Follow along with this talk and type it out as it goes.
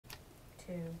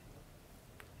2.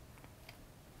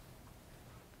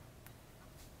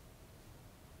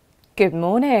 Good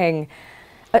morning.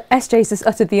 SJ's just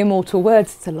uttered the immortal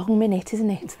words. It's a long minute, isn't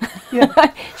it?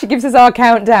 Yeah. She gives us our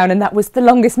countdown, and that was the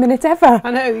longest minute ever.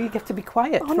 I know, you get to be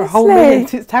quiet Honestly, for a whole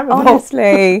minute. It's terrible.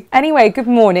 Honestly. Anyway, good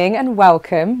morning and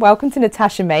welcome. Welcome to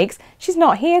Natasha Makes. She's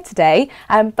not here today,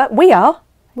 but we are.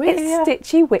 It's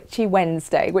Stitchy Witchy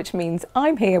Wednesday, which means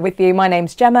I'm here with you. My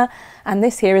name's Gemma, and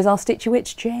this here is our Stitchy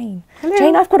Witch, Jane. Hello.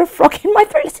 Jane, I've got a frog in my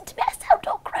throat. Listen to me, I sound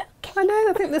all croaky. I know,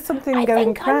 I think there's something I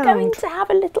going think round. I'm going to have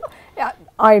a little...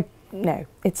 No,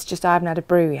 it's just I haven't had a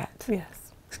brew yet.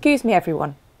 Yes. Excuse me,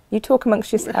 everyone. You talk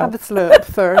amongst yourselves. Have a slurp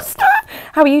first.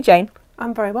 How are you, Jane?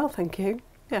 I'm very well, thank you.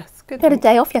 Yes, good. You had a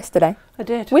day off yesterday. I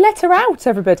did. We let her out,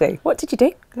 everybody. What did you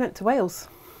do? I went to Wales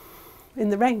in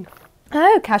the rain.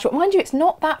 Oh, casual. Mind you, it's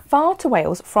not that far to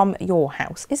Wales from your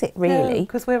house, is it, really?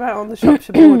 Because we're out on the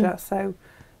Shropshire border, so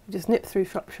we just nipped through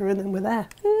Shropshire and then we're there.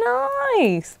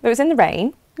 Nice. It was in the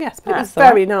rain. Yes, but it was That's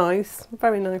all very nice.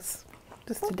 Very nice.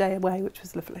 Just a day away, which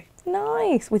was lovely.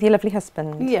 Nice. With your lovely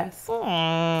husband. Yes. Spent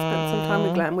some time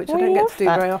with Glenn, which I We don't get love to do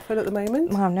that. very often at the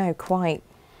moment. Well, no, quite.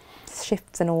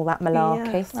 Shifts and all that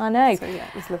malarkey. Yes. I know. So yeah,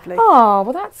 it was lovely. Oh,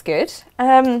 well, that's good.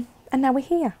 And now we're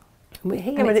here. We're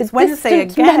here And and it's it's a Wednesday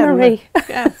distant again. memory.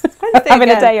 Yes, it's Wednesday Having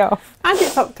again. a day off. And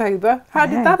it's October. How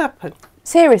did that happen?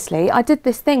 Seriously, I did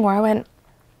this thing where I went,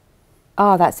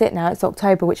 oh, that's it now, it's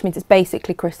October, which means it's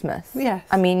basically Christmas. Yes.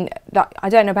 I mean, I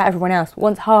don't know about everyone else, but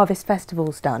once Harvest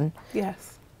Festival's done,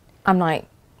 Yes. I'm like,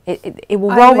 it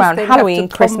will I roll always round, think Halloween,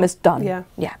 after Christmas, done. Yeah.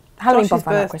 Yeah. Halloween, Josh's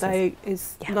bonfire, Christmas. birthday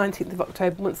is Yeah. 19th of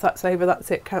October. Once that's over,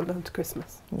 that's it. Countdown to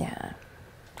Christmas. Yeah.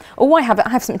 Oh, I have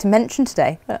something to mention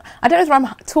today. I don't know whether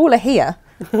I'm taller here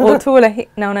or taller here.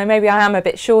 No, maybe I am a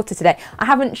bit shorter today. I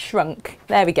haven't shrunk.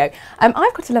 There we go. I've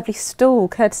got a lovely stool,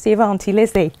 courtesy of Auntie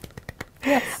Lizzie.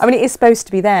 Yes. I mean, it is supposed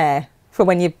to be there for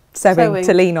when you're sewing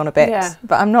to lean on a bit, yeah.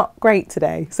 but I'm not great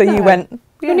today. So No. you went,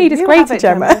 your Yeah, need is you greater, have it,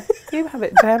 Gemma. You have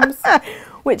it, Gems.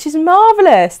 Which is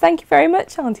marvellous. Thank you very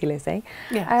much, Auntie Lizzie.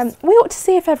 Yes. We ought to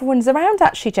see if everyone's around,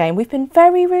 actually, Jane. We've been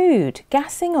very rude,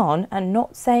 gassing on and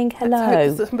not saying Let's hope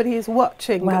hello. that somebody is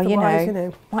watching. Well,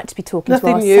 Otherwise, might to be talking to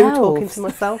nothing ourselves. new, talking to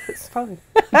myself. It's fine.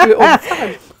 I do it all the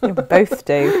time. Yeah, we both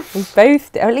do. We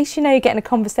both do. Or at least you know you're getting a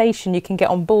conversation you can get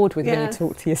on board with when you Yes.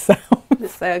 talk to yourself.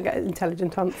 Let's say I get an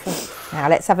intelligent answer. Now,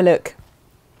 let's have a look.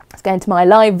 Let's go into my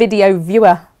live video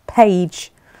viewer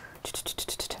page.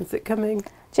 Is it coming?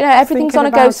 Do you know, everything's on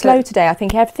a go about slow it. today. I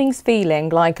think everything's feeling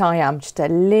like I am, just a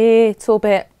little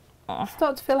bit... I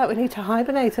start to feel like we need to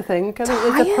hibernate, I think. I think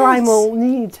there's Tired. a primal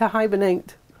need to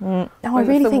hibernate. No, I There's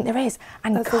really some- think there is.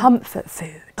 And there's a- comfort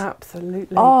food.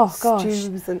 Absolutely. Oh, gosh.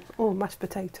 Stews and mashed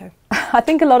potato. I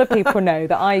think a lot of people know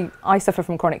that I suffer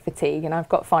from chronic fatigue and I've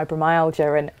got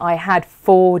fibromyalgia, and I had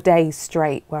 4 days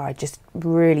straight where I just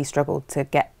really struggled to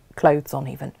get clothes on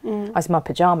even. I was in my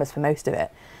pyjamas for most of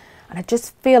it. And I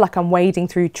just feel like I'm wading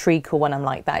through treacle when I'm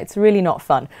like that. It's really not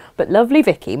fun. But lovely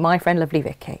Vicky, my friend lovely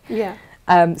Vicky, Yeah.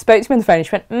 spoke to me on the phone and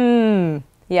she went,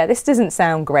 yeah, this doesn't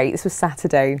sound great. This was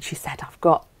Saturday. And she said, I've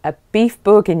got a beef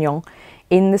bourguignon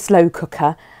in the slow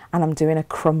cooker and I'm doing a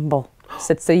crumble. I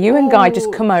said, so you and Guy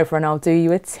just come over and I'll do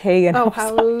you a tea. And I Oh, was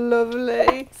how like,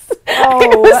 lovely. It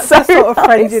Oh, was that's so the sort of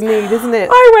friend nice. you need, isn't it?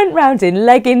 I went round in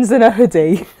leggings and a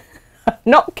hoodie,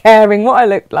 not caring what I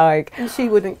looked like. And she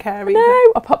wouldn't care either.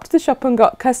 No, I popped to the shop and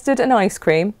got custard and ice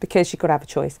cream because you could have a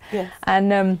choice. Yes.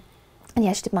 And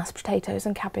yeah, she did mashed potatoes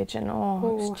and cabbage and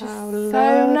it's just how so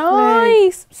lovely.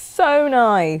 nice, so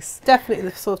nice. Definitely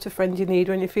the sort of friend you need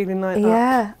when you're feeling like that.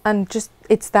 Yeah, and just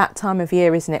it's that time of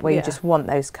year, isn't it, where you Yeah. just want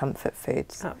those comfort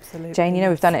foods. Absolutely. Jane, you know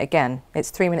we've done it again.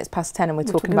 It's 3 minutes past 10 and we're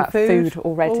talking about food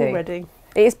already.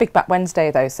 It is Big Back Wednesday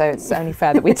though, so it's only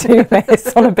fair that we do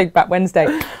this on a Big Back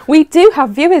Wednesday. We do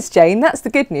have viewers, Jane, that's the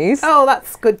good news. Oh,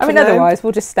 that's good to I mean, know. otherwise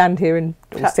we'll just stand here and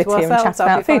sit here and chat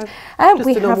about food. Just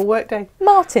We a normal have work day.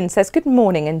 Martin says, good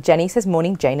morning, and Jenny says,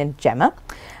 morning, Jane and Gemma.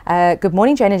 Good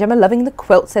morning, Jane and Gemma. Loving the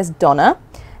quilt, says Donna.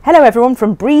 Hello, everyone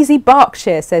from breezy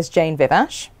Berkshire, says Jane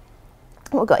Vivash.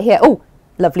 What have we got here? Oh,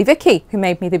 lovely Vicky, who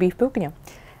made me the beef bourguignon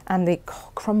and the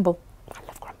crumble. I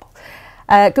love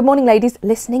crumble. Good morning, ladies.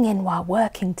 Listening in while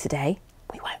working today.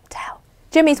 We won't tell.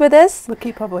 Jimmy's with us. We'll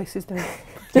keep our voices down.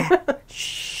 Yeah.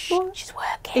 Shh, she's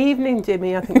working. Evening,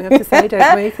 Jimmy, I think we have to say,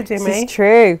 don't we, for Jimmy? This is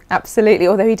true, absolutely.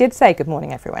 Although he did say good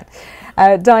morning, everyone.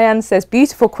 Diane says,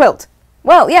 beautiful quilt.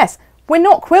 Well, yes, we're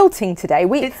not quilting today.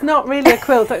 It's not really a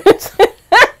quilt.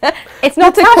 It's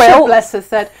not Natasha, a quilt. bless her,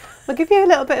 said, we'll give you a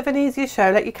little bit of an easier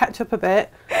show, let you catch up a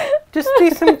bit. Just do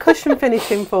some cushion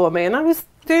finishing for me. And I was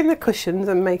doing the cushions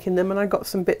and making them, and I got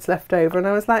some bits left over, and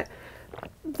I was like,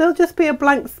 there'll just be a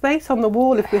blank space on the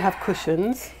wall if we have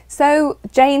cushions. So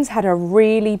Jane's had a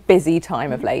really busy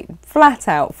time of late, flat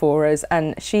out for us,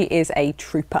 and she is a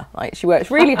trooper. Like, she works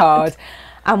really hard,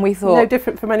 and we thought... No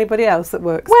different from anybody else that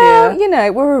works well, here. you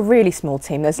know, we're a really small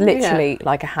team. There's literally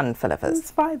like a handful of us.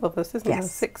 There's 5 of us, isn't there?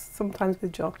 Yes. 6 sometimes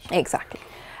with Josh. Exactly.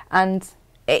 And,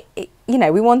 you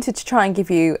know, we wanted to try and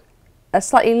give you a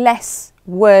slightly less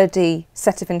wordy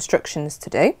set of instructions to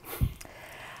do.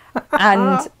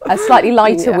 And a slightly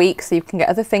lighter week so you can get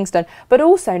other things done. But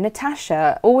also,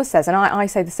 Natasha always says, and I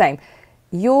say the same,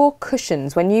 your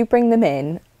cushions, when you bring them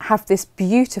in, have this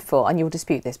beautiful, and you'll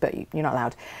dispute this, but you're not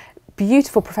allowed,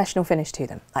 beautiful professional finish to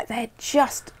them. Like, they're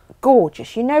just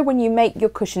gorgeous. You know when you make your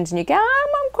cushions and you go,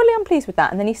 I'm quite unpleased with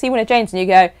that. And then you see one of Jane's and you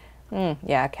go,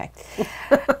 yeah, okay.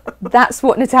 That's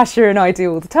what Natasha and I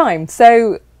do all the time.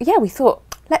 So, yeah, we thought,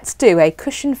 let's do a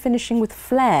cushion finishing with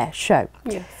flair show.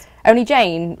 Yes. Only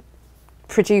Jane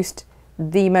produced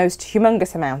the most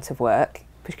humongous amount of work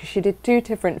because she did 2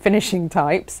 different finishing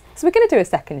types. So we're going to do a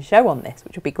second show on this,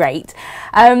 which will be great.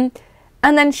 And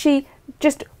then she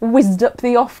just whizzed up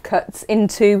the offcuts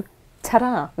into,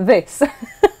 ta-da, this.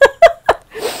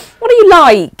 What do you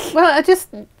like? Well, I just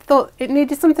thought it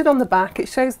needed something on the back. It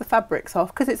shows the fabrics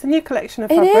off because it's a new collection of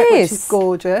fabric, which is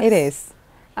gorgeous. It is.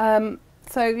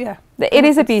 So, yeah. It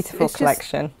is a beautiful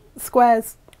collection.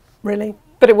 Squares, really.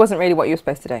 But it wasn't really what you were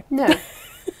supposed to do. No.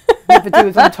 Never do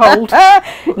as I'm told.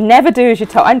 Never do as you're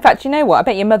told. In fact, you know what? I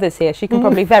bet your mother's here. She can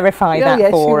probably verify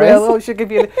that for us. Will. Oh, she'll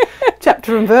give you a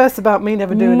chapter and verse about me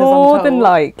never doing as I'm told. More than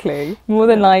likely. More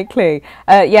than likely.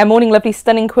 Yeah, morning, lovely,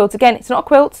 stunning quilt. Again, it's not a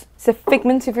quilt. It's a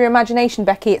figment of your imagination,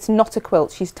 Becky. It's not a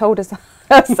quilt. She's told us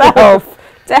herself.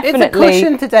 Definitely it's a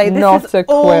cushion today. This not is a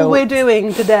quilt. all we're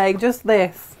doing today. Just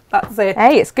this. That's it.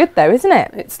 Hey, it's good though, isn't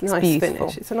it? It's nice beautiful.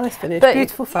 finish. It's a nice finish. But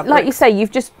beautiful fabric. Like you say, you've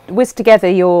just whizzed together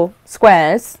your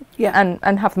squares yeah.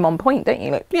 and have them on point, don't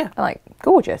you? Look, yeah. Like,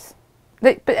 gorgeous.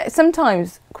 But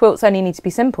sometimes quilts only need to be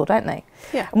simple, don't they?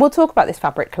 Yeah. And we'll talk about this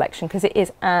fabric collection because it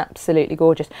is absolutely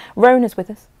gorgeous. Rona's with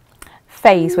us,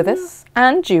 Faye's with us,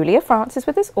 and Julia France is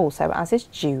with us also, as is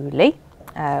Julie.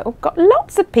 We've got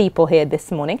lots of people here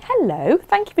this morning. Hello,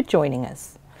 thank you for joining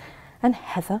us. And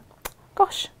Heather.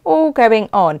 Gosh, all going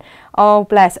on. Oh,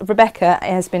 bless. Rebecca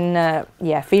has been,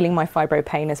 feeling my fibro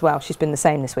pain as well. She's been the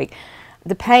same this week.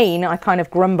 The pain, I kind of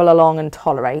grumble along and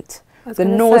tolerate. The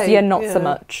nausea, not so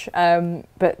much.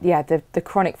 But yeah, the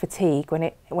chronic fatigue when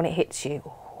it hits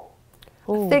you.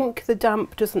 I think the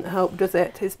damp doesn't help, does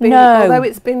it? It's been, no. Although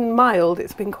it's been mild,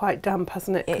 it's been quite damp,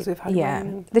 hasn't it? Because we've had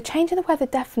rain. The change in the weather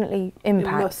definitely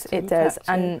impacts. It does.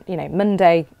 Yeah. And you know,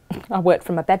 Monday, I worked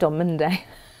from my bed on Monday.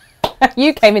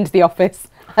 You came into the office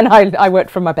and I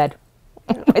worked from my bed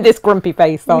with this grumpy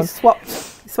face on. You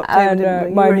swapped and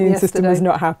over, my immune system was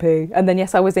not happy. And then,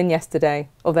 yes, I was in yesterday,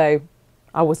 although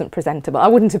I wasn't presentable. I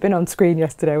wouldn't have been on screen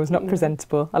yesterday. I was not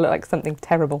presentable. I looked like something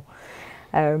terrible.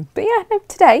 But yeah, no,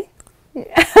 today.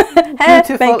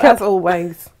 Beautiful makeup, as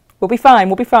always. We'll be fine.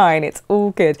 We'll be fine. It's all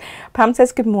good. Pam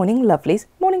says, good morning, lovelies.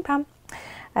 Morning, Pam.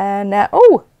 And,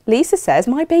 Lisa says,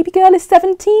 my baby girl is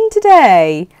 17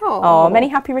 today. Oh, many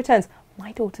happy returns.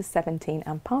 My daughter's 17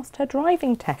 and passed her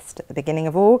driving test at the beginning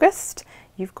of August.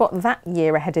 You've got that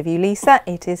year ahead of you, Lisa.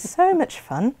 It is so much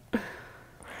fun.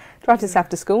 Drives us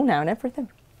after school now and everything.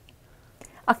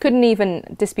 I couldn't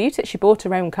even dispute it. She bought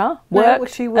her own car.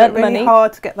 She worked really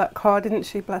hard to get that car, didn't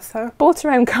she? Bless her. Bought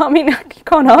her own car. I mean, you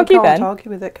can't argue then. You can't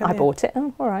argue with it, can you? I bought it.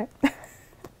 Oh, all right.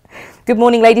 Good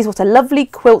morning, ladies. What a lovely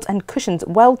quilt and cushions.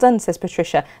 Well done, says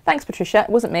Patricia. Thanks, Patricia. It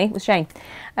wasn't me, it was Shane.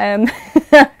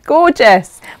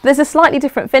 Gorgeous. But there's a slightly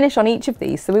different finish on each of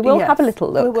these, so we will have a little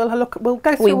look. We will have a look. We'll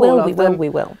go through all of them. We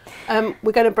will.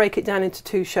 We're going to break it down into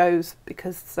 2 shows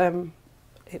because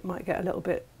it might get a little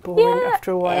bit boring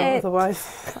after a while.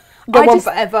 Otherwise, go on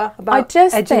forever about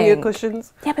edging your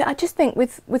cushions. Yeah, but I just think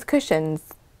with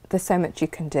cushions, there's so much you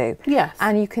can do. Yes.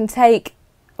 And you can take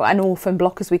an orphan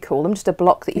block, as we call them, just a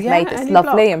block that you've made that's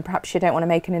lovely, and perhaps you don't want to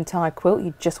make an entire quilt,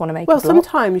 you just want to make a block. Well,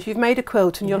 sometimes you've made a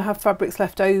quilt and you'll have fabrics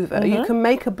left over. You can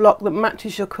make a block that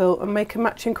matches your quilt and make a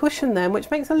matching cushion then, which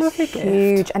makes a lovely gift.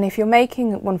 Huge. And if you're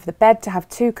making one for the bed, to have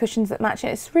 2 cushions that match it,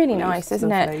 it's really nice,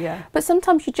 isn't it? Yeah. But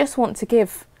sometimes you just want to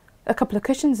give a couple of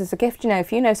cushions as a gift. You know,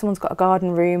 if you know someone's got a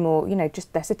garden room or, you know,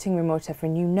 just their sitting room or whatever,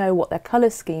 and you know what their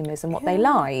colour scheme is and what they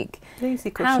like.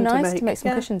 Easy cushion How nice to make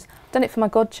some cushions. Done it for my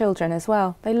godchildren as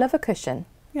well. They love a cushion.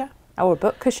 Yeah. Or a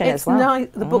book cushion as well. It's nice,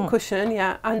 the book cushion,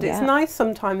 and it's nice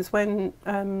sometimes when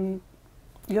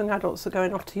young adults are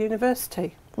going off to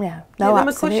university. Yeah, Give them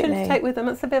a cushion to take with them.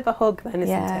 It's a bit of a hug then,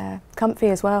 isn't it? Yeah, comfy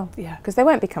as well. Yeah. Because they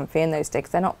won't be comfy in those days.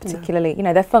 They're not particularly, you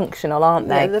know, they're functional, aren't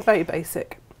they? Yeah, they're very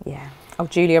basic. Yeah. Oh,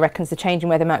 Julia reckons the changing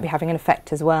weather might be having an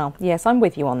effect as well. Yes, I'm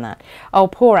with you on that. Oh,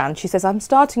 poor Anne. She says, I'm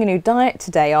starting a new diet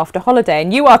today after holiday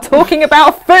and you are talking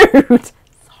about food.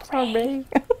 Sorry.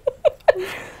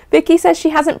 Vicky says she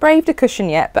hasn't braved a cushion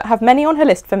yet, but have many on her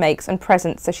list for makes and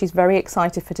presents, so she's very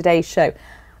excited for today's show.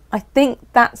 I think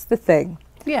that's the thing.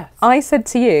 Yes. I said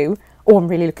to you, oh, I'm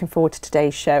really looking forward to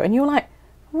today's show. And you're like,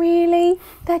 really?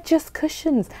 They're just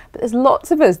cushions. But there's lots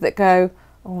of us that go,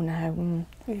 oh no.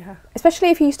 Yeah. Especially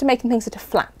if you're used to making things that are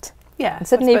flat. Yeah. And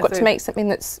suddenly you've got to make something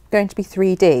that's going to be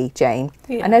 3D, Jane.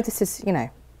 Yeah. I know this is, you know,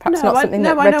 perhaps not something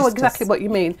that registers. No, I know exactly what you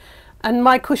mean. And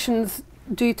my cushions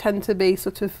do tend to be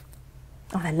sort of...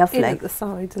 Oh, they're lovely. In at the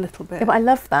sides a little bit. Yeah, but I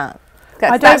love that.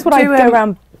 That's what I go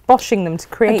around boshing them to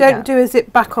create. I don't do a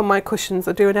zip back on my cushions.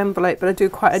 I do an envelope, but I do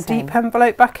quite a deep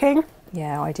envelope backing.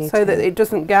 Yeah, I do so that it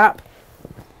doesn't gap.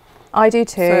 I do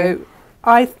too. So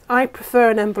I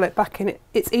prefer an envelope backing.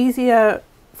 It's easier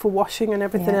for washing and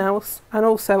everything else. And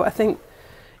also, I think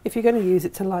if you're going to use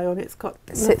it to lie on, it's got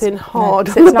nothing hard.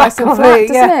 It's nice and flat,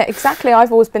 doesn't it? Exactly.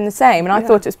 I've always been the same, and I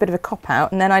thought it was a bit of a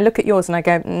cop-out. And then I look at yours and I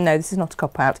go, no, this is not a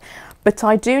cop-out. But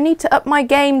I do need to up my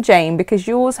game, Jane, because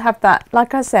yours have that,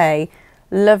 like I say,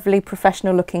 lovely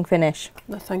professional-looking finish.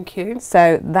 No, thank you.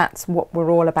 So that's what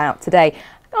we're all about today.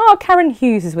 Oh, Karen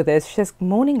Hughes is with us. She says,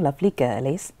 morning, lovely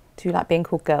girlies. Do you like being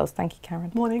called girls? Thank you,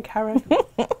 Karen. Morning, Karen.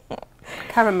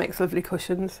 Karen makes lovely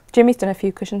cushions. Jimmy's done a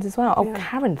few cushions as well. Oh,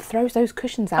 Karen throws those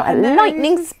cushions out at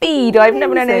lightning speed. I've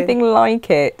never known anything like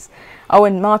it. Oh,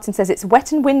 and Martin says, it's a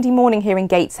wet and windy morning here in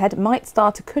Gateshead. Might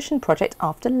start a cushion project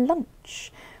after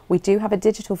lunch. We do have a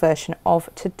digital version of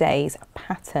today's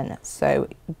pattern, so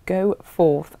go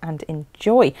forth and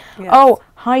enjoy. Yes. Oh,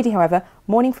 Heidi, however,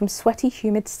 morning from sweaty,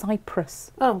 humid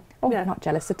Cyprus. Oh, not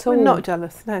jealous at all. We're not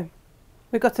jealous, no.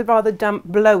 We've got a rather damp,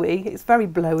 blowy. It's very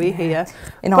blowy here.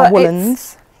 In our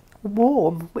woolens.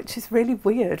 Warm, which is really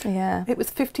weird. Yeah. It was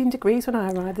 15 degrees when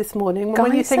I arrived this morning.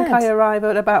 When you think I arrive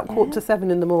at about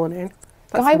 6:45 in the morning.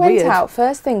 Guy went out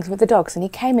first things with the dogs and he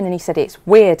came in and he said, it's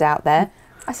weird out there.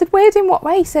 I said, weird in what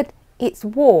way? He said, it's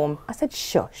warm. I said,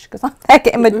 shush, because I'm there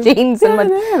getting my jeans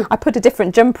and I put a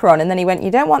different jumper on, and then he went, you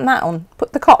don't want that on,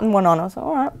 put the cotton one on. I was like,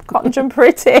 all right, cotton jumper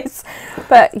it is.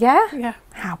 But yeah,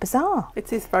 how bizarre.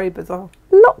 It is very bizarre.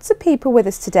 Lots of people with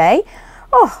us today.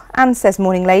 Oh, Anne says,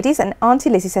 morning ladies, and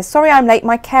Auntie Lizzie says, sorry I'm late,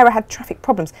 my carer had traffic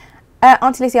problems.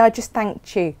 Auntie Lizzie, I just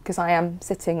thanked you because I am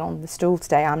sitting on the stool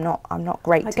today. I'm not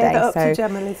great today. I gave it up to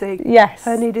Gemma, Lizzie. Yes.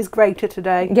 Her need is greater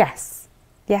today. Yes.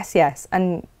 Yes.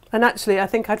 And actually, I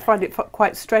think I'd find it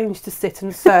quite strange to sit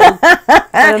and sew.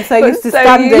 And I'm so used to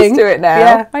standing. Used to it now.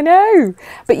 Yeah. I know.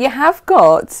 But you have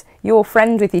got your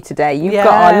friend with you today. You've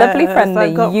got our lovely friend, the UX.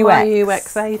 I've got my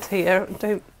UX8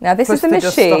 here. Now, this is the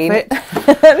machine.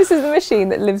 This is the machine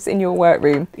that lives in your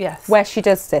workroom. Yes. Where she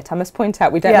does sit. I must point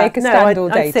out, we don't make her stand all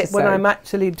day I sit when I'm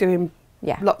actually doing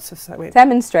lots of sewing.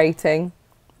 Demonstrating.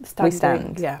 We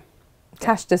stand. Yeah.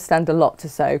 Tash does stand a lot to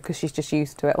sew because she's just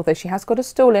used to it, although she has got a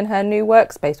stool in her new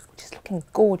workspace, which is looking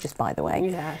gorgeous, by the way.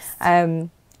 Yes.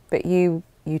 But you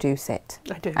do sit.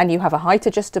 I do. And you have a height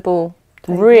adjustable,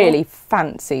 really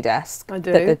fancy desk. I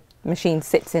do. That the machine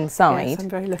sits inside. Yes, I'm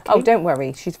very lucky. Oh, don't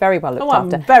worry, she's very well looked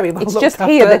after. I'm very well It's looked just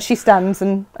after. here that she stands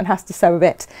and has to sew a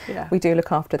bit. Yeah. We do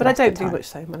look after But the I don't do much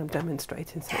sewing when I'm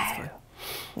demonstrating, so it's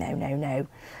fine. No.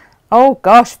 Oh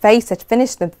gosh, Faye said,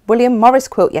 finished the William Morris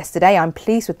quilt yesterday. I'm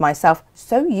pleased with myself.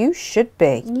 So you should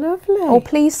be. Lovely. Oh,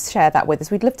 please share that with us.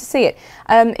 We'd love to see it.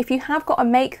 If you have got a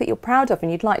make that you're proud of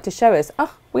and you'd like to show us,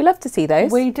 we love to see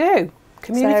those. We do.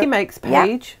 Community Makes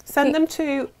page. Send them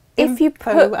to If you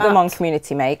put them on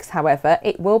Community Makes, however,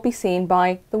 it will be seen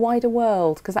by the wider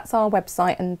world because that's our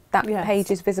website and that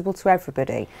page is visible to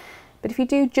everybody. But if you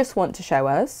do just want to show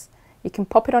us, you can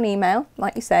pop it on email,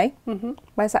 like you say.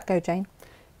 Where's that go, Jane?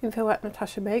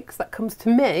 info@Natasha Makes. That comes to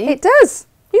me. It does.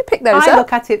 You pick those up. I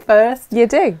look at it first. You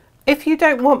do. If you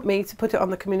don't want me to put it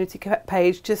on the community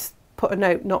page, just put a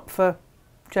note, not for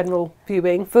general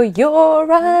viewing. For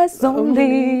your eyes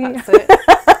only. That's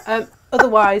it.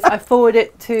 Otherwise, I forward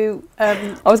it to...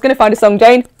 I was going to find a song,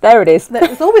 Jane. There it is.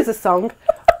 There's always a song.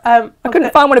 I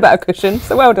couldn't find one about a cushion,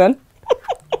 so well done.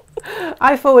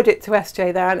 I forward it to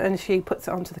SJ there and she puts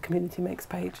it onto the Community Makes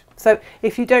page. So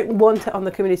if you don't want it on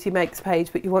the Community Makes page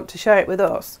but you want to share it with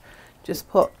us, just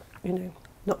put,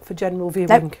 not for general viewing.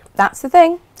 Nope, that's the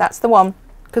thing. That's the one.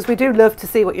 Because we do love to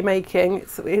see what you're making.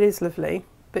 It is lovely.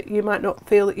 But you might not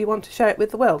feel that you want to share it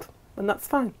with the world. And that's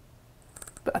fine.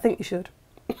 But I think you should.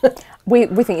 we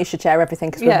think you should share everything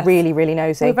because we're really, really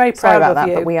nosy. We're very proud about of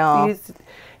that, but we are.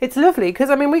 It's lovely because,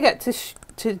 we get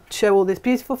to show all this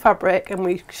beautiful fabric and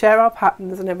we share our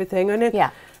patterns and everything.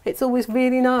 And It's always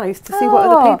really nice to see what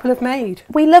other people have made.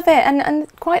 We love it, and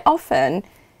quite often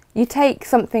you take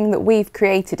something that we've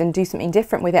created and do something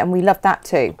different with it, and we love that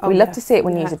too. We love to see it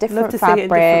when you use a different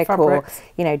fabric or,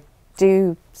 you know,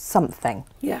 do something.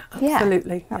 Yeah,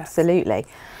 absolutely. Yeah, absolutely.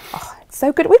 Oh, it's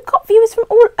so good. We've got viewers from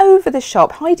all over the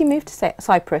shop. Heidi moved to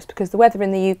Cyprus because the weather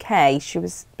in the UK, she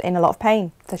was in a lot of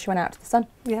pain, so she went out to the sun.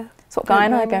 Yeah. That's what Guy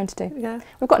and I are going to do. Yeah.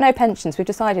 We've got no pensions. We've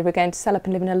decided we're going to sell up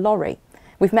and live in a lorry.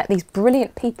 We've met these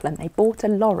brilliant people and they bought a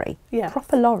lorry,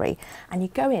 proper lorry, and you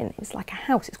go in, it's like a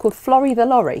house. It's called Florrie the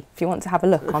Lorry, if you want to have a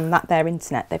look on their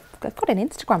internet. They've got an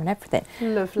Instagram and everything.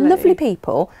 Lovely. Lovely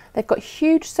people. They've got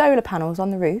huge solar panels on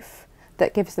the roof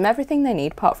that gives them everything they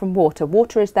need apart from water.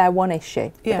 Water is their one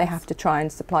issue. Yes. They have to try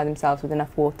and supply themselves with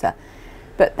enough water.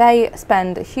 But they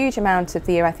spend a huge amount of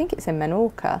the year, I think it's in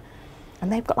Menorca,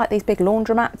 and they've got like these big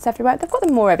laundromats everywhere. They've got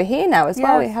them more over here now as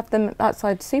well. We have them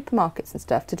outside supermarkets and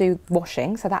stuff to do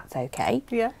washing, so that's okay.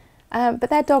 Yeah. But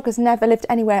their dog has never lived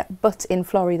anywhere but in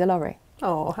Florrie the Lorry.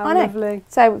 Oh, how lovely.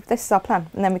 So this is our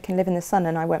plan, and then we can live in the sun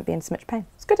and I won't be in so much pain.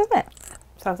 It's good, isn't it?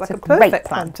 Sounds like a perfect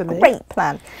plan to me. Great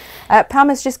plan. Pam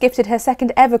has just gifted her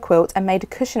second ever quilt and made a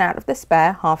cushion out of the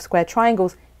spare half square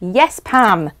triangles. Yes,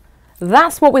 Pam.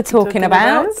 That's what we're talking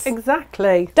about.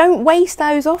 Exactly. Don't waste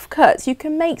those offcuts. You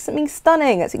can make something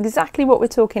stunning. That's exactly what we're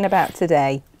talking about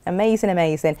today. Amazing,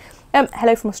 amazing.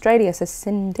 Hello from Australia, says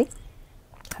Cindy.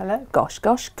 Hello. Gosh,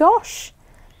 gosh, gosh.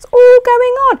 It's all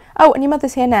going on. Oh, and your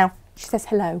mother's here now. She says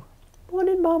hello.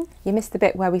 Morning, Mum. You missed the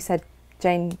bit where we said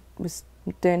Jane was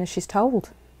doing as she's told.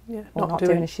 Yeah, or not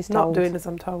doing as she's told. Not doing as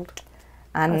I'm told.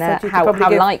 And how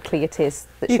likely it is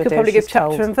that she'll do as she's told. You could probably give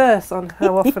chapter and verse on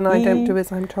how often I don't do as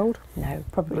I'm told. No,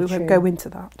 probably true. We won't go into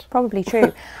that. Probably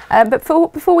true. But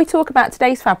before we talk about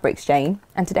today's fabrics, Jane,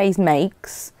 and today's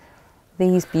makes,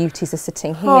 these beauties are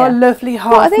sitting here. Oh, lovely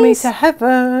half-metre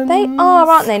heavens. They are,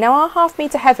 aren't they? Now, our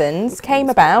half-metre heavens came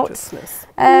about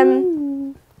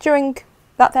during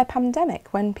their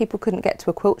pandemic, when people couldn't get to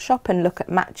a quilt shop and look at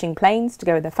matching planes to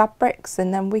go with their fabrics.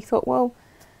 And then we thought, well,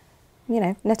 you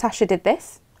know, Natasha did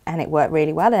this and it worked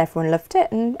really well and everyone loved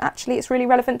it, and actually it's really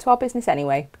relevant to our business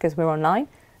anyway because we're online.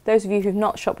 Those of you who've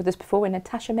not shopped with us before, we're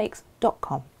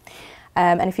natashamakes.com.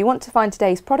 And if you want to find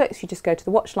today's products, you just go to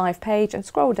the Watch Live page and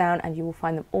scroll down and you will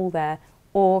find them all there,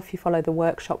 or if you follow the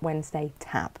Workshop Wednesday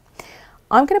tab.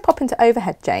 I'm going to pop into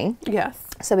overhead, Jane. Yes.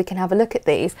 So we can have a look at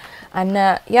these. And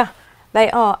yeah,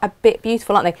 they are a bit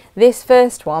beautiful, aren't they? This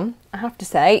first one, I have to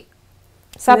say,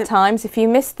 sad times, if you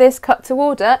missed this cut to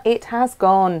order, it has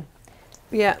gone.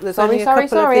 Yeah, there's only a couple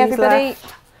of these everybody.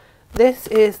 left. This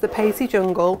is the Paisley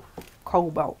Jungle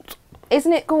Cobalt.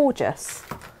 Isn't it gorgeous?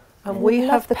 And we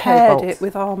have paired it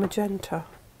with our magenta.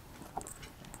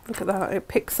 Look at that, it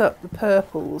picks up the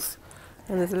purples.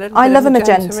 And there's a little bit love of a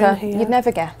magenta. in here. You'd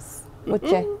never guess, would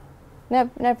you?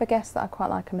 Never guess that I quite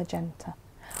like a magenta.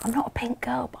 I'm not a pink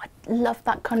girl, but I love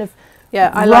that kind of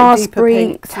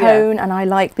raspberry tone, and I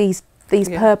like these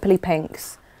purpley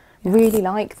pinks. Really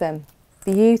like them.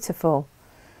 Beautiful.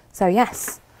 So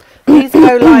yes. These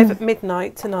go live at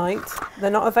midnight tonight. They're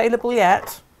not available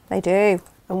yet. They do.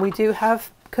 And we do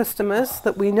have customers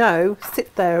that we know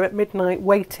sit there at midnight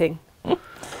waiting.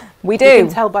 We do. You can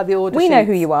tell by the order We know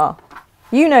who you are.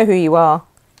 You know who you are.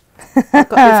 I've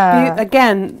got this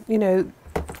again, you know,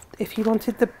 if you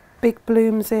wanted the big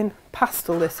blooms in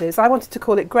pastel, this is. I wanted to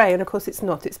call it grey, and of course it's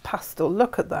not. It's pastel.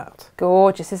 Look at that.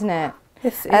 Gorgeous, isn't it?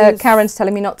 This is. Karen's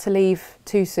telling me not to leave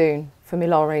too soon for my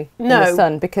lorry in the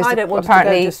sun, because I don't want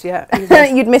apparently to go just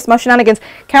yet. You'd miss my shenanigans.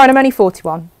 Karen, I'm only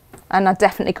 41, and I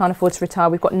definitely can't afford to retire.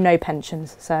 We've got no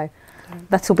pensions, so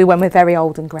that'll be when we're very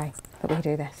old and grey that we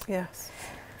do this. Yes.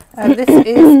 This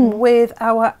is with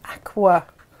our Aqua.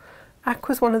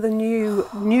 Aqua's one of the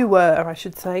newer, I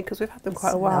should say, because we've had them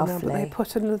quite a while now, but they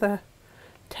put another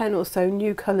 10 or so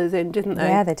new colours in, didn't they?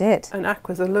 Yeah, they did. And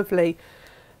Aqua's a lovely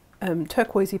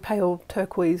turquoisey, pale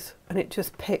turquoise, and it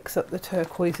just picks up the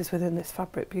turquoises within this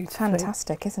fabric beautifully.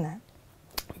 Fantastic, isn't it?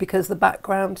 Because the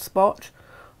background spot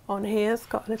on here's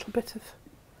got a little bit of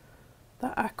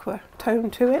that aqua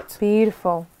tone to it.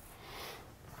 Beautiful.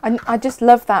 And I just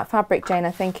love that fabric, Jane. I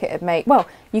think it'd make, well,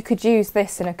 you could use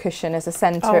this in a cushion as a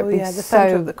centre. Oh yeah, the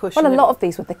centre of the cushion. Well, a lot of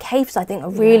these with the caves, I think, are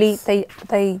really,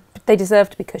 they deserve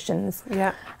to be cushions.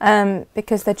 Yeah.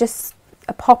 Because they're just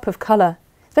a pop of colour.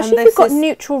 Especially if you've got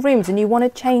neutral rooms and you want to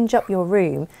change up your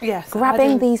room. Yes.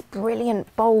 Grabbing these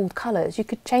brilliant, bold colours, you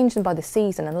could change them by the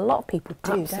season, and a lot of people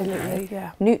do, absolutely, don't they?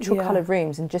 Yeah. Neutral coloured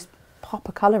rooms and just pop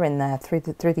a colour in there through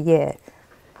the year.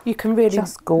 You can really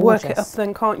work it up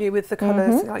then, can't you, with the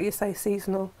colours, like you say,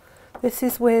 seasonal. This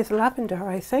is with lavender,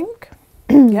 I think.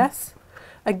 Yes.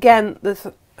 Again, there's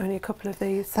only a couple of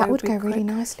these. That so would it'd go be really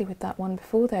quick. nicely with that one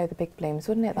before, though, the big blooms,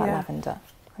 wouldn't it? That Yeah. lavender.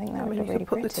 I think that I would mean, look you really could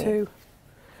put pretty. the two.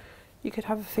 You could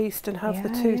have a feast and have the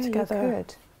Yeah, two yeah, together, You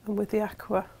could. and with the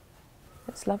aqua.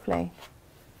 It's lovely.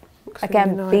 Looks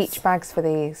Again, really nice. beach bags for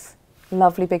these.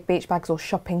 Lovely big beach bags or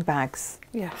shopping bags.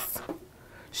 Yes,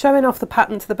 showing off the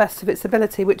pattern to the best of its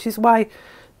ability, which is why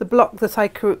the block that I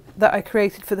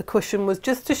created for the cushion was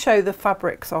just to show the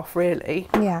fabrics off, really.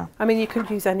 Yeah. I mean, you could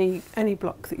use any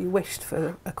block that you wished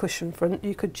for a cushion front.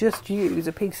 You could just use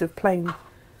a piece of plain,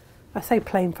 I say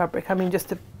plain fabric, I mean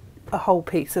just a whole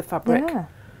piece of fabric.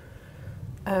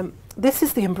 Yeah. This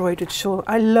is the embroidered shawl.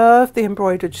 I love the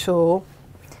embroidered shawl.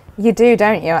 You do,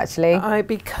 don't you, actually?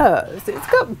 Because it's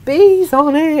got bees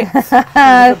on it.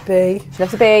 I love a bee. She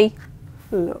loves a bee.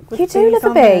 Look, with You do bees love a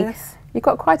on bee. this. You've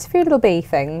got quite a few little bee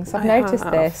things. I've noticed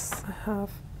this. I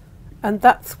have. And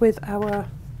that's with our,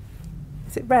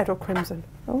 is it red or crimson?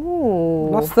 Ooh.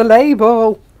 Lost the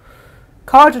label.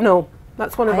 Cardinal.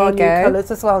 That's one of There our you new go.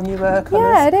 colours as well, newer colours.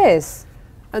 Yeah, it is.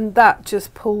 And that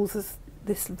just pulls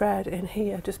this red in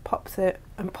here, just pops it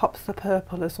and pops the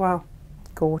purple as well.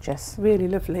 Gorgeous. Really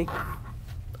lovely.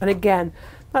 And again,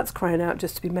 that's crying out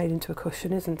just to be made into a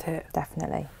cushion, isn't it?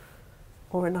 Definitely.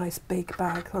 Or a nice big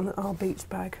bag, our beach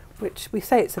bag, which we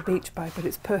say it's a beach bag, but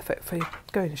it's perfect for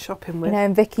going shopping with. You know,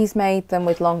 and Vicky's made them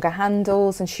with longer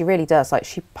handles, and she really does. Like,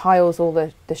 she piles all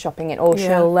the shopping in, or Yeah.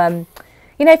 she'll,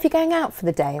 you know, if you're going out for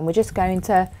the day and we're just going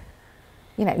to,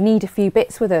 you know, need a few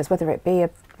bits with us, whether it be a,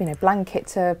 you know, blanket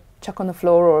to chuck on the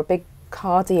floor or a big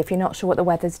cardi if you're not sure what the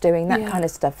weather's doing, that kind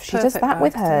of stuff. She does Perfect that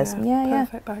with bags, hers. Yeah.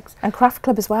 Perfect bags. And Craft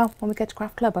Club as well. When we go to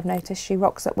Craft Club, I've noticed she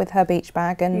rocks up with her beach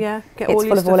bag, and Yeah, get it's all full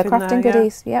your of all her stuff in crafting there,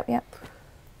 goodies. Yep.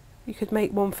 You could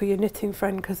make one for your knitting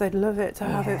friend because they'd love it to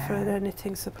have it for Yeah. their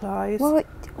knitting supplies. Well,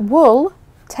 wool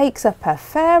takes up a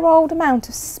fair old amount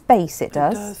of space, it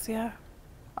does. It does, yeah.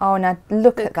 Oh, now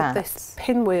look at that. This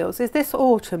pinwheels. Is this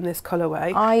autumn, this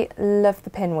colourway? I love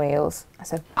the pinwheels.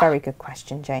 That's a very good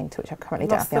question, Jane, to which I currently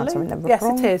don't have the answer in the Yes,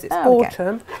 wrong- it is. It's Oh, okay.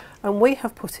 autumn, and we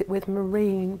have put it with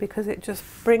marine because it just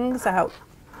brings out.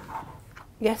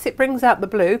 Yes, it brings out the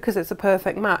blue because it's a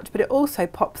perfect match, but it also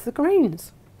pops the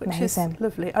greens, which Amazing. is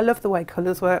lovely. I love the way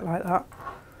colours work like that.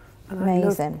 And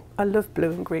Amazing. I love blue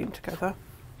and green together.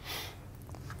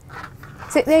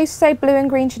 So they used to say blue and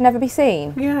green should never be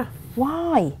seen. Yeah.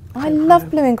 Why? I love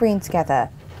blue and green together.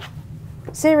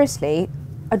 Seriously,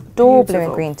 adore blue and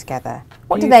Beautiful. green together.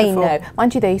 What do they Beautiful. know?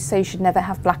 Mind you, they say you should never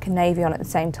have black and navy on at the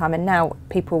same time, and now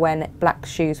people wear black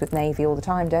shoes with navy all the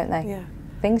time, don't they? Yeah.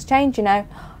 Things change, you know.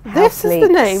 This House is the leeks.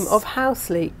 name of house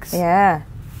leeks. Yeah.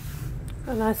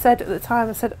 And I said at the time,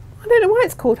 I don't know why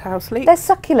it's called house leeks. They're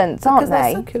succulents, aren't Because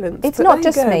they're they? succulents, It's but not there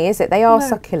just you go. me, is it? They are No.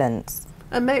 succulents.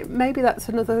 And maybe that's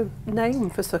another name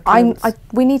for succulents.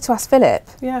 We need to ask Philip.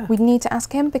 Yeah. We need to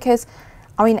ask him because,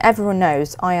 I mean, everyone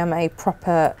knows I am a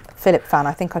proper Philip fan.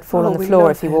 I think I'd fall on the we floor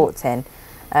love if he him. walked in.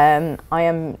 I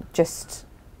am just,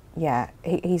 yeah,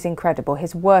 he's incredible.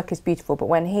 His work is beautiful, but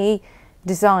when he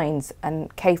designs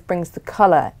and Kate brings the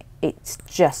colour, it's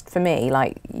just, for me,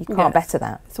 like, you can't Yes. better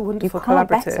that. It's a You wonderful can't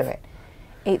collaborative. better it.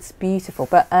 It's beautiful,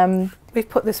 but We've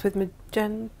put this with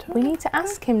magenta. we need to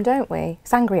ask him, don't we?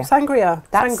 Sangria. Sangria.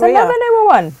 That's Sangria. another newer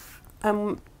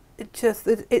one.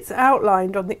 It's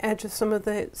outlined on the edge of some of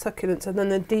the succulents and then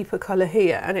the deeper colour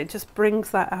here, and it just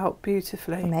brings that out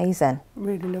beautifully. Amazing.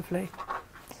 Really lovely.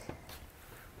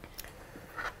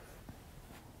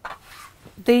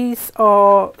 These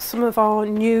are some of our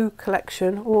new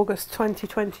collection, August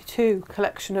 2022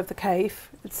 collection of the Cave.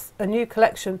 It's a new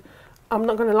collection. I'm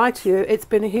not going to lie to you, it's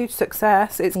been a huge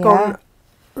success. It's gone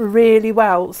really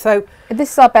well. So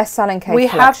This is our best-selling cake we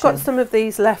collection. have got some of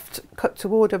these left cut to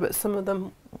order, but some of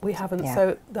them we haven't. Yeah.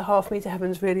 So the half metre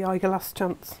heavens really are your last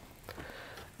chance.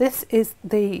 This is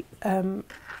the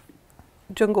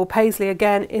Jungle Paisley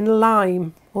again in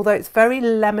lime, although it's very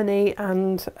lemony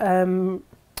and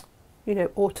you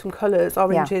know, autumn colours,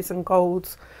 oranges and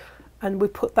golds. And we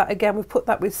put that again, we put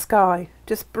that with sky.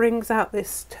 Just brings out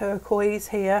this turquoise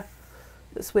here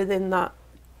that's within that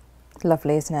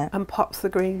Lovely, isn't it? and pops the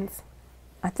greens.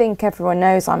 I think everyone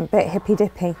knows I'm a bit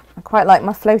hippy-dippy. I quite like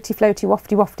my floaty,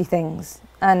 wafty things.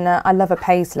 And I love a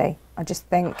paisley. I just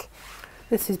think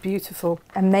This is beautiful.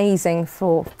 amazing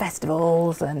for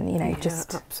festivals and, you know, Yeah,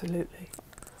 just absolutely.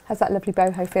 has that lovely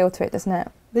boho feel to it, doesn't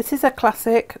it? This is a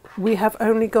classic. We have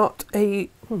only got we've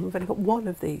only got one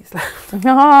of these left.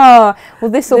 Ah, well,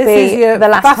 this will This is be your the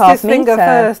last half fastest finger metre.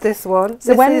 first, this one.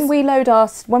 So when we load our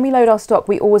stock,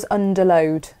 we always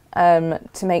underload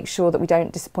to make sure that we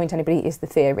don't disappoint anybody, is the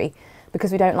theory,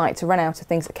 because we don't like to run out of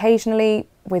things. Occasionally,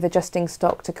 with adjusting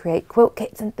stock to create quilt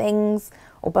kits and things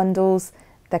or bundles,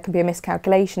 there can be a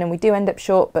miscalculation and we do end up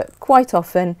short, but quite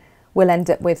often we'll end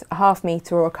up with a ½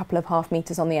 metre or a couple of ½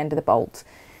 metres on the end of the bolt.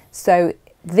 So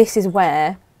this is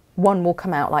where one will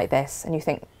come out like this and you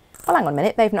think, well, hang on a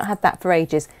minute, they've not had that for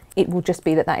ages. It will just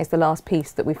be that that is the last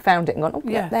piece that we've found it and gone, oh,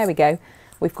 yeah, there we go.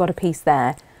 We've got a piece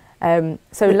there. So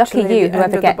literally lucky you,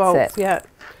 whoever gets it. Yeah,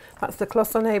 that's the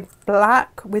cloisonné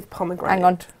black with pomegranate. Hang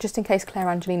on, just in case Claire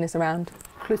Angelina's around.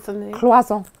 Cloisonné.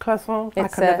 Cloison. Cloison. I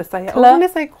can never say it. I'm going to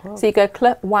say cloison. So you go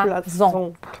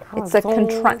cloison. It's a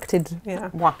contracted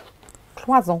wa.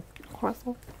 Cloison.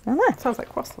 Croissant. Oh, sounds like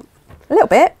croissant. A little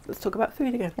bit. Let's talk about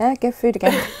food again. Yeah, give food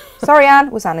again. Sorry, Anne.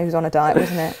 It was Anne who's on a diet,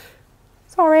 wasn't it?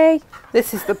 Sorry.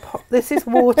 This is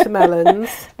watermelons.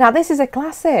 Now this is a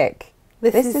classic.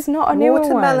 This is not a newer one.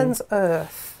 Watermelons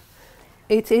Earth.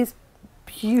 It is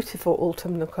beautiful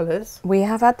autumnal colours. We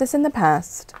have had this in the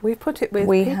past. We put it with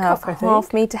We peacock, have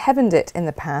 ½ metre heavened it in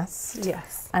the past.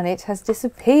 Yes. And it has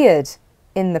disappeared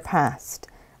in the past.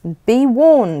 Be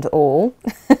warned all.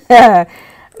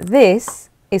 This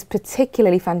is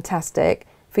particularly fantastic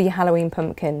for your Halloween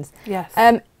pumpkins. Yes.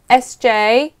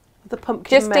 SJ, the pumpkin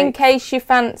just in case you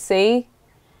fancy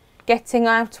getting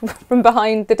out from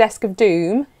behind the desk of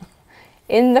doom,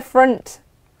 in the front,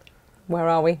 where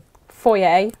are we?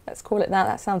 Foyer, let's call it that.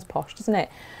 That sounds posh, doesn't it?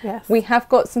 Yes. We have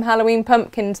got some Halloween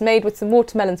pumpkins made with some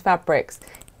watermelons fabrics.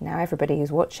 Now everybody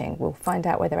who's watching will find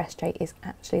out whether SJ is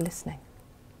actually listening.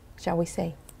 Shall we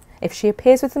see? If she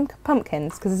appears with some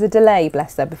pumpkins, because there's a delay,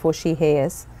 bless her, before she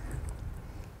hears.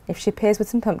 If she appears with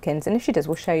some pumpkins, and if she does,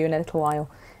 we'll show you in a little while.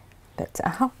 But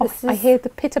I hear the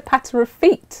pitter-patter of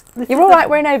feet. You're all right,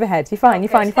 we're in overhead. You're fine, you're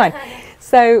fine, you're fine.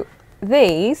 So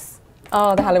these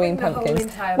are the Halloween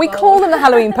pumpkins. We call them the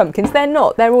Halloween pumpkins. They're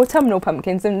not. They're autumnal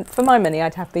pumpkins, and for my money,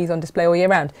 I'd have these on display all year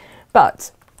round.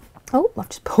 But, oh, I've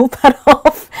just pulled that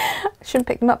off. I shouldn't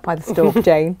pick them up by the stalk,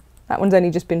 Jane. That one's only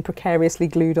just been precariously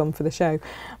glued on for the show.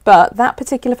 But that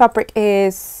particular fabric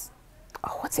is,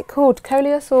 oh, what's it called?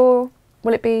 Coleus, or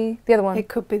will it be the other one? It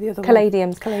could be the other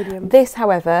Caladiums. one. Caladiums. This,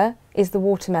 however, is the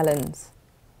watermelons.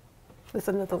 There's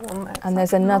another one there. And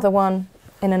there's another one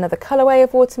in another colourway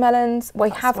of watermelons. We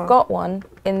have got one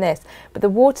in this. But the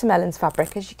watermelons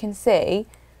fabric, as you can see,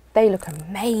 they look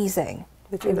amazing.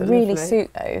 They really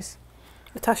suit those.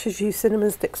 Natasha's used cinnamon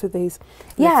sticks with these.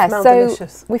 Yeah, so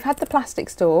delicious. We've had the plastic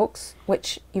stalks,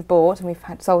 which you've bought and we've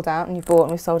had sold out, and you've bought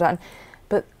and we've sold out.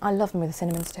 But I love them with a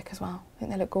cinnamon stick as well. I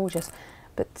think they look gorgeous.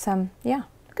 But yeah,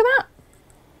 look at that.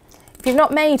 If you've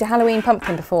not made a Halloween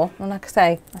pumpkin before, and like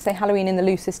I say Halloween in the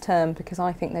loosest term because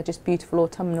I think they're just beautiful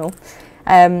autumnal,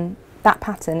 that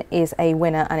pattern is a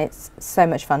winner and it's so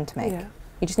much fun to make. Yeah.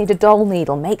 You just need a doll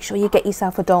needle. Make sure you get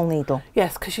yourself a doll needle.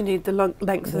 Yes, because you need the length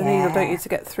of the needle, don't you, to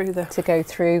get through the... To go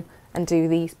through and do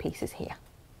these pieces here.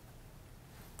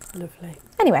 Lovely.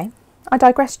 Anyway, I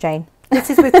digress, Jane.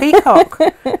 This is with peacock.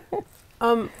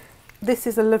 This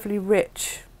is a lovely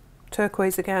rich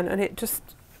turquoise again, and it just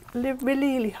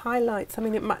really highlights, I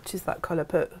mean, it matches that colour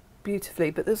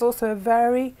beautifully, but there's also a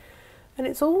very, and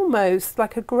it's almost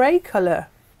like a grey colour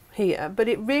here, but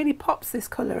it really pops this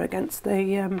colour against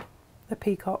the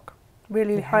peacock.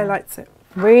 Really highlights it.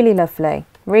 Really lovely.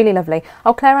 Really lovely.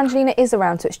 Oh, Claire Angelina is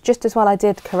around, so it's just as well I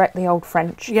did correct the old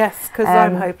French. Yes, because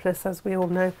I'm hopeless, as we all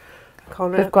know. I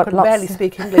can barely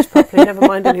speak English properly, never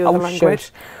mind any other language.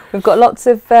 Shush. We've got lots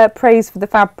of praise for the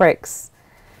fabrics.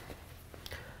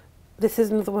 This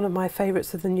is another one of my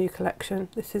favourites of the new collection.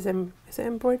 This is it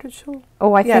embroidered shawl?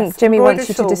 Oh, I think Jimmy wants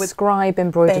you to describe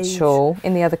embroidered shawl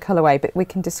in the other colourway, but we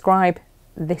can describe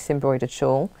this embroidered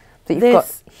shawl. That you've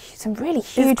got some really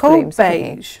huge blooms,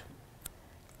 beige.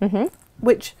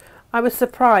 Which I was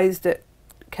surprised at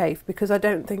Cave because I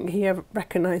don't think he ever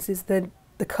recognises the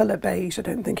colour beige. I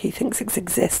don't think he thinks it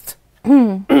exists.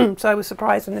 So I was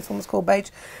surprised when this one was called beige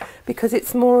because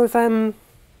it's more of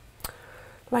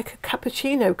like a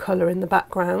cappuccino colour in the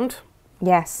background.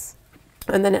 Yes.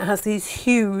 And then it has these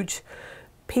huge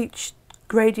peach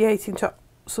gradiating to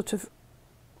sort of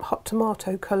hot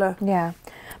tomato colour. Yeah.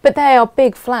 But they are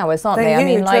big flowers, aren't they? I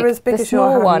mean, like the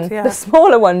small one. The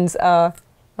smaller ones are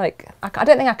like, I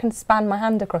don't think I can span my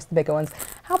hand across the bigger ones.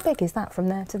 How big is that from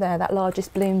there to there, that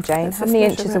largest bloom, Jane? How many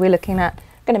inches are we looking at?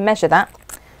 I'm going to measure that.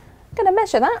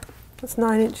 That's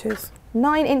 9 inches.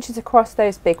 9 inches across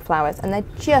those big flowers, and they're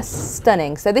just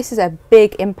stunning. So this is a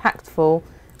big, impactful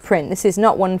print. This is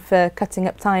not one for cutting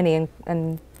up tiny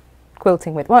and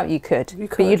quilting with. Well, you could.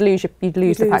 But you'd lose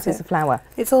the fact it's a flower.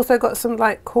 It's also got some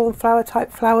like cornflower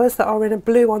type flowers that are in a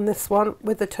blue on this one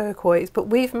with the turquoise, but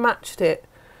we've matched it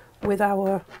with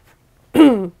our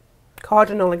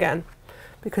cardinal again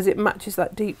because it matches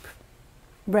that deep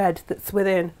red that's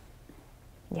within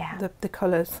the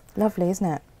colours. Lovely, isn't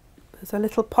it? There's a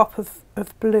little pop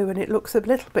of blue, and it looks a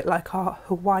little bit like our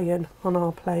Hawaiian on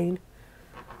our plain.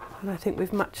 And I think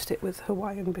we've matched it with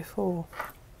Hawaiian before.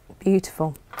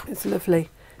 Beautiful. It's lovely.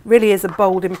 Really is a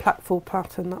bold, impactful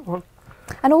pattern, that one.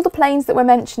 And all the plains that we're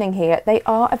mentioning here, they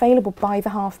are available by the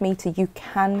half metre. You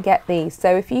can get these.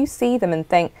 So if you see them and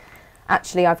think,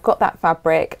 actually, I've got that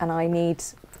fabric and I need,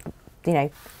 you know,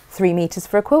 3 metres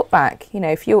for a quilt back. You know,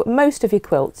 if you're, most of your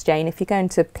quilts, Jane, if you're going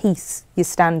to piece your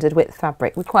standard width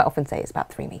fabric, we quite often say it's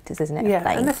about 3 metres, isn't it? Yeah,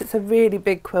 unless it's a really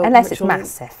big quilt. Unless it's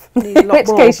massive. Need a lot in which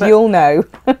more, case you'll know.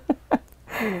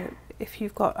 You know, if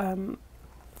you've got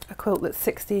a quilt that's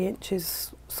 60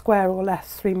 inches square or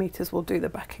less, 3 metres will do the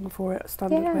backing for it at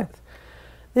standard width.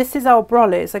 This is our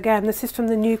brollies. Again, this is from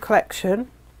the new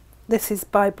collection. This is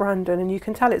by Brandon, and you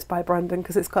can tell it's by Brandon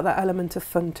because it's got that element of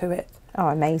fun to it. Oh,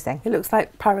 amazing. It looks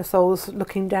like parasols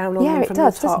looking down on them from the top. Yeah,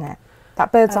 it does, doesn't it?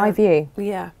 That bird's eye view.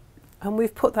 Yeah, and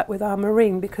we've put that with our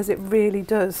marine because it really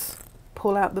does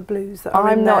pull out the blues that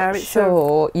are in there. I'm not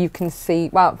sure you can see,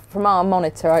 well, from our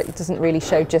monitor, it doesn't really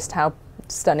show just how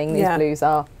stunning these blues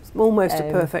are. It's almost a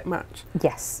perfect match.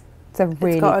 Yes, it's a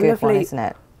really good one, isn't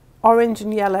it? Orange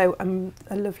and yellow and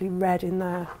a lovely red in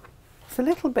there. It's a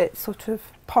little bit sort of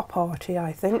pop arty,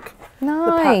 I think. Nice.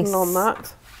 The pattern on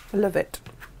that. I love it.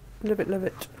 Love it, love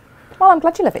it. Well, I'm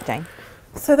glad you love it, Jane.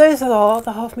 So those are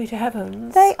the Half Metre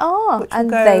Heavens. They are. Which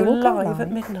and will they will go go live at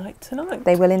midnight tonight.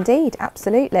 They will indeed,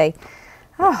 absolutely.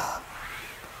 Oh,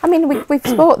 I mean, we've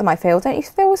sport them, I feel. Don't you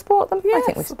feel we sport them? Yes, I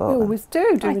think we sport them. We always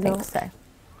do, I think so.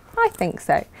 I think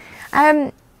so.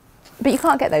 But you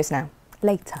can't get those now.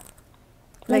 Later.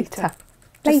 Later.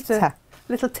 Later.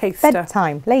 Little taster.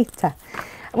 Bedtime. Later.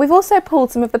 We've also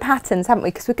pulled some of the patterns, haven't we?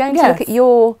 Because we're going to look at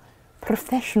your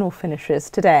professional finishes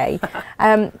today.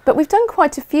 But we've done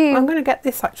quite a few. I'm going to get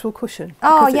this actual cushion.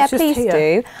 Oh, yeah, please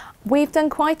do. We've done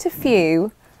quite a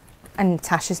few, and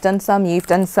Natasha's done some, you've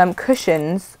done some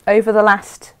cushions over the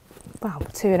last, well,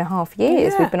 2.5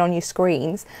 years we've been on your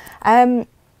screens. And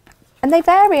they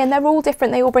vary and they're all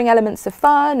different. They all bring elements of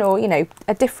fun or, you know,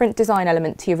 a different design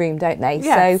element to your room, don't they?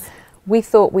 Yes. So we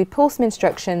thought we'd pull some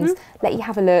instructions, let you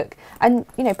have a look. And,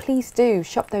 you know, please do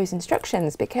shop those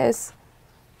instructions because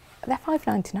they're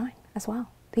 $5.99 as well.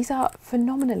 These are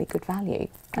phenomenally good value.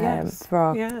 For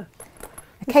our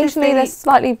occasionally they're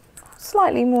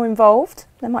slightly more involved.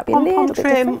 There might be a little bit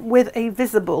different. With a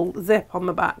visible zip on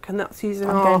the back, and that's using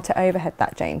I'm going to overhead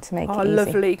that, Jane, to make it easy. Our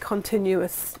lovely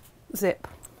continuous zip.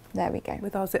 There we go.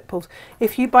 With our zip pulls.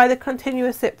 If you buy the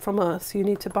continuous zip from us, you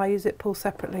need to buy your zip pulls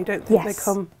separately. Don't think they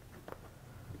come.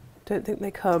 Don't think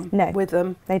they come with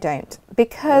them. They don't.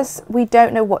 Because we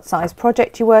don't know what size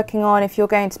project you're working on. If you're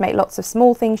going to make lots of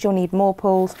small things, you'll need more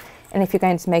pulls. And if you're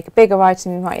going to make a bigger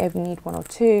item, you might only need 1 or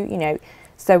 2, you know.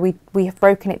 So we have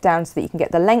broken it down so that you can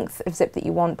get the length of zip that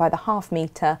you want by the half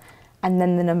metre and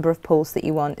then the number of pulls that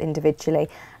you want individually.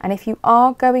 And if you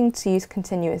are going to use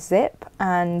continuous zip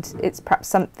and it's perhaps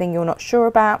something you're not sure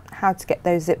about, how to get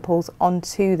those zip pulls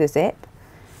onto the zip,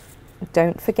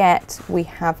 don't forget we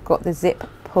have got the zip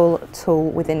pull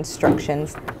tool with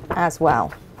instructions as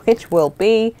well, which will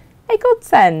be a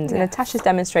godsend. And Natasha's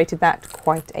demonstrated that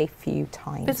quite a few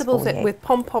times. Visible zip with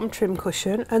pom-pom trim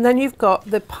cushion, and then you've got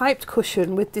the piped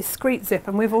cushion with discreet zip,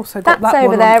 and we've also got that's that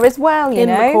over one there as well, you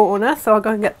know. In the corner, so I'll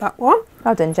go and get that one.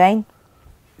 Well done, Jane.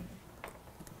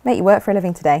 Make you work for a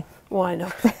living today. Why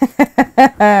not?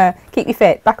 Keep you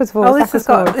fit, backwards, forwards, backwards,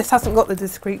 forwards. This hasn't got the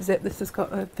discreet zip. This has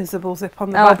got a visible zip on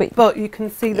the back, but you can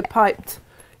see the piped.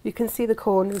 You can see the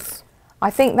corners. I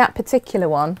think that particular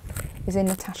one is in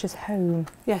Natasha's home.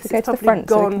 Yes, it's go to the front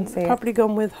so we can see probably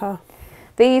gone with her.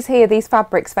 These here, these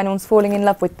fabrics, if anyone's falling in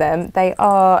love with them, they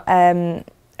are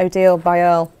O'Deal by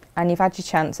Earl, and you've had your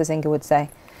chance, as Inga would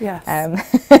say. Yes.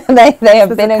 They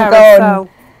have been and gone.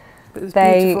 It was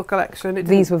a beautiful collection.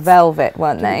 These were velvet,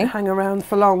 weren't they? Didn't hang around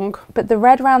for long. But the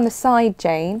red round the side,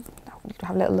 Jane,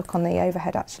 have a little look on the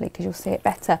overhead actually because you'll see it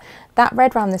better. That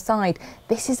red round the side,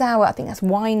 this is our, I think that's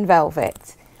wine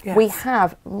velvet. Yes. We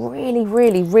have really,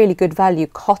 really, really good value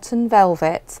cotton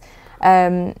velvet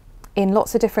in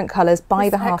lots of different colours by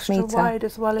the half metre. It's extra wide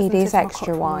as well, it is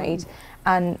extra wide.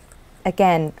 And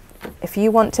again, if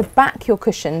you want to back your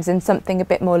cushions in something a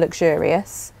bit more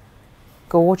luxurious,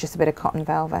 gorgeous, a bit of cotton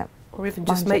velvet. Or even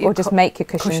just make your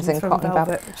cushions in cotton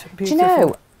velvet. Do you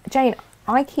know, Jane,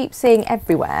 I keep seeing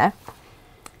everywhere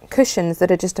cushions that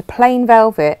are just a plain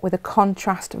velvet with a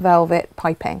contrast velvet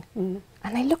piping.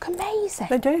 And they look amazing.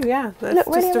 They do, yeah. They look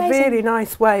really amazing. Just a really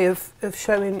nice way of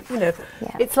showing, you know,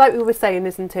 it's like we were saying,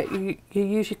 isn't it? You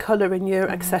use your colour in your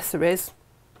accessories,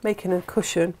 making a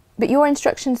cushion. But your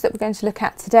instructions that we're going to look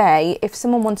at today, if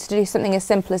someone wanted to do something as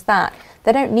simple as that,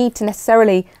 they don't need to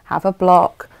necessarily have a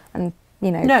block, and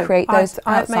you know, No, create those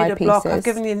I've outside made a pieces. block. I've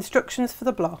given the instructions for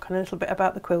the block and a little bit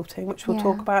about the quilting, which we'll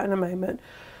talk about in a moment.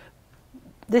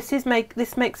 This makes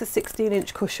a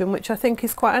 16-inch cushion, which I think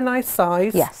is quite a nice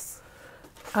size. Yes.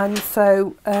 And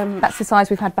so that's the size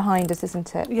we've had behind us,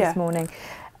 isn't it, yeah. this morning?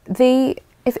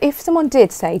 If someone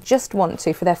did say just want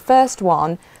to, for their first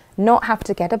one, not have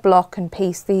to get a block and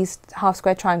piece these half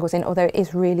square triangles in, although it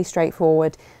is really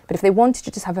straightforward, but if they wanted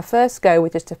to just have a first go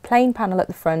with just a plain panel at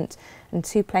the front and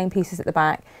 2 plain pieces at the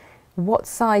back, what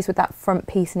size would that front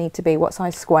piece need to be? What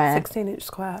size square? 16-inch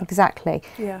square. Exactly.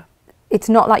 Yeah. It's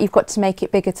not like you've got to make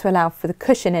it bigger to allow for the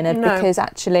cushion in it, because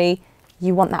actually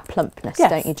you want that plumpness,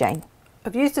 don't you, Jane?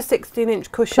 I've used a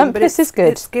 16-inch cushion, Plumpness is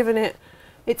good. It's given it.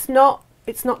 It's not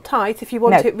tight. If you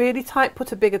want it really tight,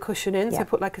 put a bigger cushion in. So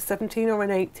put like a 17 or an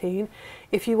 18.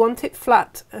 If you want it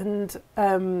flat and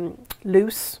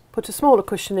loose, put a smaller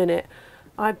cushion in it.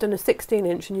 I've done a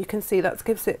 16-inch, and you can see that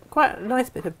gives it quite a nice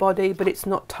bit of body, but it's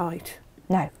not tight.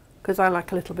 No, because I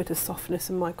like a little bit of softness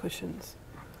in my cushions.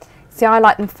 See, I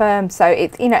like them firm, so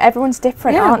it's, you know, everyone's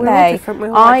different, aren't they? All different. We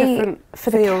all like different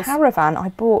for feels. The caravan, I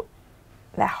bought.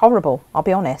 They're horrible, I'll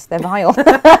be honest. They're vile.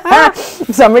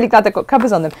 So I'm really glad they've got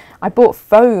covers on them. I bought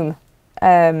foam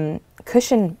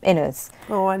cushion inners.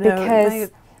 Oh, I know.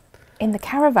 Because in the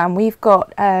caravan we've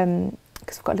got,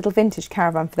 because we've got a little vintage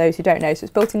caravan for those who don't know. So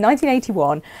it's built in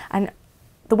 1981, and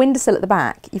the windowsill at the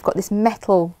back, you've got this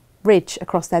metal ridge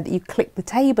across there that you click the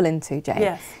table into, Jane.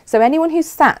 Yes. So anyone who's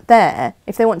sat there,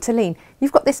 if they want to lean,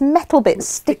 you've got this metal bit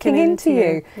sticking into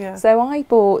you. Yeah. So I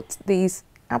bought these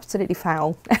absolutely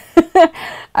foul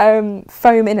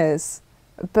foam inners,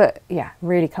 but yeah,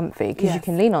 really comfy, because you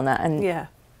can lean on that, and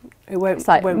it won't. It's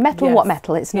like metal. What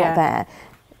metal? It's not there.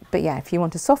 But yeah, if you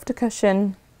want a softer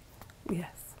cushion,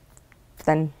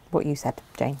 then what you said,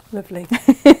 Jane. Lovely.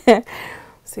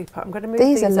 Super. I'm going to move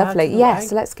these. These are lovely.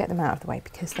 Yes, let's get them out of the way,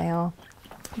 because they are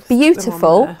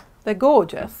beautiful. They're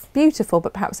gorgeous. Beautiful,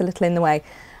 but perhaps a little in the way.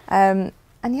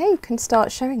 And yeah, you can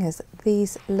start showing us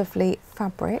these lovely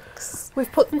fabrics.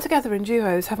 We've put them together in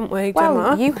duos, haven't we, Gemma?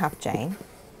 Well, you have, Jane.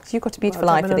 So you've got a beautiful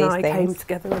eye for these things. I came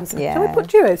together and said, can we put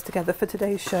duos together for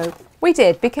today's show? We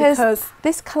did, because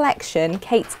this collection,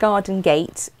 Kate's Garden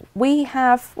Gate, we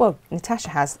have, well, Natasha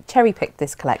has cherry-picked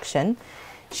this collection.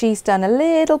 She's done a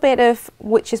little bit of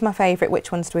which is my favourite,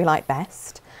 which ones do we like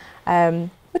best,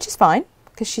 which is fine,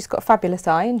 because she's got a fabulous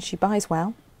eye and she buys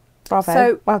well. Bravo.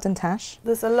 So, well done, Tash.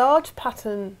 There's a large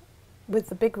pattern with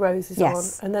the big roses on,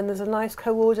 and then there's a nice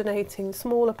coordinating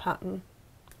smaller pattern.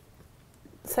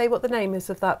 Say what the name is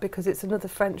of that, because it's another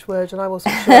French word and I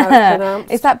wasn't sure how it's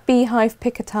pronounced. Is that beehive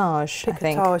picotage?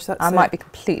 Picotage, that's it. I might be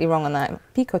completely wrong on that.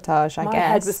 Picotage, I guess. My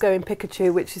head was going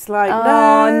Pikachu, which is like,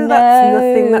 no, that's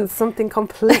nothing, that's something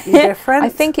completely different. I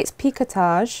think it's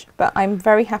picotage, but I'm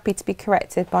very happy to be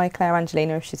corrected by Claire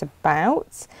Angelina if she's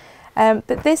about.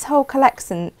 But this whole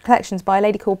collection's by a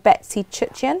lady called Betsy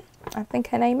Chuchian, I think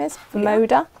her name is, for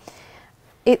Moda.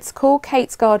 It's called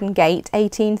Kate's Garden Gate,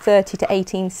 1830 to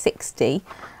 1860.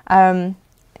 A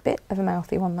bit of a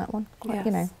mouthy one, that one, you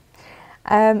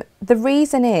know. The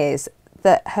reason is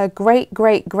that her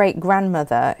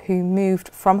great-great-great-grandmother, who moved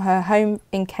from her home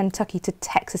in Kentucky to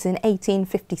Texas in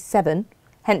 1857,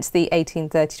 hence the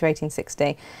 1830 to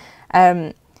 1860,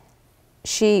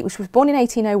 she was born in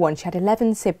 1801. She had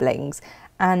 11 siblings,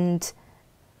 and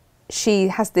she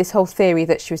has this whole theory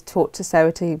that she was taught to sew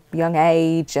at a young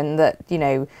age, and that, you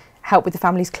know, help with the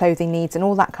family's clothing needs and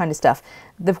all that kind of stuff.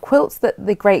 The quilts that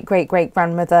the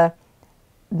great-great-great-grandmother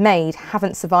made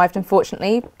haven't survived,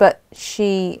 unfortunately, but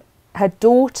her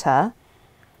daughter,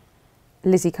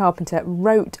 Lizzie Carpenter,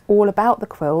 wrote all about the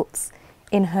quilts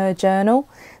in her journal.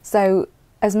 So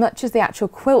as much as the actual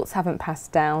quilts haven't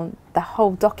passed down, the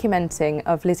whole documenting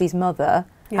of Lizzie's mother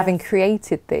having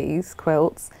created these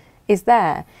quilts is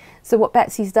there. So what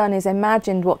Betsy's done is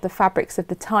imagined what the fabrics of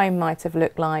the time might have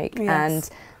looked like, and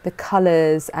the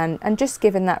colours, and just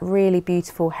given that really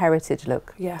beautiful heritage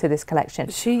look to this collection.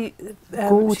 She's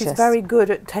very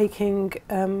good at taking,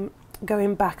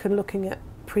 going back and looking at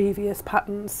previous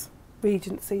patterns,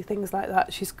 Regency, things like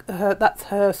that. That's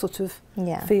her sort of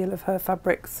feel of her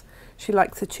fabrics. She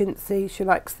likes the chintzy, she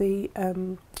likes the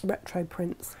retro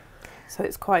prints. So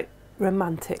it's quite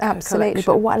romantic. Absolutely,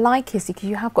 but what I like is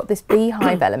you have got this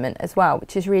beehive element as well,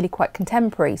 which is really quite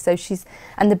contemporary. So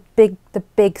and the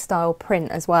big style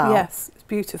print as well. Yes, it's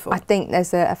beautiful. I think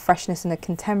there's a freshness and a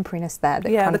contemporariness there.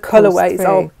 That the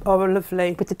colourways are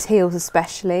lovely, with the teals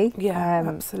especially. Yeah,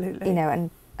 absolutely. You know, and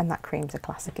And that cream's a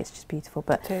classic, it's just beautiful.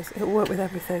 But it is, it'll work with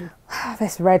everything.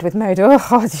 This red with Moda,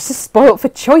 oh, it's just spoilt for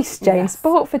choice, Jane, Yes.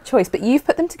 spoilt for choice. But you've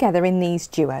put them together in these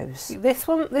duos. This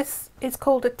one, this is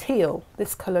called a teal.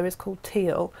 This colour is called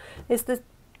teal. Is the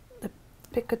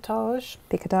picotage?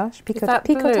 Picotage? Is that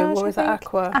blue or is that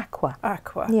aqua? Aqua.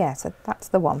 Aqua. Yeah, so that's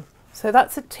the one. So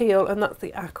that's a teal and that's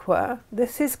the aqua.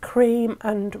 This is cream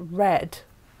and red.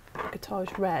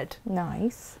 Picotage red.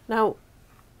 Nice. Now,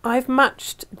 I've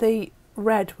matched the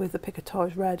red with the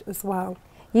picotage red as well.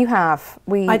 You have.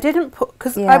 I didn't put,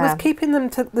 because I Yeah. was keeping them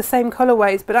to the same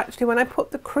colourways, but actually when I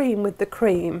put the cream with the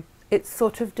cream, it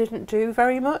sort of didn't do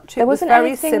very much. There It was wasn't very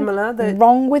anything similar.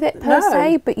 wrong with it per No.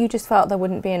 se, but you just felt there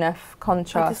wouldn't be enough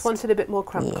contrast. I just wanted a bit more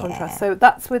contrast. Yeah. So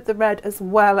that's with the red as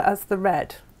well as the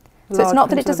red. So it's not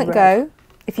that it Large doesn't print of red. go.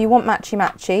 If you want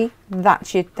matchy,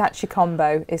 that's your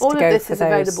combo, is All to of go this for is those.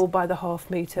 available by the half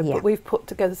metre, Yeah. but we've put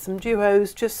together some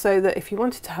duos just so that if you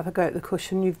wanted to have a go at the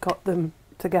cushion, you've got them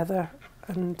together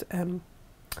and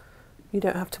you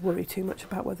don't have to worry too much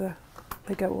about whether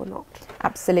they go or not.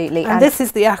 Absolutely. And this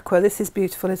is the aqua. This is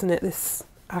beautiful, isn't it? This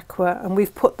aqua. And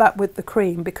we've put that with the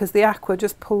cream because the aqua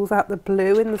just pulls out the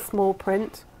blue in the small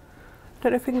print. I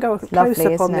don't know if we can go a close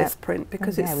lovely, up on isn't it? this print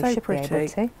because Yeah, it's we so should pretty. be able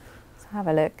to. Let's have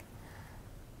a look.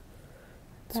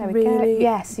 It's There we go. really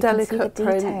Yes, you can see the delicate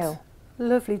print. detail.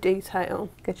 Lovely detail.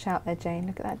 Good shout there, Jane.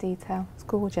 Look at that detail. It's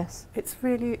gorgeous. It's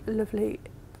really lovely.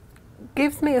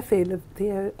 Gives me a feel of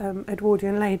the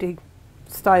Edwardian lady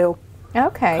style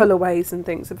Okay. colourways and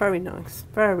things. Are very nice,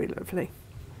 very lovely.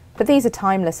 But these are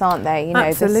timeless, aren't they? You know,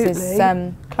 Absolutely. this is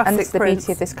and Classic it's the prints.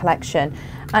 beauty of this collection.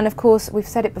 And of course, we've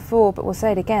said it before, but we'll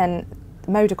say it again: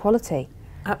 Moda quality.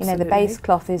 Absolutely. You know, the base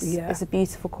cloth is Yeah. a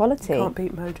beautiful quality. Can't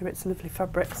beat Moda. It's lovely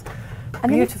fabrics. And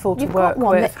then Beautiful to you've work got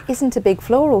one with. that isn't a big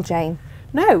floral, Jane.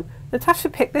 No, Natasha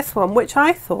picked this one, which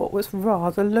I thought was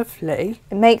rather lovely.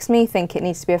 It makes me think it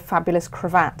needs to be a fabulous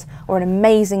cravat or an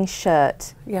amazing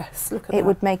shirt. Yes, look at It that.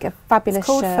 would make a fabulous It's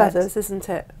called shirt. feathers, isn't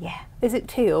it? Yeah. Is it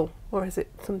teal or is it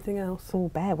something else? Oh,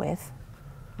 bear with.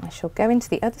 I shall go into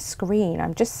the other screen.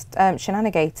 I'm just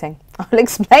shenanigating. I'll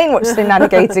explain what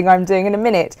shenanigating I'm doing in a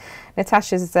minute.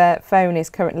 Natasha's phone is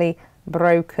currently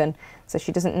broken, so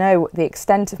she doesn't know the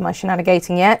extent of my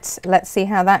shenanigating yet. Let's see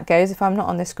how that goes if I'm not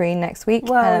on the screen next week.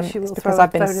 Well, she will it's throw because her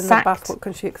I've been phone in the sacked. bath. What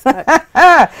can she expect?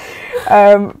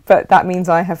 But that means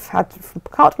I have had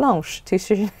carte blanche to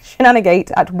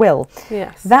shenanigate at will.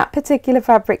 Yes. That particular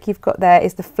fabric you've got there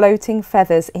is the floating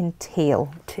feathers in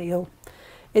teal. Teal.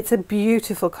 It's a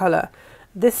beautiful colour.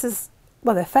 This is,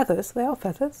 well, they're feathers. They are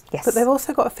feathers. Yes. But they've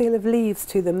also got a feel of leaves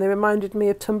to them. They reminded me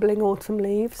of tumbling autumn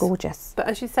leaves. Gorgeous. But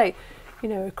as you say, you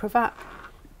know, a cravat,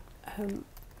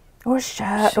 Or a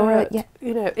shirt, or a, yeah.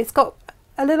 you know, it's got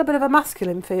a little bit of a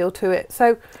masculine feel to it.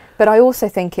 So But I also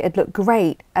think it'd look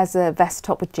great as a vest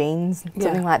top with jeans, Yeah,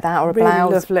 something like that, or a really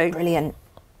blouse. lovely. Brilliant.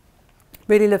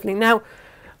 really lovely. Now,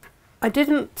 I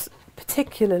didn't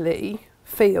particularly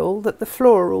feel that the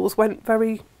florals went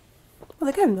very, well,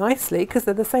 they go nicely because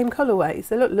they're the same colourways.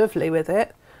 They look lovely with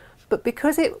it. But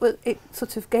because it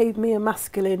sort of gave me a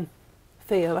masculine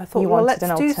feel, I thought, You well, wanted let's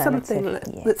an do something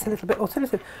alternative, that's yeah. a little bit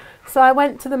alternative. So I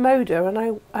went to the Moda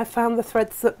and I found the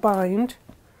threads that bind.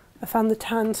 I found the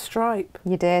tan stripe.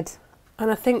 You did.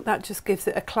 And I think that just gives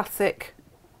it a classic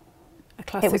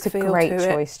It was a feel great to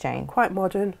choice, Jane. it. Quite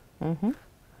modern. hmm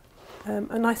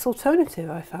A nice alternative,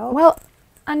 I felt. Well,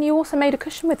 and you also made a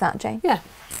cushion with that, Jane. Yeah,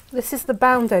 this is the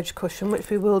bound edge cushion,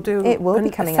 which we will do. It will be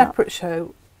coming a up. separate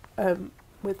show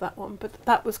with that one, but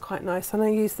that was quite nice. And I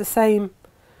used the same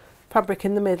fabric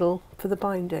in the middle for the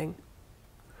binding.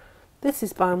 This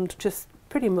is bound just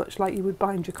pretty much like you would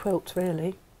bind your quilt,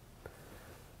 really.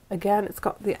 Again, it's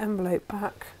got the envelope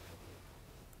back,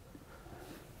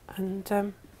 and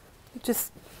it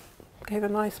just gave a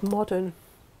nice modern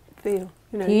feel.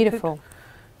 You know, you could- Beautiful. you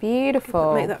could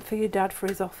Beautiful. make that for your dad for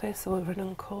his office, or an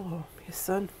uncle, or your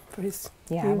son for his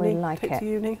Yeah, I uni. really like Take it. to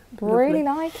uni. Really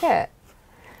Lovely. like it.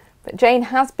 But Jane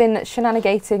has been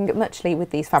shenanigating muchly with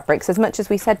these fabrics. As much as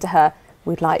we said to her,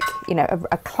 we'd like, you know,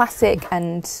 a classic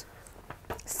and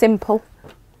simple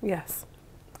Yes.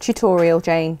 tutorial,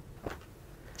 Jane.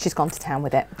 She's gone to town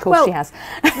with it. Of course Well, she has.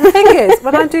 The thing is,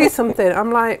 when I do something,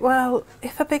 I'm like, well,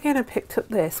 if a beginner picked up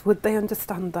this, would they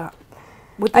understand that?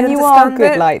 Would they And you are understand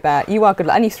good it? like that. You are good.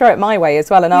 And you throw it my way as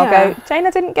well. And I'll Yeah. go, Jane,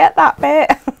 I didn't get that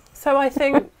bit. So I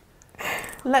think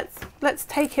let's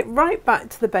take it right back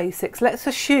to the basics. Let's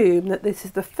assume that this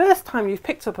is the first time you've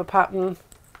picked up a pattern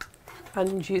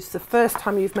and it's the first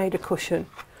time you've made a cushion.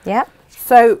 Yeah.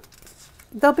 So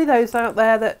there'll be those out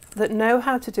there that know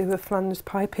how to do a Flanders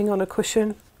piping on a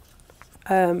cushion.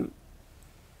 There'll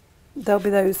be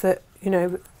those that, you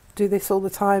know, do this all the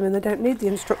time and they don't need the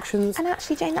instructions. And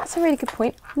actually, Jane, that's a really good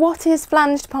point. What is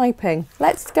flanged piping?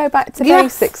 Let's go back to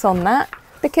Yes. basics on that.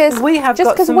 Because We have just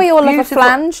got because some we all love a beautiful-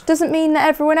 flange doesn't mean that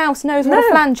everyone else knows what a No.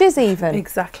 flange is even.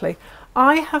 Exactly.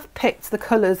 I have picked the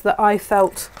colours that I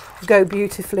felt go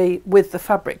beautifully with the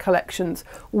fabric collections.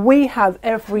 We have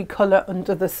every colour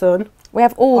under the sun. We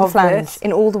have all the Of flange this.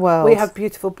 in all the world. We have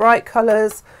beautiful bright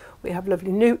colours. We have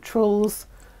lovely neutrals.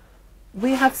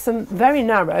 We have some very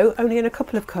narrow, only in a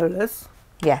couple of colours.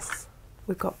 Yes.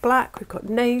 We've got black, we've got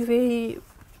navy,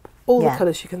 all Yeah. the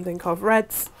colours you can think of.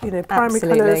 Reds, you know, primary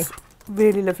Absolutely. colours,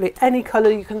 really lovely. Any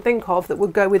colour you can think of that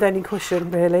would go with any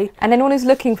cushion, really. And anyone who's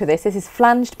looking for this is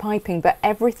flanged piping, but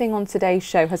everything on today's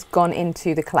show has gone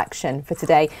into the collection for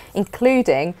today,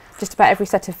 including just about every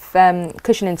set of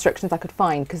cushion instructions I could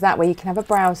find, because that way you can have a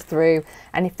browse through,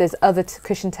 and if there's other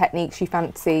cushion techniques you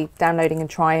fancy downloading and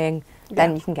trying,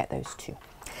 then you can get those too.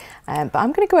 But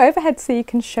I'm going to go overhead so you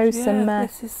can show some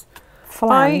this is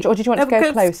flange, or did you want to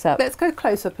go close up? Let's go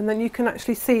close up and then you can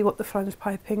actually see what the flange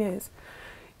piping is.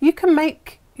 You can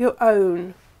make your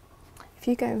own. If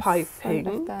you go piping. front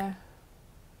of there,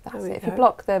 that's There we it. If you go.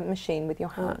 block the machine with your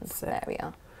hands, That's it. there we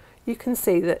are. You can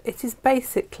see that it is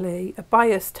basically a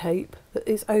bias tape that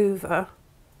is over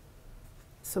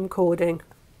some cording.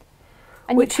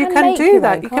 And Which you can can make do your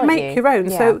that. own, You can can't make your own.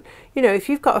 Yeah. So, you know, if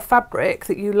you've got a fabric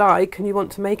that you like and you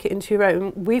want to make it into your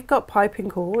own, we've got piping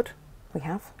cord. we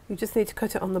have. You just need to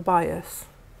cut it on the bias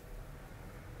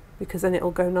because then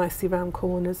it'll go nicely round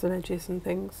corners and edges and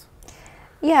things.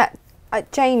 Yeah,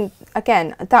 Jane,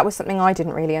 again, that was something I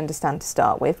didn't really understand to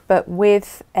start with, but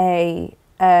with a,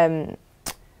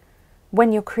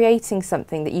 when you're creating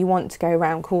something that you want to go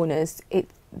around corners,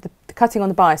 the cutting on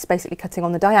the bias, basically cutting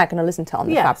on the diagonal, isn't it, on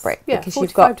the fabric? Yeah, because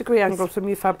 45-degree angle from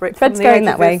your fabric. threads from the going edge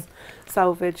that of way. this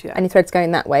selvage, yeah. and your thread's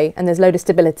going that way, and there's a load of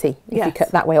stability if you Yes.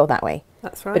 cut that way or that way.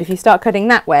 That's right. But if you start cutting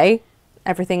that way,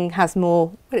 everything has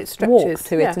more But it stretches. walk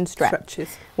to it Yeah, and stretch.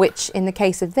 stretches. Which, in the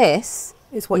case of this,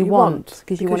 Is what you you want, want.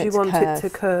 because you want it to it to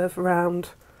curve round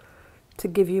to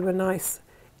give you a nice...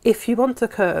 If you want a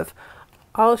curve,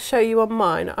 I'll show you on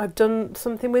mine. I've done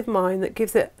something with mine that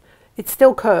gives it... It's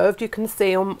still curved, you can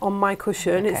see on my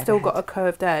cushion. Okay, It's still go got a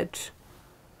curved edge.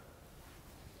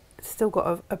 It's still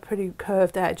got a pretty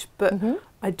curved edge, but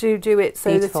I do it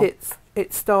so Beautiful. that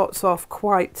it starts off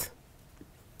quite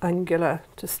angular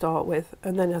to start with,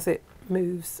 and then as it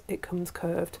moves it comes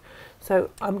curved. So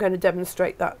I'm going to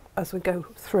demonstrate that as we go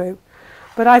through.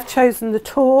 But I've chosen the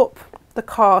taupe, the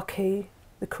khaki,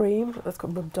 the cream, that's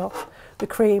got rubbed off, the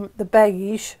cream, the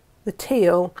beige, the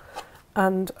teal,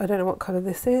 and I don't know what colour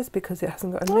this is because it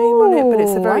hasn't got a name on it, but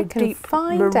it's a Ooh, very I can deep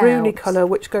find maroony out. colour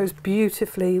which goes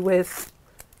beautifully with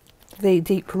the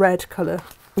deep red colour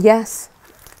yes,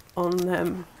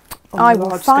 on I the will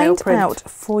large scale find print. out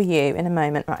for you in a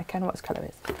moment. Right, okay, I know what this colour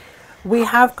is. We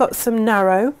have got some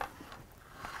narrow.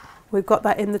 We've got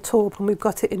that in the taupe and we've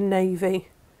got it in navy.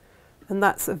 And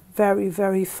that's a very,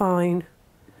 very fine,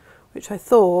 which I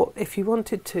thought if you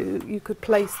wanted to, you could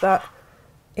place that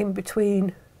in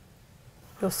between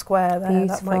your square there.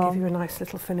 That might Beautiful. give you a nice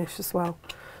little finish as well.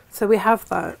 So we have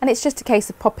that. And it's just a case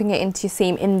of popping it into your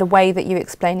seam in the way that you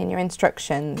explain in your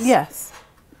instructions. Yes.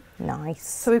 Nice.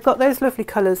 So we've got those lovely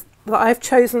colours that I've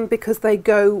chosen because they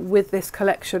go with this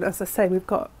collection. As I say, we've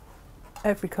got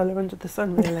every colour under the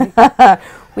sun, really.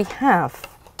 We have.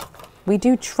 We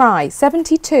do try.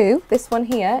 72, this one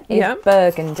here, is Yeah.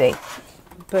 burgundy.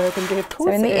 Burgundy, of course.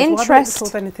 So in it the is. Why wouldn't interest it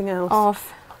be called anything else?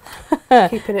 Of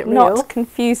Keeping it real. not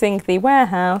confusing the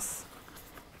warehouse.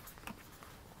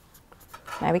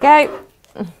 There we go.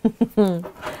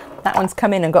 That one's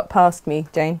come in and got past me,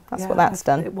 Jane. That's what that's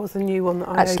done. It was a new one that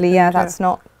I Actually, yeah, opened, that's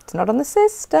not. It's not on the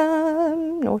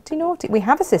system. Naughty, naughty. We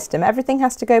have a system. Everything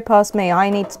has to go past me. I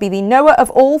need to be the knower of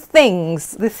all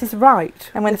things. This is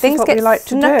right. And when This is things what get we like to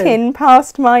snuck do. in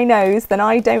past my nose, then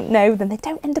I don't know. Then they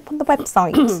don't end up on the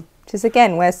website, which is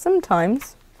again where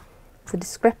sometimes it's a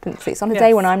discrepancy. It's on a day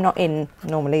Yes. when I'm not in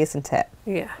normally, isn't it?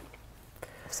 Yeah.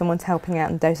 If someone's helping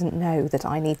out and doesn't know that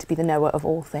I need to be the knower of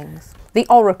all things. The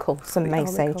oracle, some may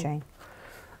say, oracle. Jane.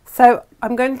 So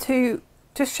I'm going to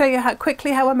just show you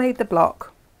quickly how I made the block.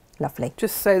 Lovely.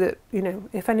 Just so that, you know,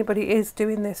 if anybody is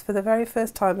doing this for the very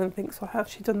first time and thinks, well, how's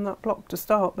she done that block to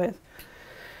start with?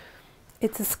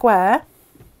 It's a square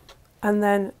and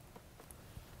then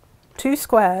 2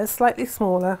 squares, slightly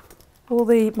smaller. All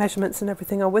the measurements and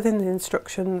everything are within the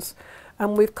instructions,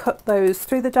 and we've cut those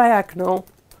through the diagonal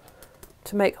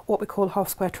to make what we call half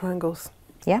square triangles.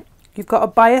 Yeah. You've got a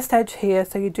biased edge here,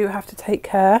 so you do have to take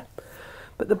care.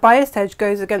 But the biased edge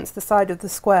goes against the side of the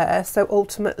square, so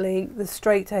ultimately the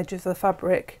straight edge of the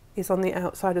fabric is on the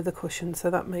outside of the cushion, so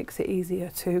that makes it easier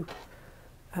to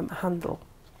handle.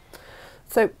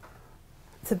 So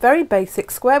it's a very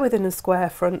basic square within a square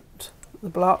front, the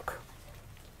block.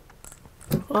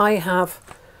 I have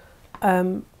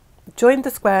joined the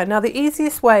square. Now the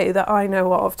easiest way that I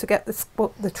know of to get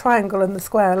the triangle and the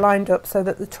square lined up so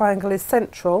that the triangle is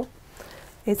central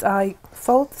is I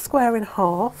fold the square in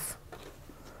half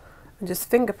and just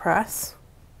finger press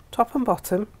top and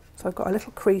bottom, so I've got a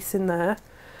little crease in there,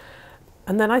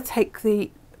 and then I take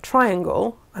the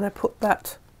triangle and I put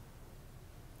that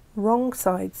wrong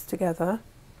sides together,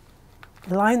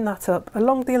 line that up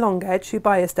along the long edge, your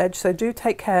biased edge, so do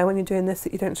take care when you're doing this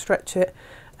that you don't stretch it,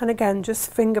 and again just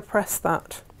finger press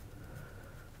that.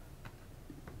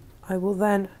 I will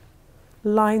then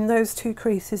line those two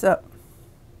creases up,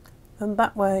 and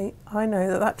that way I know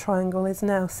that that triangle is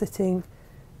now sitting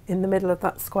in the middle of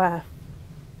that square.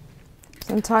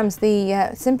 Sometimes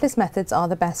the simplest methods are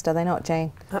the best, are they not,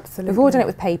 Jane? Absolutely. We've all done it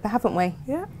with paper, haven't we?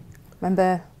 Yeah.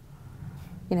 Remember,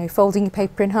 you know, folding your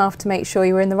paper in half to make sure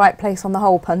you were in the right place on the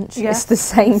hole punch. Yes. It's the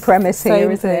same premise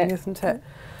here, Isn't it?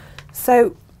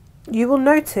 So you will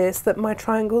notice that my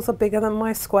triangles are bigger than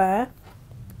my square.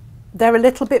 They're a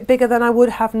little bit bigger than I would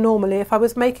have normally. If I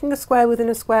was making a square within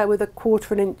a square with a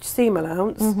 1/4 inch seam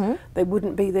allowance, they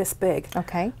wouldn't be this big.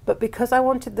 Okay. But because I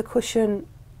wanted the cushion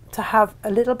to have a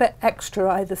little bit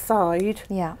extra either side,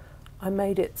 Yeah. I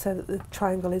made it so that the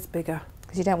triangle is bigger.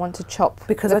 Because you don't want to chop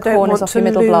Because the I don't corners want off to your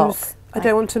middle lose. block. I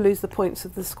don't want to lose the points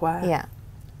of the square. Yeah.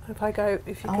 If I go,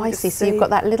 if you Oh, can I just see. So you've got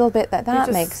that little bit that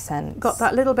just makes sense. got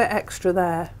that little bit extra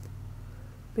there,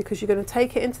 because you're going to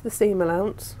take it into the seam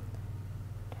allowance.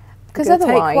 Because You're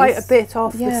gonna otherwise, take quite a bit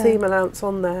off the yeah. seam allowance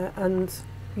on there, and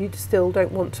you still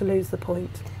don't want to lose the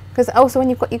point. Because also when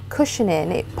you've got your cushion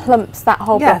in, it plumps that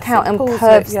whole Yes, block out it and pulls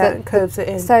curves it, yeah, and curves it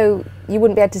in. So you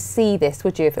wouldn't be able to see this,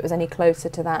 would you, if it was any closer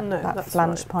to that, No, that that's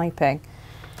flanged right. piping?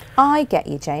 I get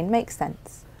you, Jane. Makes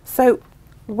sense. So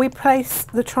we place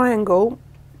the triangle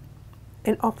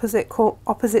in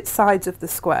opposite sides of the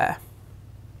square,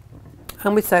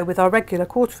 and we sew with our regular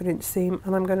 1/4 inch seam,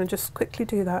 and I'm going to just quickly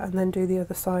do that and then do the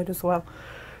other side as well,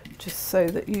 just so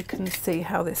that you can see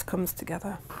how this comes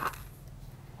together.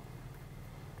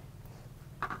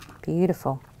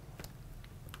 Beautiful.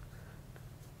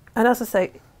 And as I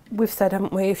say, we've said,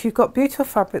 haven't we, if you've got beautiful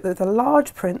fabric with a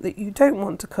large print that you don't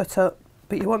want to cut up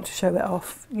but you want to show it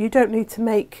off, you don't need to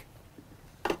make,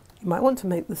 you might want to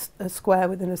make a square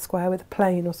within a square with a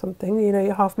plain or something, you know,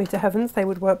 your 1/2 metre heavens, they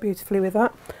would work beautifully with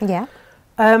that. Yeah.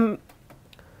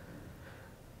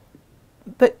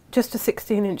 But just a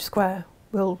 16-inch square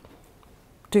will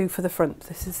do for the front.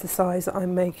 This is the size that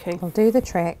I'm making. I'll do the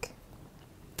trick.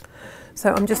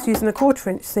 So I'm just using a 1/4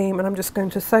 inch seam, and I'm just going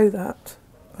to sew that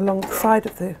along the side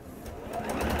of the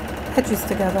edges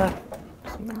together.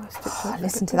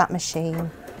 Listen to that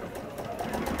machine.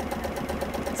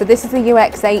 So this is the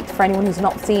UX8 for anyone who's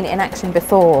not seen it in action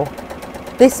before.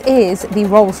 This is the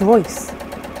Rolls Royce.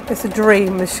 It's a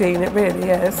dream machine, it really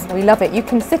is. We love it. You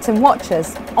can sit and watch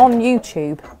us on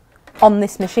YouTube on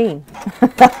this machine.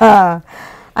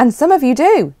 And some of you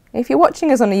do. If you're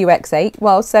watching us on a UX8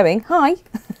 while sewing, hi.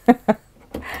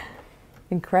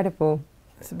 Incredible.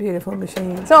 It's a beautiful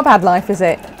machine. It's not a bad life, is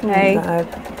it? Hey. No.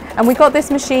 And we got this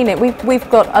machine in. We've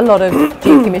got a lot of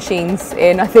Juki machines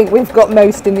in. I think we've got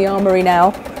most in the armoury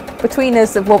now. Between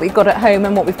us of what we've got at home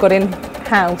and what we've got in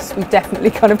house, we've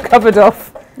definitely kind of covered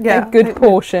off a good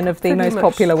portion of the most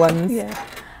popular ones.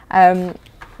 Yeah.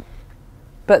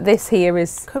 But this here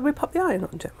is... Could we pop the iron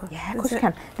on, Gemma? Yeah, of course you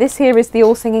can. This here is the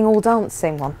all singing, all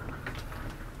dancing one.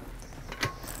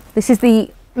 This is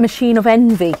the machine of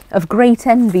envy, of great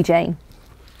envy, Jane.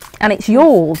 And it's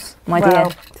yours, my dear.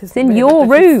 It's in your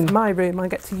room. It's my room. I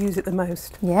get to use it the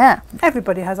most. Yeah.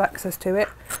 Everybody has access to it.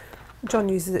 John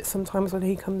uses it sometimes when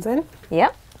he comes in.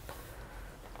 Yeah.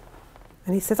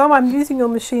 And he says, "Oh, I'm using your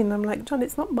machine." And I'm like, "John,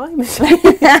 it's not my machine."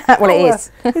 Well, it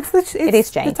is. It is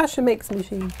Jane. Natasha makes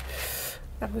machine.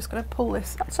 I'm just going to pull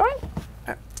this. That's right.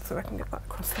 So I can get that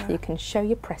across there. You can show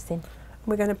your pressing.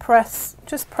 We're going to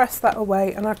just press that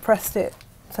away, and I've pressed it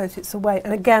so that it's away.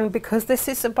 And again, because this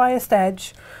is a biased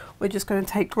edge, we're just going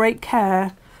to take great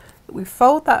care that we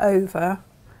fold that over,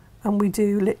 and we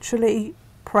do literally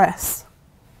press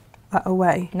that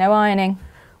away. No ironing.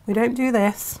 We don't do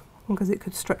this because it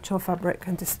could stretch our fabric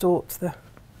and distort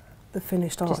the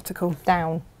finished article.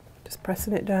 Down. Just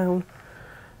pressing it down.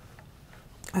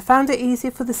 I found it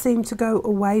easier for the seam to go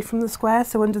away from the square,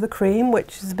 so under the cream,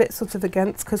 which is a bit sort of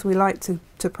against because we like to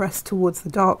press towards the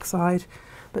dark side,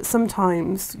 but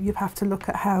sometimes you have to look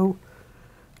at how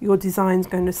your design's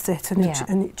going to sit, and,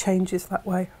 it changes that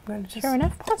way. I'm going to just Sure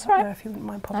enough, that's right. if you wouldn't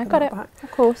mind popping I got that it, back.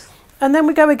 of course. And then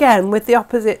we go again with the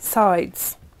opposite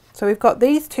sides. So we've got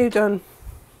these two done,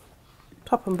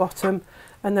 top and bottom,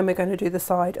 and then we're going to do the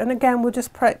side. And again, we'll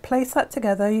just place that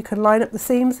together. You can line up the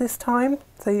seams this time,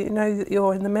 so you know that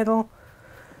you're in the middle.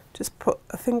 Just put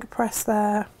a finger press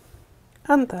there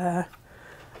and there,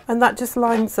 and that just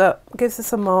lines up, gives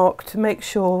us a mark to make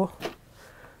sure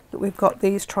that we've got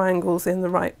these triangles in the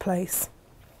right place.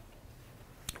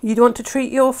 You'd want to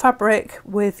treat your fabric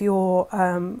with your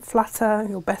flatter,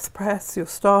 your best press, your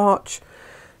starch,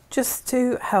 just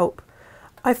to help.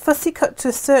 I fussy cut to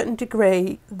a certain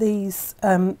degree these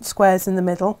squares in the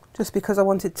middle, just because I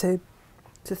wanted to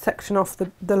section off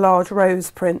the large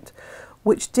rose print,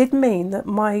 which did mean that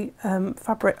my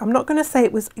fabric, I'm not going to say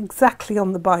it was exactly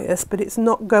on the bias, but it's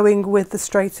not going with the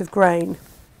straight of grain.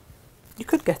 You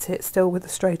could get it still with the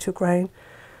straight of grain,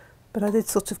 but I did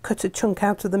sort of cut a chunk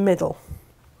out of the middle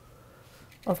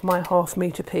of my 1/2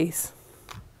 metre piece,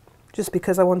 just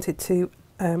because I wanted to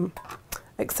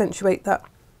accentuate that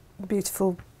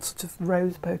beautiful sort of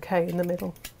rose bouquet in the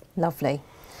middle. Lovely.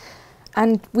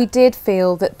 And we did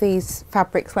feel that these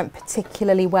fabrics went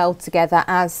particularly well together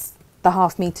as the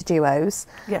 1/2 metre duos.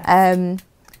 Yes. And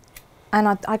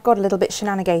I got a little bit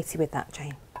shenanigaty with that,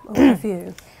 Jane. Oh, have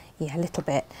you? Yeah, a little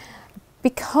bit.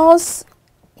 Because,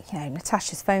 you know,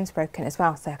 Natasha's phone's broken as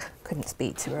well, so I couldn't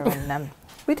speak to her and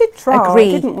we did try,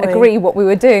 didn't we? agree what we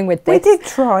were doing with this. We did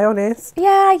try, honest.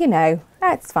 Yeah, you know,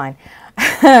 that's fine.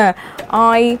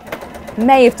 I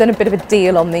may have done a bit of a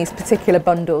deal on these particular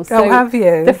bundles. Oh, have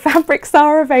you? The fabrics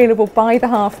are available by the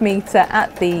 1/2 metre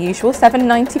at the usual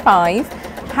 £7.95.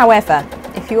 However,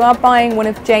 if you are buying one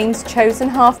of Jane's chosen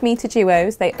 1/2 metre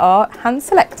duos, they are hand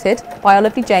selected by our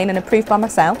lovely Jane and approved by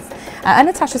myself. And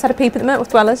Natasha's had a peep at them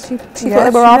as well, as she thought they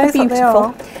were rather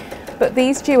beautiful. But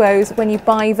these duos, when you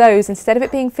buy those, instead of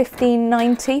it being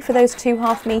 £15.90 for those 2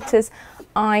 1/2 metres,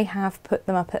 I have put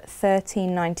them up at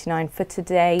 £13.99 for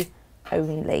today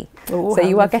only. Ooh, so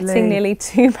you are getting nearly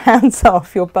 £2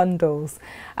 off your bundles.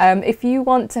 If you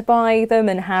want to buy them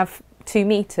and have 2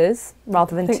 metres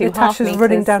rather than 2 1/2 metres. Natasha's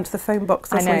running down to the phone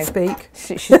box as we speak.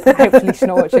 Hopefully she's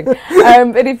not watching.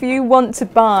 But if you want to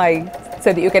buy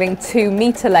so that you're getting 2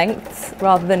 metre lengths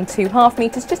rather than 2 1/2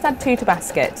 metres, just add 2 to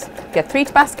basket. Get 3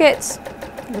 to basket.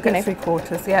 We'll get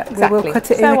 3/4, yeah. Exactly. We will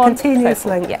cut it in a continuous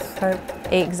length. Yeah. So.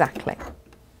 Exactly.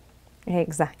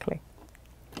 Exactly.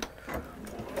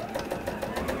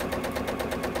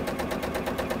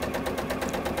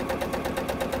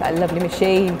 That lovely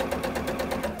machine.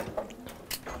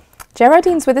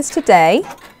 Geraldine's with us today.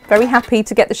 Very happy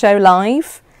to get the show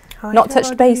live. Hi, Not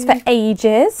touched base for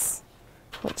ages,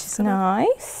 which is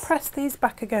nice. Press these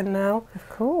back again now. Of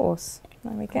course.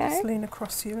 There we go. Just lean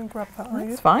across you and grab that iron.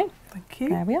 That's fine. Thank you.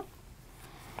 There we are.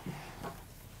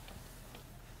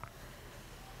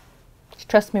 Just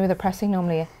trust me with the pressing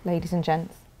normally, ladies and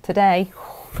gents. Today.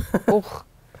 Oh.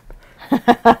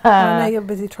 I know you're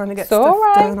busy trying to get stuff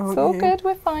done, aren't you? It's all good,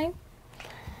 we're fine.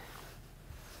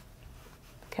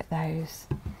 Look at those.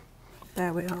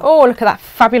 There we are. Oh, look at that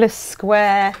fabulous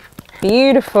square.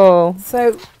 Beautiful.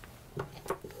 So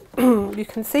you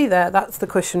can see there, that's the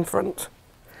cushion front.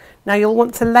 Now you'll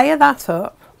want to layer that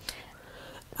up,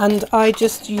 and I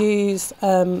just use,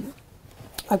 I've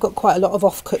got quite a lot of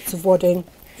offcuts of wadding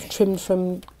trimmed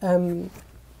from,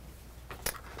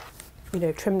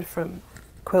 trimmed from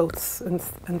quilts and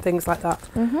things like that.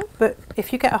 But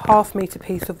if you get a 1/2 metre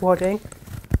piece of wadding,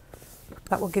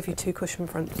 that will give you 2 cushion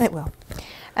fronts. It will.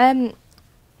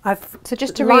 So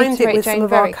just to lined it reiterate, with Jane, some of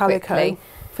very our calico. quickly,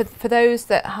 for those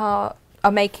that are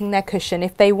making their cushion,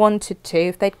 if they wanted to,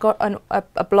 if they'd got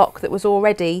a block that was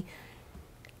already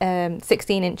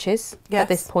 16 inches at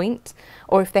this point,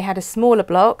 or if they had a smaller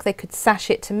block, they could sash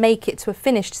it to make it to a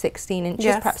finished 16 inches.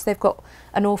 Yes. Perhaps they've got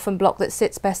an orphan block that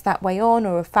sits best that way on,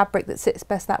 or a fabric that sits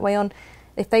best that way on.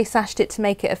 If they sashed it to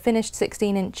make it a finished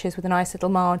 16 inches with a nice little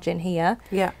margin here,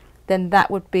 then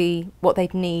that would be what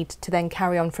they'd need to then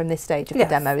carry on from this stage of the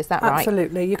demo. Is that right?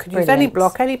 Absolutely. You could use any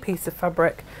block, any piece of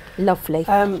fabric. Lovely.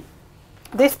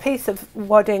 This piece of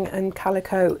wadding and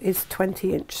calico is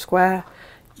 20-inch square.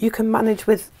 You can manage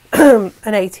with an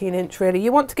 18-inch really.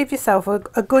 You want to give yourself a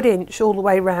good inch all the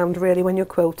way round really when you're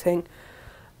quilting.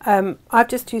 I've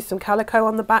just used some calico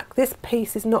on the back. This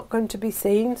piece is not going to be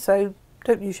seen, so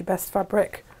don't use your best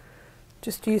fabric.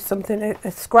 Just use something,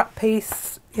 a scrap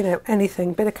piece,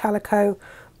 anything, bit of calico,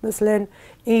 muslin,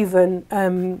 even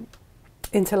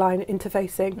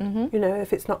interfacing.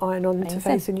 If it's not iron-on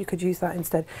interfacing, you could use that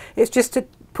instead. It's just to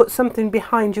put something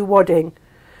behind your wadding,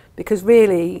 because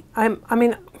really,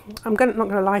 not going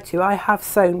to lie to you, I have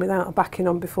sewn without a backing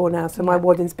on before now, so my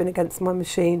wadding's been against my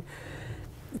machine.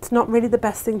 It's not really the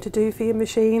best thing to do for your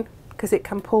machine, because it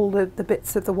can pull the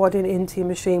bits of the wadding into your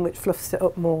machine, which fluffs it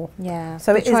up more. Yeah,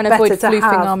 so we're trying to avoid floofing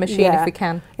our machine if we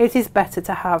can. It is better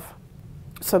to have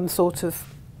some sort of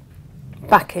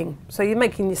backing. So you're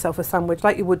making yourself a sandwich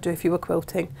like you would do if you were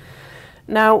quilting.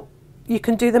 Now, you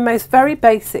can do the most very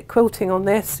basic quilting on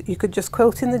this. You could just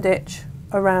quilt in the ditch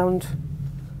around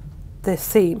this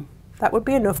seam. That would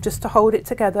be enough just to hold it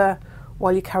together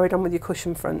while you carried on with your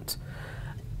cushion front.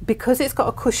 Because it's got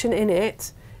a cushion in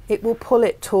it, it will pull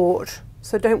it taut,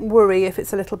 so don't worry if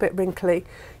it's a little bit wrinkly.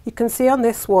 You can see on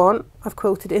this one, I've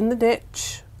quilted in the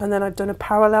ditch, and then I've done a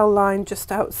parallel line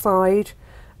just outside,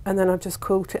 and then I've just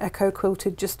echo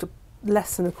quilted just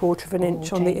less than 1/4 of an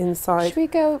inch on the inside. Should we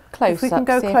go close? If we can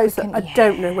go closer, I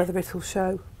don't know whether it'll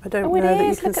show. I don't know that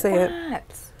you can see it.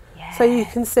 Yeah. So you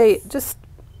can see just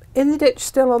in the ditch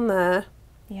still on there.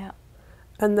 Yeah.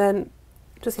 And then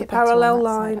just a parallel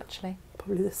line. Side, actually.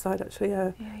 Probably this side actually,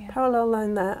 yeah. Parallel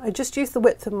line there. I just used the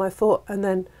width of my foot, and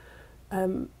then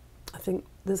I think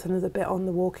there's another bit on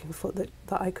the walking foot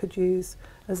that I could use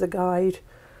as a guide.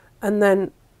 And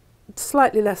then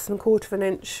slightly less than 1/4 of an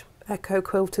inch echo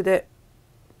quilted it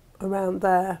around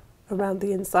there, around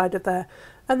the inside of there,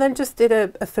 and then just did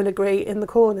a filigree in the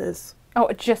corners. Oh,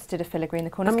 I just did a filigree in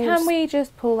the corners. Can we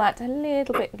just pull that a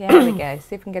little bit? Yeah, there we go.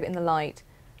 See if we can get it in the light.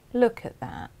 Look at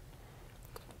that.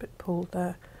 A bit pulled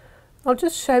there. I'll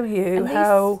just show you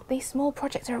how these small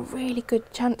projects are a really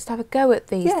good chance to have a go at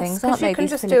these things, aren't they? You can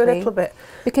just do a little bit,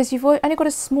 because you've only got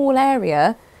a small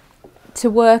area to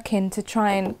work in to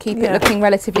try and keep it looking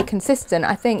relatively consistent.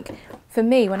 I think for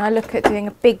me, when I look at doing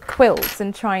a big quilt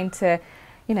and trying to,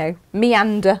 you know,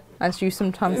 meander, as you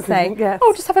sometimes say,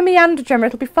 oh, just have a meander, Gemma,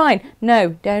 it'll be fine.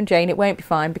 No, don't, Jane, it won't be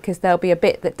fine, because there'll be a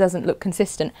bit that doesn't look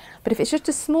consistent. But if it's just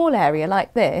a small area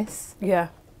like this,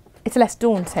 it's less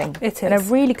daunting. It is. And a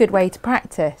really good way to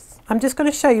practice. I'm just going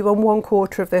to show you on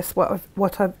 1/4 of this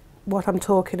what I'm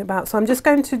talking about. So I'm just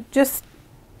going to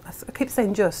I keep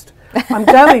saying just. I'm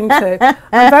going to.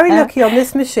 I'm very lucky on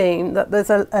this machine that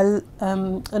there's an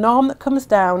arm that comes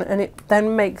down, and it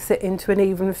then makes it into an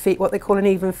even feet, what they call an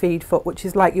even feed foot, which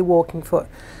is like your walking foot.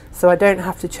 So I don't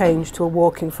have to change to a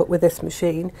walking foot with this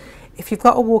machine. If you've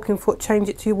got a walking foot, change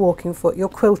it to your walking foot. You're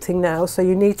quilting now, so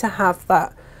you need to have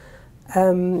that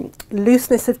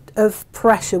looseness of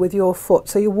pressure with your foot.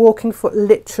 So your walking foot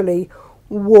literally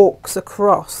walks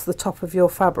across the top of your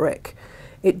fabric.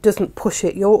 It doesn't push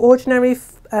it. Your ordinary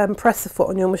presser foot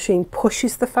on your machine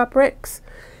pushes the fabrics.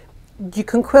 You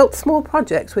can quilt small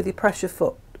projects with your pressure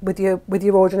foot, with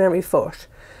your ordinary foot,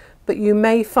 but you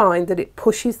may find that it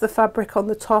pushes the fabric on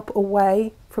the top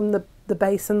away from the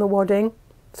base and the wadding.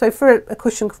 So for a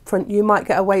cushion front, you might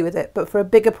get away with it, but for a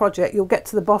bigger project, you'll get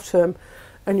to the bottom,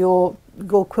 and your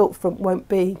quilt front won't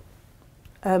be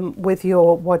with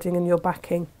your wadding and your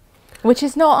backing. Which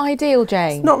is not ideal,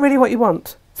 Jane. It's not really what you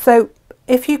want. So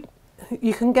if you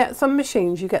can get some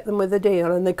machines, you get them with a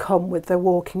deal, and they come with their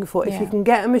walking foot. If you can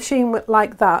get a machine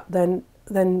like that, then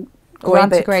or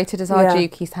integrated as our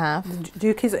Jukies have.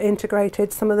 Jukies are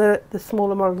integrated. Some of the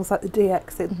smaller models like the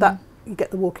DX, that you get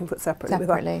the walking foot separately.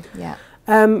 Separately, yeah.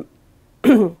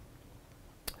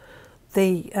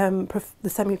 The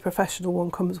semi-professional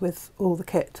one comes with all the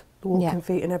kit, the walking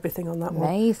feet and everything on that one.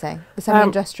 Amazing. The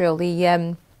semi-industrial,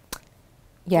 the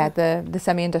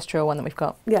semi-industrial one that we've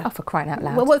got. Yeah. Oh, for crying out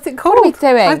loud. Well, what's it called? What are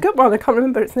we doing? I've got one, I can't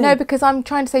remember its name. No, because I'm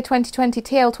trying to say 2020,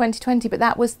 TL 2020, but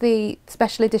that was the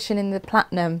special edition in the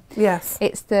platinum. Yes.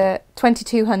 It's the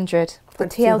 2200. The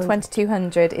TL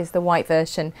 2200 is the white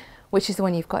version, which is the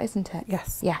one you've got, isn't it?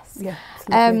 Yes. Yes.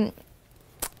 Yeah.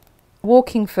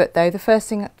 Walking foot, though, the first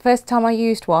time I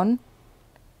used one,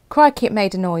 crikey, it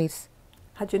made a noise.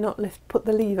 Had you not put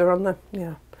the lever on the...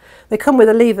 Yeah. They come with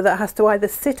a lever that has to either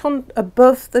sit on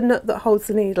above the nut that holds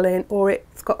the needle in, or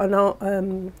it's got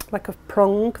an like a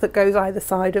prong that goes either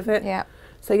side of it. Yeah.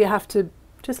 So you have to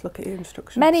just look at your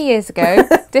instructions. Many years ago,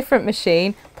 different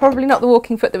machine, probably not the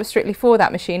walking foot that was strictly for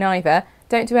that machine either.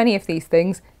 Don't do any of these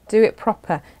things. Do it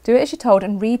proper. Do it as you're told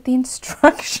and read the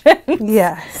instructions.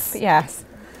 Yes. Yes.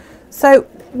 So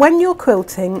when you're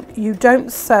quilting, you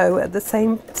don't sew at the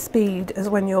same speed as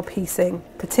when you're piecing,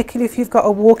 particularly if you've got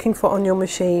a walking foot on your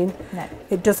machine. No.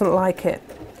 It doesn't like it.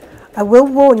 I will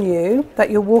warn you that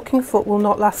your walking foot will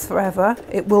not last forever.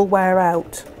 It will wear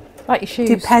out. Like your shoes.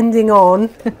 Depending on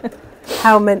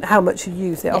how much you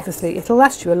use it, obviously. It'll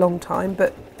last you a long time,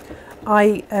 but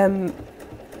I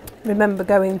remember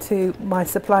going to my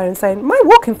supplier and saying, my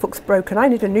walking foot's broken, I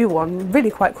need a new one, really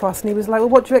quite cross, and he was like, well,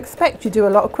 what do you expect? You do a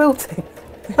lot of quilting.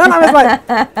 And I was like,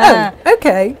 oh,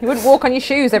 okay. You wouldn't walk on your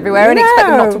shoes everywhere and expect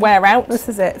them not to wear out. This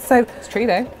is it. So it's true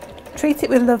though. Treat it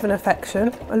with love and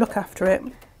affection and look after it.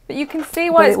 But you can see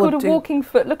why it's called a walking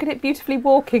foot. Look at it beautifully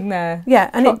walking there. Yeah,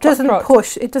 and it doesn't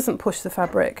push the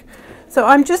fabric. So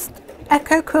I'm just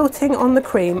echo quilting on the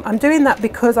cream. I'm doing that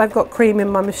because I've got cream in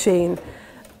my machine.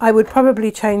 I would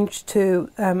probably change to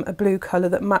a blue colour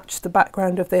that matched the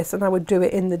background of this, and I would do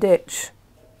it in the ditch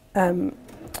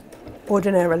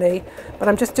ordinarily, but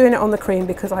I'm just doing it on the cream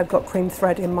because I've got cream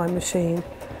thread in my machine.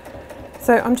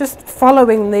 So I'm just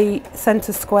following the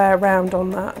centre square round on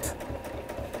that.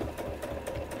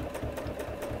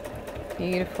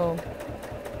 Beautiful.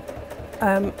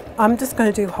 I'm just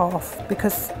going to do half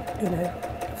because, you know,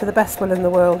 for the best will in the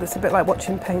world, it's a bit like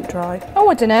watching paint dry. Oh,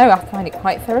 I don't know, I find it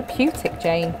quite therapeutic,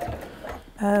 Jane.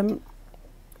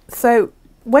 So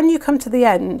when you come to the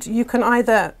end, you can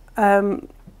either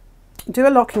do a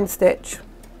locking stitch,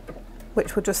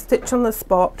 which will just stitch on the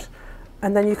spot,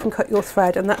 and then you can cut your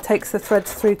thread, and that takes the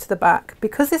threads through to the back.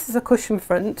 Because this is a cushion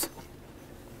front,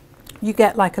 you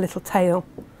get like a little tail,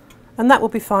 and that will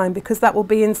be fine because that will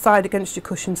be inside against your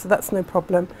cushion, so that's no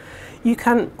problem. You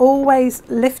can always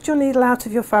lift your needle out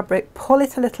of your fabric, pull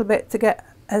it a little bit to get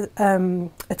a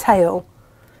tail,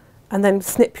 and then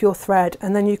snip your thread,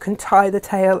 and then you can tie the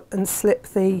tail and slip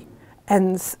the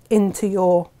ends into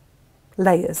your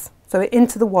layers. So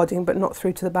into the wadding but not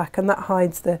through to the back, and that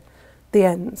hides the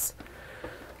ends.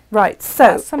 Right, so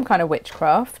that's some kind of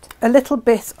witchcraft. A little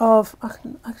bit of,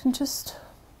 I can just,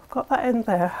 I've got that in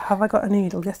there. Have I got a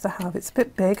needle? Yes, I have. It's a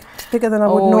bit big. It's bigger than I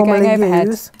would normally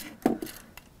use.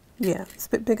 Yeah, it's a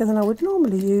bit bigger than I would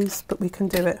normally use, but we can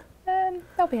do it.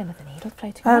 There'll be another needle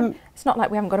floating around. It's not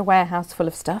like we haven't got a warehouse full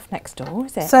of stuff next door,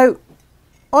 is it? So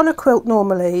on a quilt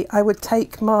normally, I would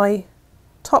take my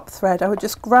top thread, I would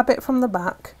just grab it from the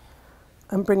back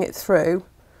and bring it through.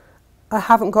 I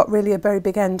haven't got really a very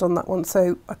big end on that one,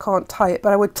 so I can't tie it,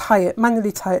 but I would tie it,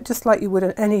 manually tie it, just like you would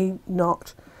in any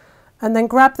knot. And then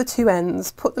grab the two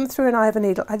ends, put them through an eye of a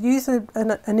needle. I'd use a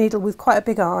needle with quite a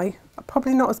big eye,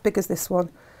 probably not as big as this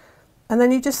one. And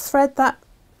then you just thread that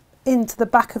into the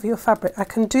back of your fabric. I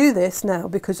can do this now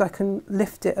because I can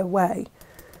lift it away.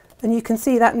 And you can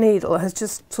see that needle has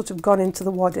just sort of gone into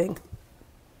the wadding.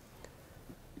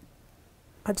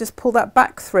 I just pull that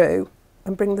back through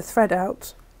and bring the thread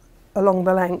out along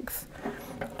the length.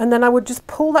 And then I would just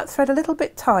pull that thread a little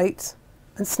bit tight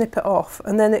and snip it off,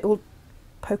 and then it will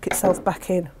poke itself back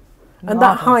in. And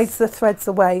that hides the threads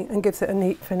away and gives it a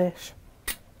neat finish.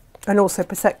 And also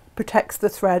protects the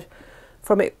thread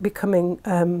from it becoming,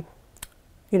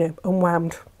 you know,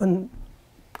 unwound,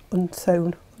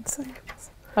 unsewn.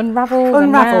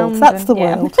 Unravelled. That's the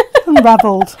word.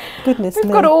 Unravelled. Goodness me.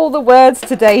 We've got all the words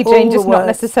today, Jane, just not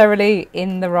necessarily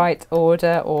in the right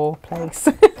order or place.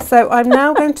 So I'm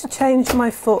now going to change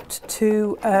my foot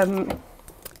to,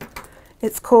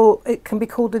 it can be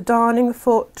called a darning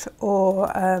foot,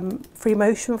 or free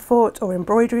motion foot, or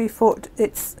embroidery foot.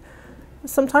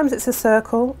 Sometimes it's a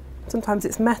circle, sometimes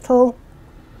it's metal,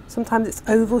 sometimes it's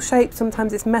oval shaped,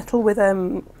 sometimes it's metal with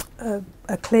a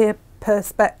clear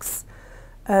perspex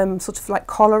sort of like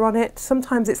collar on it.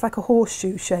 Sometimes it's like a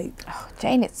horseshoe shape. Oh,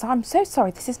 Jane, I'm so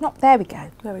sorry. This is not. There we go.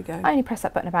 There we go. I only pressed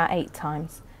that button about 8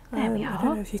 times. There we are. I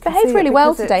don't know if you It's can behaved see really it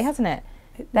well today, hasn't it?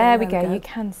 There we go. go. You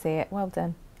can see it. Well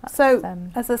done. That's, so,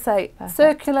 as I say, perfect.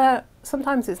 Circular.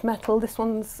 Sometimes it's metal. This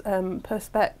one's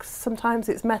perspex. Sometimes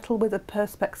it's metal with a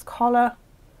perspex collar,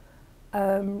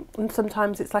 and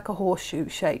sometimes it's like a horseshoe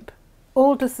shape.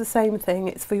 All does the same thing.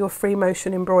 It's for your free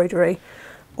motion embroidery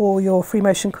or your free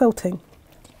motion quilting.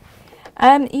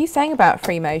 You saying about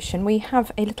free motion, we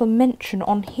have a little mention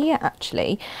on here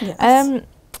actually. Yes.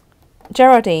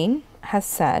 Geraldine has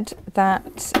said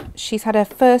that she's had her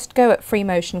first go at free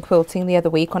motion quilting the other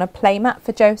week on a playmat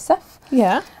for Joseph.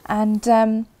 Yeah.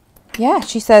 And yeah,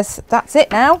 she says that's it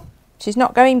now. She's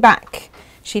not going back.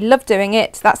 She loved doing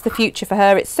it. That's the future for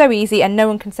her. It's so easy and no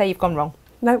one can say you've gone wrong.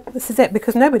 No, this is it,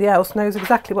 because nobody else knows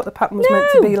exactly what the pattern was meant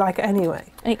to be like anyway.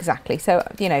 Exactly. So,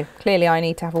 you know, clearly I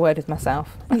need to have a word with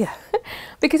myself. Yeah.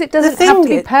 Because it doesn't have to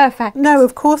be perfect. No,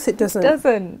 of course it doesn't. It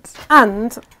doesn't.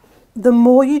 And the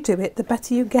more you do it, the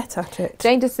better you get at it.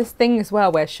 Jane does this thing as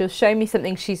well where she'll show me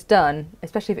something she's done,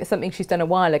 especially if it's something she's done a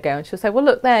while ago, and she'll say, well,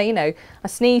 look there, you know, I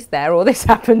sneezed there, or this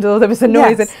happened, or there was a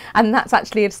noise, Yes. and that's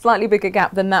actually a slightly bigger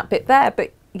gap than that bit there,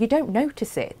 but you don't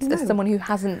notice it as someone who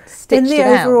hasn't stitched it out.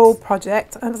 In the overall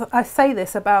project, and I say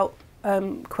this about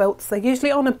quilts, they're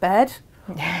usually on a bed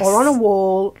or on a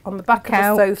wall, on the back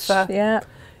of a sofa. Yeah.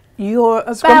 You're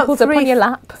about Scrumpled up on your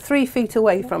lap. 3 feet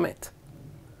away from it.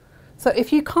 So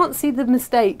if you can't see the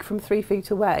mistake from 3 feet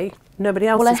away, Nobody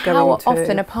else Well, and is going how to.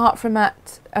 often, apart from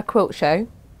at a quilt show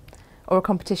or a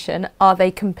competition, are they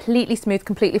completely smooth,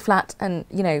 completely flat? And,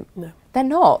 you know, No. they're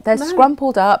not. They're No.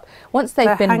 scrumpled up. Once they've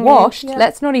They're been hanging, washed, yeah.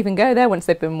 let's not even go there once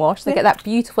they've been washed. They Yeah. get that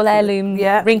beautiful heirloom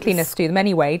Yeah. wrinkliness to them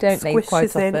anyway, don't they, quite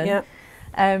Squishes in, often? yeah.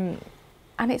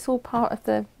 And it's all part of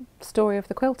the story of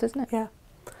the quilt, isn't it? Yeah.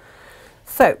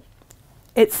 So,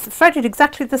 it's threaded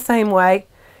exactly the same way.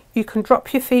 You can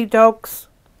drop your feed dogs.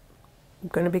 I'm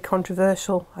going to be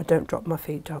controversial. I don't drop my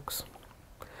feed dogs.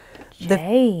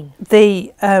 Jane.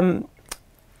 The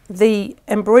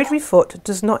embroidery foot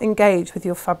does not engage with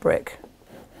your fabric.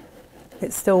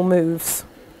 It still moves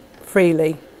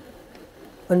freely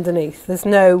underneath.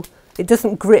 It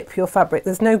doesn't grip your fabric.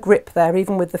 There's no grip there,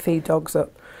 even with the feed dogs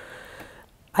up.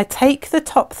 I take the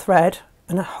top thread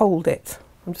and I hold it.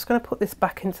 I'm just going to put this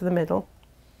back into the middle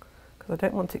because I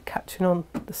don't want it catching on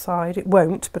the side. It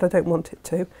won't, but I don't want it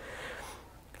to.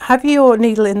 Have your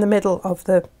needle in the middle of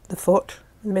the foot,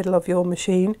 in the middle of your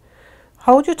machine.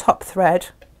 Hold your top thread,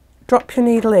 drop your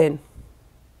needle in.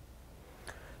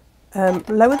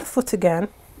 Lower the foot again.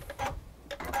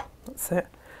 That's it.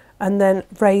 And then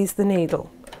raise the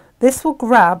needle. This will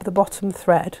grab the bottom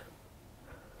thread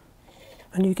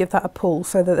and you give that a pull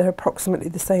so that they're approximately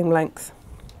the same length.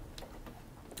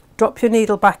 Drop your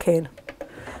needle back in.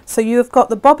 So you've got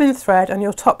the bobbin thread and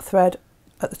your top thread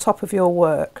at the top of your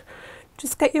work.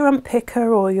 Just get your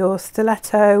unpicker or your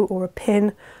stiletto or a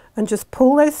pin and just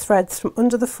pull those threads from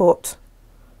under the foot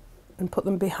and put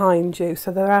them behind you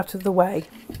so they're out of the way.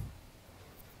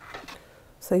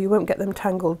 So you won't get them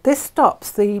tangled. This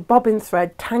stops the bobbin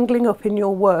thread tangling up in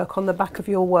your work on the back of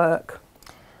your work.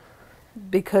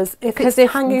 Because if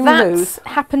hanging loose,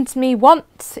 happened to me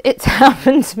once, it's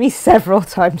happened to me several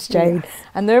times, Jane. Yes.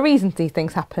 And there are reasons these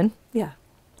things happen. Yeah.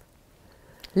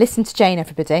 Listen to Jane,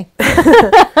 everybody.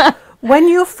 When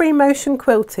you're free motion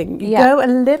quilting, you Yeah. go a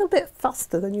little bit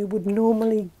faster than you would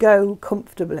normally go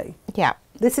comfortably. Yeah.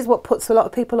 This is what puts a lot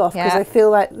of people off because Yeah. they feel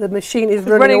like the machine is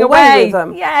running away with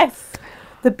them. Yes.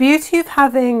 The beauty of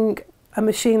having a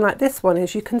machine like this one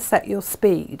is you can set your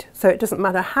speed, so it doesn't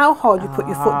matter how hard you put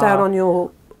your foot down on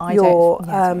your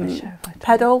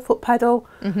foot pedal.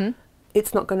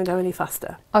 It's not going to go any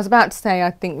faster. I was about to say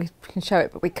I think we can show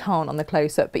it, but we can't on the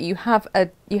close-up. But you have a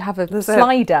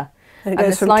slider, and the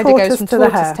from slider goes from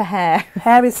tortoise to hair.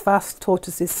 Hair is fast,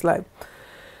 tortoise is slow.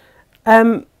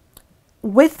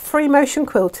 With free motion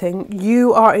quilting,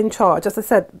 you are in charge. As I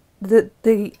said,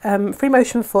 the free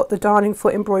motion foot, the darning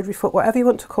foot, embroidery foot, whatever you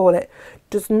want to call it,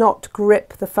 does not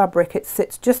grip the fabric. It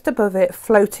sits just above it,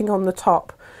 floating on the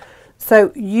top.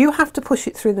 So you have to push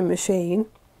it through the machine.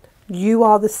 You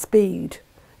are the speed.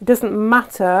 It doesn't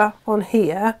matter on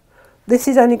here. This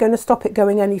is only going to stop it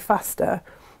going any faster.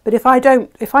 But if I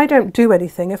don't do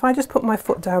anything, if I just put my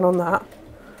foot down on that,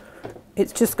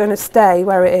 it's just going to stay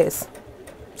where it is.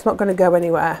 It's not going to go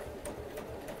anywhere.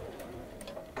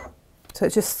 So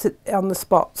it's just on the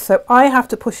spot. So I have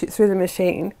to push it through the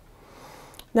machine.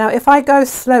 Now if I go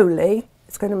slowly,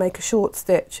 it's going to make a short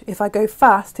stitch. If I go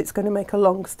fast, it's going to make a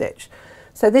long stitch.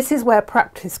 So this is where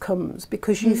practice comes,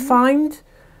 because you find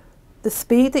the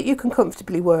speed that you can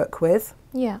comfortably work with.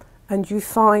 Yeah. And you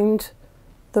find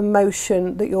the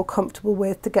motion that you're comfortable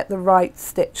with to get the right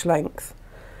stitch length.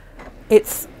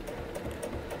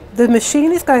 The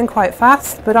machine is going quite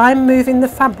fast, but I'm moving the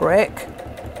fabric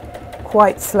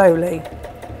quite slowly.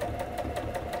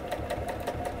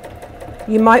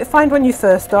 You might find when you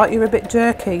first start you're a bit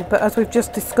jerky, but as we've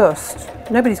just discussed,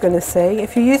 nobody's going to see.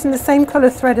 If you're using the same colour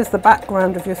thread as the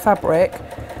background of your fabric,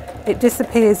 it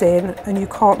disappears in and you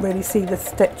can't really see the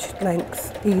stitch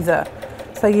length either.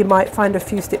 So you might find a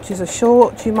few stitches are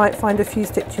short, you might find a few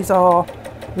stitches are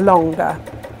longer.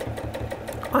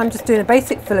 I'm just doing a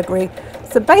basic filigree.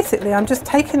 So basically I'm just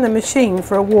taking the machine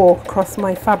for a walk across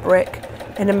my fabric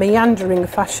in a meandering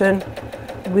fashion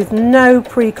with no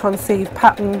preconceived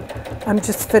pattern. I'm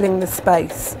just filling the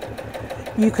space.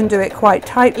 You can do it quite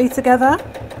tightly together,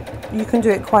 you can do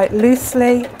it quite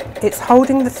loosely. It's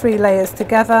holding the 3 layers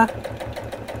together.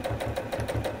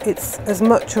 It's as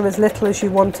much or as little as you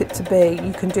want it to be.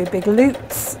 You can do big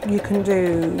loops, you can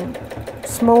do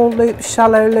small loops,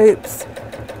 shallow loops,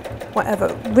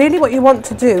 whatever. Really what you want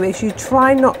to do is you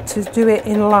try not to do it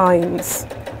in lines.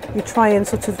 You try and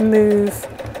sort of move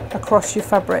across your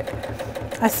fabric.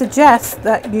 I suggest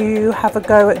that you have a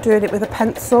go at doing it with a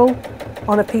pencil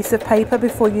on a piece of paper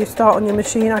before you start on your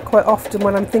machine. I quite often,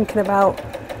 when I'm thinking about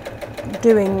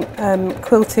doing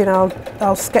quilting,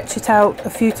 I'll sketch it out a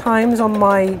few times on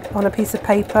a piece of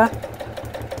paper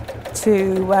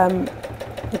to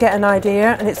get an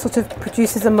idea, and it sort of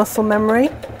produces a muscle memory.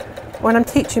 when I'm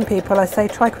teaching people, I say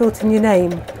try quilting your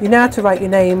name. You know how to write your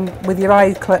name with your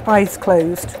eyes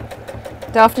closed.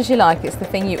 Daft as you like, it's the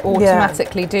thing you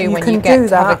automatically do when you can get do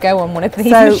to have that. a go on one of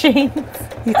these So machines.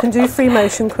 You can do free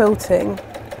motion quilting.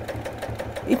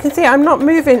 You can see I'm not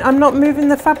moving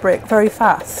the fabric very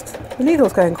fast. The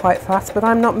needle's going quite fast, but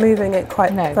I'm not moving it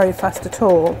quite very fast at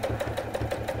all.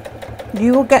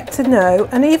 You will get to know,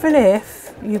 and even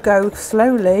if you go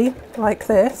slowly like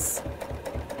this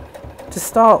to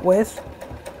start with,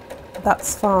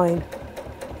 that's fine.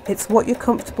 It's what you're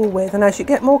comfortable with, and as you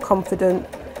get more confident,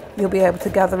 you'll be able to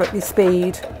gather up your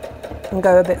speed and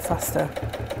go a bit faster.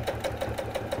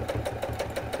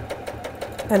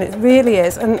 And it really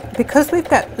is, and because we've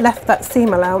left that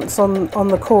seam allowance on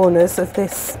the corners of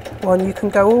this one, you can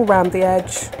go all round the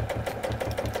edge,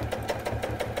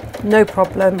 no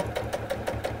problem.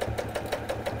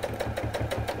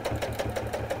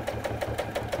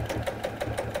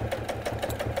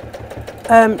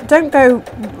 Don't go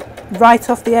right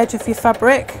off the edge of your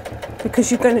fabric, because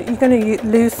you're going to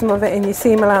lose some of it in your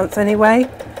seam allowance anyway,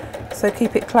 so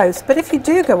keep it close. But if you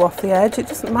do go off the edge, it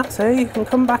doesn't matter, you can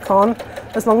come back on,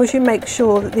 as long as you make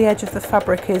sure that the edge of the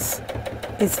fabric is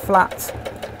flat.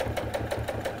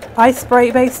 I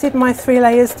spray basted my 3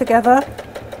 layers together,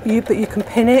 but you can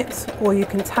pin it or you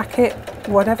can tack it,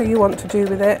 whatever you want to do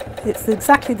with it. It's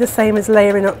exactly the same as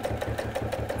layering up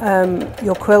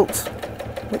your quilt,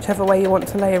 whichever way you want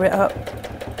to layer it up.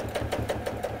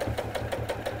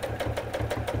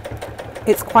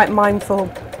 It's quite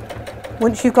mindful.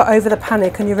 Once you've got over the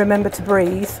panic and you remember to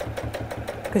breathe,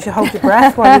 because you hold your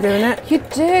breath while you're doing it. You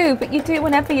do, but you do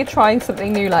whenever you're trying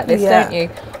something new like this, don't you?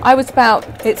 I was about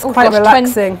quite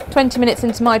relaxing. 20 minutes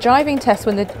into my driving test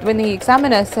when the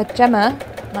examiner said, Gemma,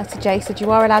 and I said, Jay said,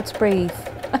 you are allowed to breathe.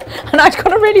 And I'd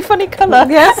got a really funny colour.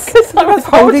 Yes, because I was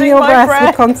holding your my breath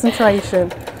with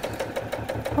concentration.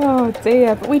 Oh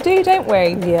dear, but we do, don't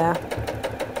we? Yeah.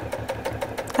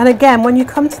 And again, when you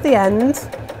come to the end,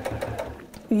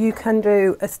 you can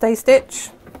do a stay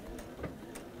stitch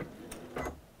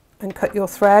and cut your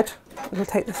thread. You'll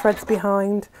take the threads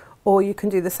behind, or you can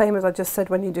do the same as I just said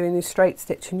when you're doing your straight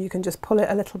stitch, and you can just pull it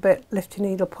a little bit, lift your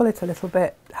needle, pull it a little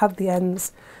bit, have the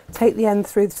ends, take the end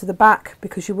through to the back,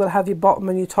 because you will have your bottom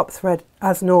and your top thread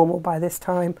as normal by this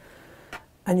time,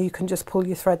 and you can just pull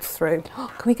your threads through. Can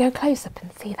we go close up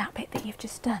and see that bit that you've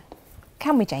just done?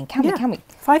 Can we, Jane? Can we?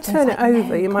 If I turn it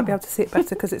over, you might be able to see it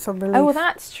better because it's on relief. Oh, well,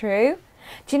 that's true.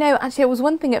 Do you know, actually, it was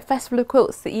one thing at Festival of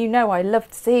Quilts that I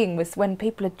loved seeing, was when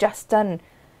people had just done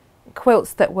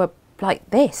quilts that were like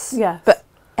this. Yes. But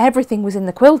everything was in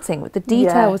the quilting, the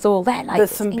detail was all there. Like, there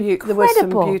was some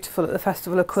beautiful at the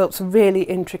Festival of Quilts, really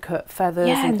intricate feathers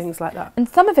and things like that. And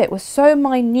some of it was so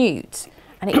minute,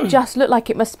 and it just looked like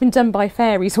it must have been done by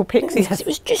fairies or pixies. Yes. It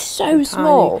was just so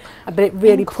small. But it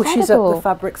really pushes up the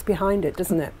fabrics behind it,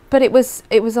 doesn't it? But it was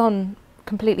on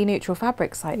completely neutral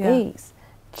fabrics like these.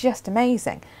 Just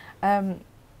amazing.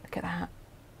 Look at that.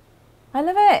 I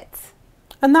love it.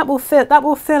 And that will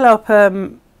fill up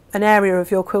an area of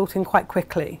your quilting quite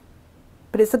quickly.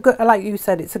 But it's a good, like you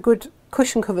said, it's a good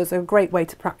cushion covers are a great way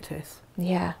to practice.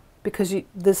 Yeah. Because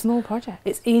there's small project.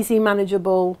 It's easy,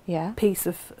 manageable piece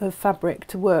of fabric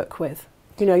to work with.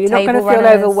 You know, you're Table not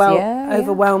going to feel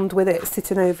overwhelmed with it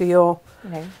sitting over your,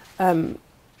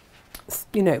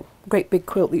 great big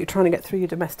quilt that you're trying to get through your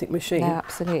domestic machine. Yeah,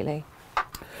 absolutely.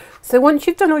 So once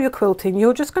you've done all your quilting,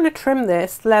 you're just going to trim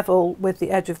this level with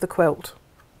the edge of the quilt.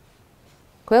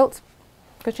 Quilt?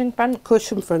 Cushion front?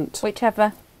 Cushion front.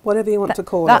 Whichever. Whatever you want to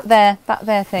call it. That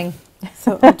there thing.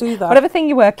 So I'll do that. Whatever thing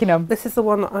you're working on. This is the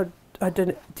one I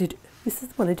did. This is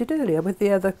the one I did earlier with the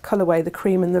other colourway, the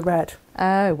cream and the red.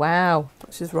 Oh, wow.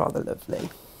 Which is rather lovely.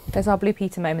 There's our Blue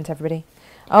Peter moment, everybody.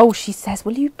 Oh, she says,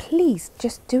 will you please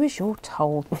just do as you're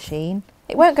told, machine?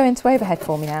 It won't go into overhead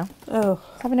for me now. Oh.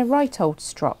 It's having a right old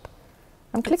strop.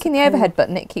 I'm clicking the overhead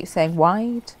button, it keeps saying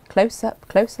wide, close up,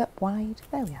 wide.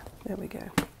 There we are. There we go.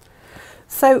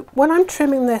 So when I'm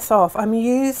trimming this off, I'm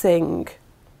using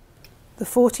the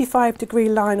 45-degree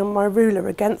line on my ruler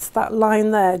against that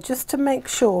line there, just to make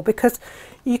sure, because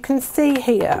you can see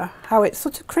here how it's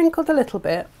sort of crinkled a little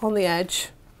bit on the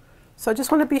edge. So I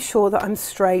just want to be sure that I'm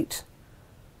straight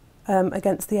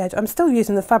against the edge. I'm still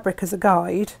using the fabric as a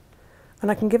guide,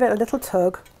 and I can give it a little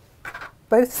tug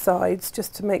both sides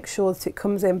just to make sure that it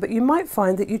comes in, but you might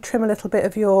find that you trim a little bit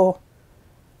of your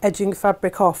edging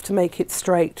fabric off to make it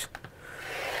straight,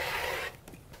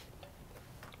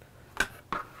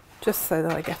 just so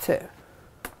that I get it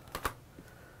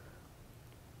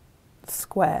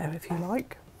square, if you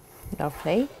like.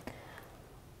 Lovely.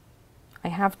 I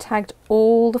have tagged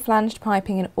all the flanged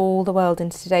piping in all the world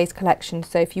into today's collection,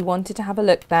 so if you wanted to have a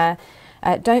look there,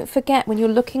 don't forget when you're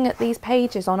looking at these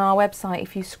pages on our website,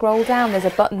 if you scroll down there's a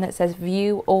button that says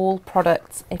view all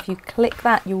products. If you click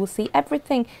that you will see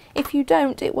everything. If you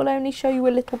don't, it will only show you a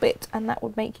little bit, and that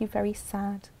would make you very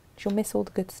sad. You'll miss all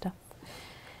the good stuff.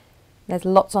 There's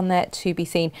lots on there to be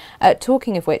seen.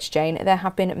 Talking of which, Jane, there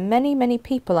have been many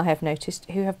people I have noticed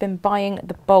who have been buying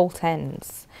the bolt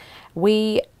ends.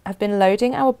 We have been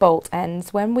loading our bolt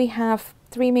ends when we have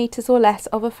 3 meters or less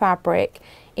of a fabric.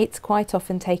 It's quite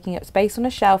often taking up space on a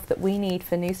shelf that we need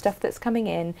for new stuff that's coming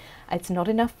in. It's not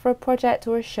enough for a project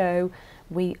or a show.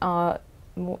 We are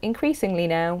more increasingly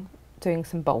now doing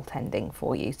some bolt ending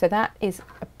for you. So that is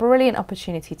a brilliant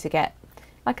opportunity to get,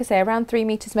 like I say, around 3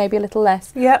 meters, maybe a little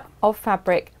less, of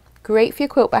fabric. Great for your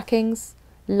quilt backings,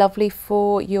 lovely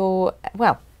for your,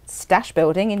 well, stash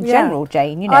building in general,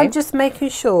 Jane, you know. I'm just making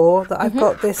sure that I've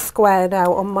got this square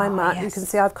now on my mat. Yes. You can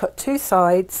see I've cut 2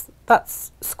 sides.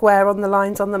 That's square on the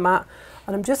lines on the mat.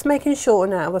 And I'm just making sure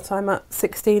now that I'm at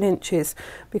 16 inches,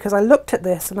 because I looked at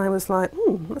this and I was like,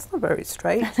 that's not very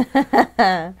straight.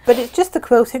 But it's just the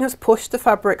quilting has pushed the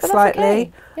fabric slightly.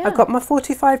 Okay. Yeah. I've got my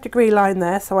 45-degree line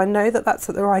there, so I know that that's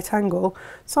at the right angle.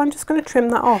 So I'm just going to trim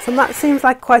that off. And that seems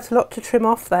like quite a lot to trim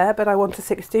off there, but I want a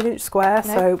 16-inch square,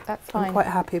 so that's fine. I'm quite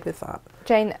happy with that.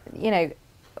 Jane, you know,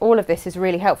 all of this is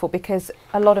really helpful, because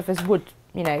a lot of us would,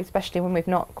 you know, especially when we've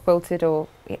not quilted, or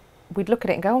we'd look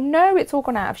at it and go, oh no, it's all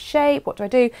gone out of shape, what do I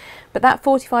do? But that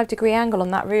 45-degree angle on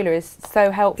that ruler is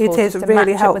so helpful. It is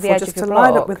really helpful just to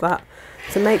line up with that,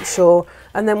 to make sure.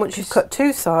 And then once you've cut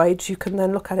 2 sides, you can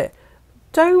then look at it.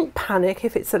 Don't panic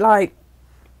if it's at like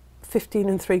 15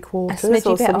 3/4 or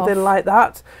something like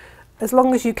that. As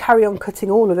long as you carry on cutting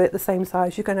all of it the same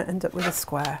size, you're going to end up with a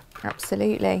square.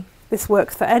 Absolutely. This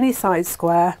works for any size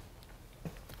square.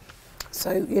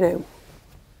 So, you know,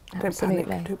 don't panic,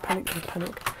 don't panic, don't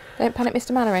panic. Don't panic,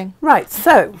 Mr. Mannering. Right,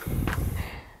 so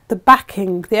the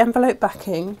backing, the envelope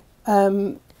backing.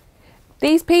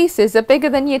 These pieces are bigger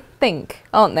than you'd think,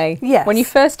 aren't they? Yes. When you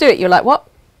first do it, you're like, what?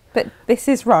 But this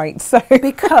is right, so.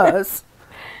 Because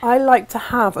I like to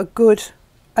have a good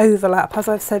overlap, as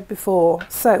I've said before.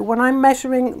 So when I'm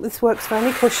measuring, this works for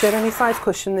any cushion, any size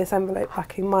cushion, this envelope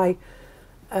backing, my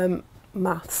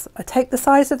maths. I take the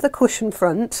size of the cushion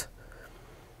front,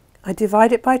 I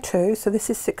divide it by 2, so this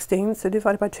is 16, so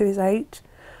divided by 2 is 8,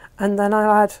 and then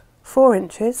I'll add 4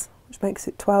 inches, which makes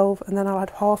it 12, and then I'll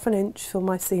add ½ an inch for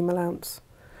my seam allowance.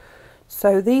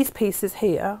 So these pieces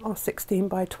here are 16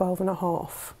 by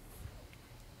 12½.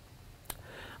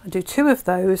 I do 2 of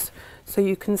those, so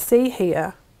you can see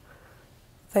here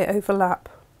they overlap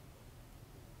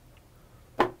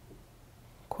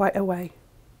quite a way,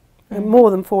 and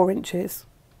more than 4 inches,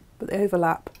 but they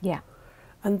overlap. Yeah.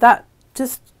 And that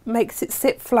just makes it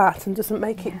sit flat and doesn't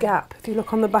make it gap, if you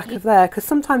look on the back of there, because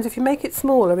sometimes if you make it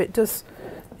smaller it does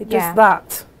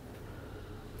that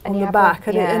on the back,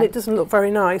 and it doesn't look very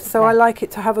nice. So I like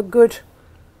it to have a good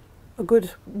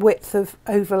width of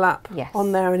overlap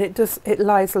on there, and it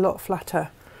lies a lot flatter.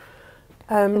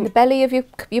 And the belly of your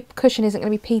cushion isn't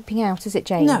going to be peeping out, is it,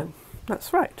 Jane? No,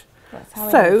 that's right. That's how it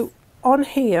is. So on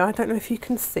here, I don't know if you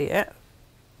can see it,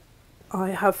 I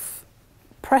have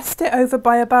pressed it over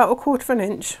by about 1/4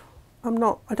 inch.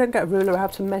 I don't get a ruler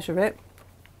out to measure it.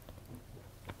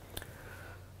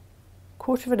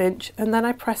 1/4 inch, and then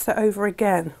I press it over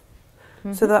again,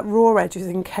 so that raw edge is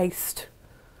encased.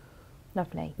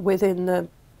 Lovely. Within the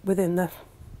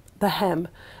hem,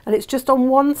 and it's just on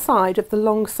one side of the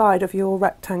long side of your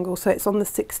rectangle, so it's on the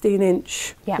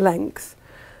 16-inch length,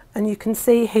 and you can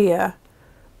see here.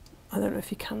 I don't know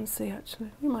if you can see, actually.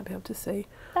 You might be able to see.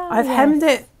 I've hemmed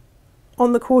it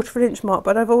on the 1/4 inch mark,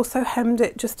 but I've also hemmed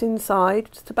it just inside,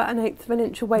 just about 1/8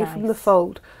 inch away from the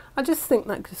fold. I just think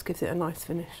that just gives it a nice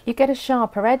finish. You get a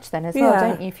sharper edge then as well,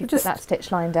 don't you, if you put that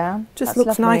stitch line down? Just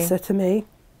looks nicer to me.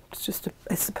 It's just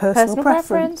it's a personal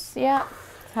preference. Yeah,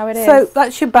 that's how it is. So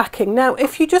that's your backing. Now,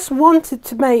 if you just wanted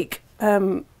to make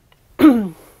an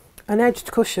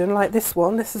edged cushion like this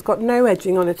one, this has got no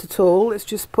edging on it at all, it's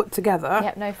just put together.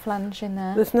 Yep, no flange in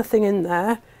there. There's nothing in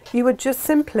there. You would just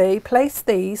simply place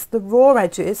the raw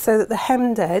edges, so that the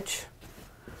hemmed edge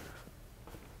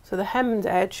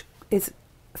is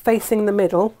facing the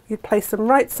middle. You'd place them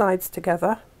right sides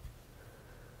together,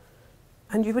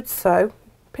 and you would sew,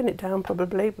 pin it down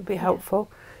probably would be helpful.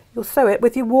 You'll sew it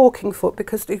with your walking foot,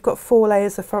 because you've got 4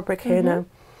 layers of fabric here now,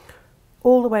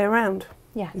 all the way around.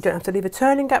 Yes. You don't have to leave a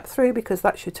turning gap through, because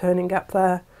that's your turning gap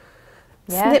there.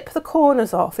 Snip the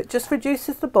corners off, it just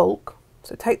reduces the bulk.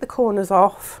 So take the corners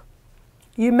off.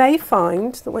 You may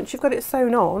find that once you've got it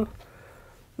sewn on,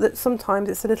 that sometimes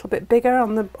it's a little bit bigger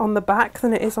on the back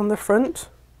than it is on the front.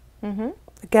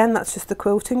 Again, that's just the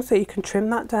quilting, so you can trim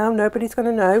that down. Nobody's going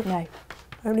to know. No.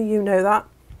 Only you know that.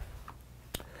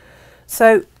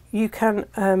 So you can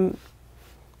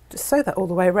just sew that all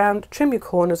the way around, trim your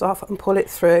corners off and pull it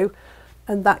through,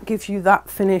 and that gives you that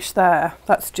finish there.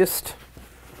 That's just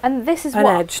and this is an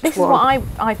what edged this is one. what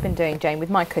I've been doing, Jane, with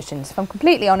my cushions. If I'm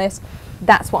completely honest,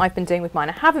 that's what I've been doing with mine.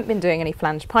 I haven't been doing any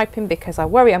flange piping because I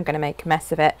worry I'm going to make a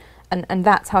mess of it, and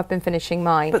that's how I've been finishing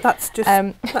mine. But that's just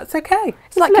that's okay.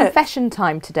 It's like confession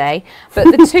time today.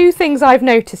 But the two things I've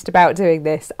noticed about doing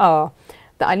this are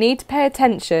that I need to pay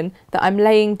attention that I'm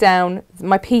laying down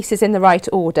my pieces in the right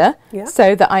order,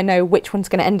 so that I know which one's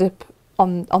going to end up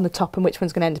on the top and which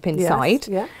one's going to end up inside.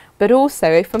 Yes, But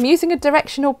also, if I'm using a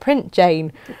directional print,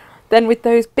 Jane, then with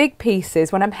those big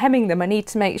pieces, when I'm hemming them, I need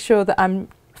to make sure that I'm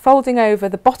folding over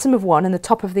the bottom of one and the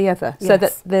top of the other, so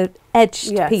that the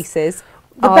edged pieces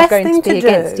are going to be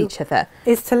against each other.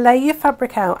 Is to lay your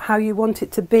fabric out how you want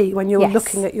it to be when you're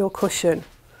looking at your cushion.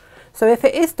 So if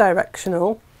it is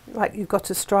directional, like you've got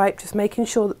a stripe, just making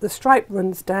sure that the stripe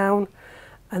runs down,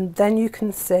 and then you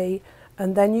can see,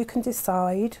 and then you can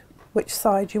decide which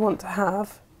side you want to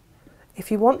have. If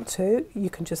you want to, you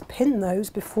can just pin those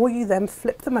before you then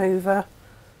flip them over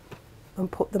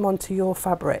and put them onto your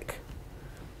fabric.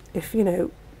 If you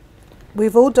know,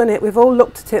 we've all done it, we've all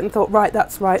looked at it and thought, right,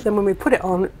 that's right. Then when we put it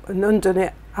on and undone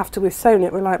it after we've sewn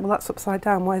it, we're like, well, that's upside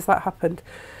down. Why has that happened?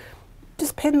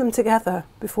 Just pin them together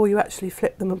before you actually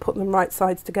flip them and put them right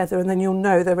sides together, and then you'll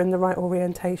know they're in the right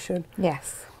orientation.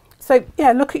 Yes. So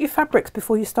yeah, look at your fabrics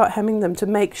before you start hemming them to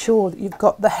make sure that you've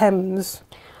got the hems.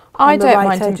 I don't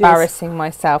mind embarrassing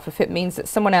myself if it means that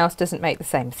someone else doesn't make the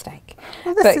same mistake.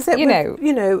 Well, this is it. You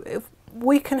know, if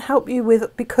we can help you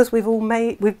with, because we've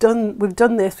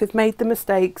done this, we've made the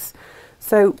mistakes,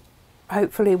 so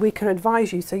hopefully we can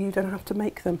advise you so you don't have to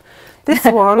make them. This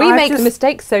one we make the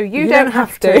mistakes so you don't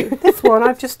have to. This one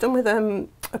I've just done with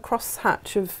a cross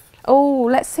hatch of. Oh,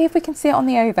 let's see if we can see it on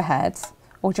the overhead.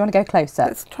 Or do you want to go close up?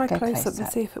 Let's try close up and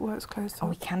see if it works close up. Oh,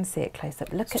 we can see it close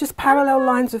up. Look, it's just parallel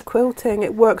lines of quilting.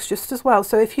 It works just as well.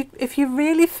 So if you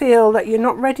really feel that you're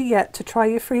not ready yet to try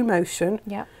your free motion,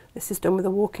 this is done with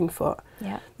a walking foot.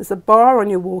 There's a bar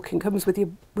on your walking, comes with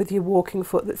your walking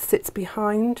foot that sits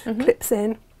behind, clips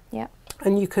in,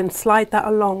 and you can slide that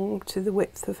along to the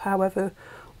width of however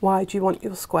wide you want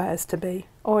your squares to be.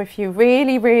 Or if you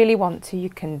really, really want to, you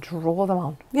can draw them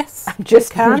on. Yes, and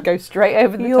just go straight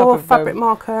over the top of them. Your fabric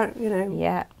marker, you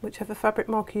know, whichever fabric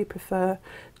marker you prefer.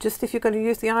 Just if you're going to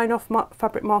use the iron-off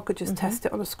fabric marker, just test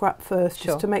it on a scrap first,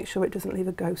 just to make sure it doesn't leave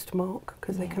a ghost mark,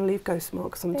 because they can leave ghost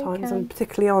marks sometimes, and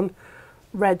particularly on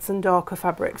reds and darker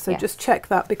fabrics. So just check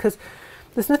that, because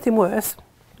there's nothing worse.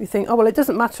 You think, oh well, it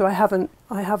doesn't matter. I haven't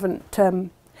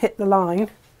hit the line.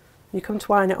 You come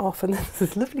to iron it off and there's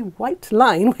this lovely white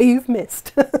line where you've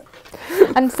missed.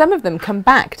 And some of them come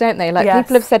back, don't they? Like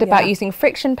people have said about using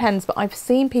friction pens, but I've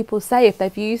seen people say if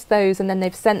they've used those and then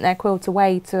they've sent their quilt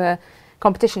away to a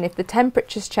competition, if the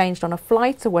temperature's changed on a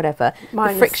flight or whatever,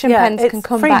 the friction pens can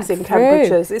come back through.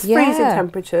 It's freezing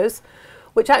temperatures,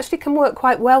 which actually can work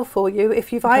quite well for you.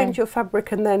 If you've ironed your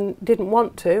fabric and then didn't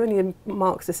want to and your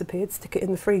marks disappeared, stick it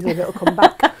in the freezer and it'll come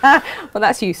back. Well,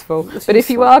 that's useful. But if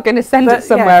you are going to send it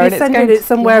somewhere, and it's going it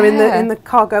somewhere in the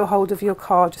cargo hold of your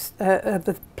car, just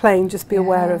the plane, just be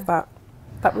aware of that.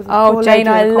 That was Jane,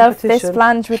 I love this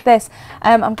flange with this.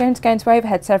 I'm going to go into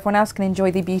overhead so everyone else can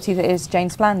enjoy the beauty that is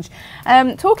Jane's flange.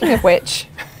 Talking of which,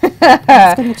 I'm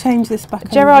just going to change this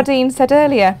back. Gerardine said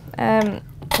earlier,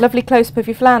 lovely close-up of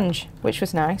your flange, which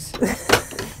was nice.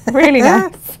 Really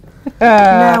nice.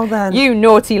 Now then. You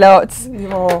naughty lot.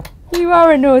 You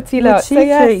are a naughty lot. So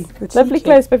yes, lovely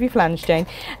close-up of your flange, Jane.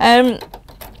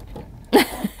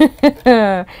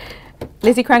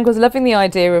 Lizzie Crangle's loving the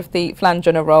idea of the flange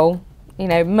on a roll. You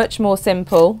know, much more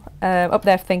simple. Up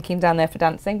there for thinking, down there for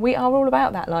dancing. We are all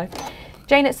about that life.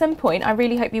 Jane, at some point, I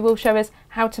really hope you will show us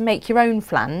how to make your own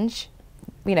flange.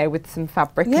 You know, with some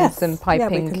fabric and some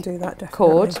piping we can do that,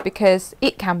 cord, because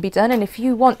it can be done. And if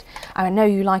you want, I know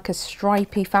you like a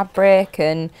stripy fabric,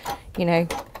 and you know,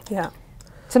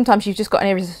 sometimes you've just got an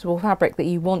irresistible fabric that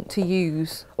you want to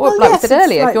use. Or like we said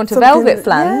earlier, if you want a velvet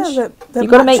flange,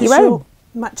 you've got to make your own.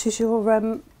 Matches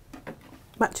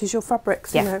your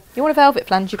fabrics. Yeah. You know. You want a velvet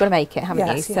flange, you've got to make it, haven't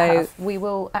you? Yes, you so have. we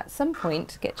will at some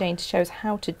point get Jane to show us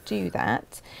how to do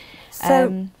that.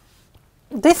 So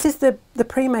this is the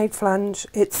pre-made flange.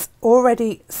 It's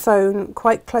already sewn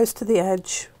quite close to the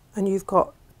edge, and you've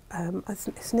got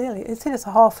it's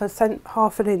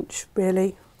half an inch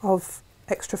really of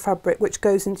extra fabric which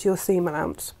goes into your seam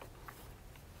allowance.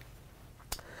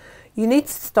 You need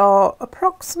to start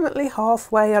approximately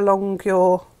halfway along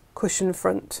your cushion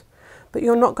front, but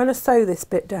you're not going to sew this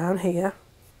bit down here.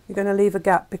 You're going to leave a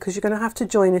gap because you're going to have to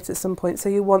join it at some point, so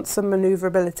you want some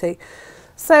manoeuvrability.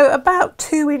 So about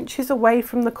 2 inches away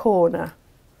from the corner,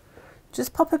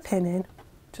 just pop a pin in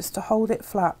just to hold it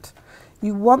flat.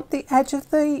 You want the edge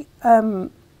of the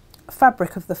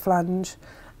fabric of the flange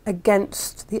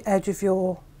against the edge of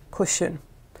your cushion.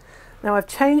 Now I've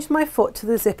changed my foot to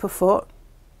the zipper foot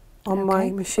on my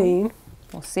machine.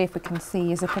 We'll see if we can see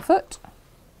your zipper foot.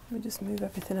 Let me just move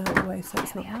everything out of the way so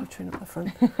it's not cluttering up the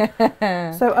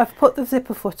front. So I've put the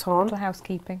zipper foot on. For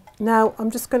housekeeping. Now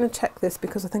I'm just going to check this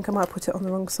because I think I might put it on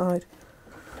the wrong side.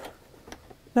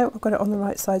 No, I've got it on the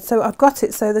right side. So I've got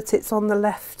it so that it's on the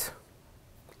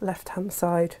left-hand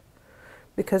side,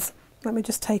 because let me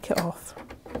just take it off.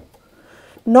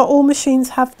 Not all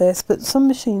machines have this, but some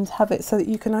machines have it so that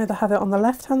you can either have it on the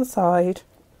left-hand side,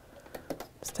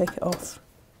 let's take it off,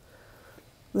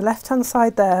 the left-hand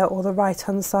side there or the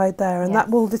right-hand side there, and that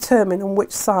will determine on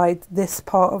which side this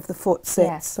part of the foot sits.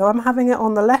 Yes. So I'm having it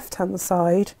on the left-hand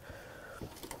side.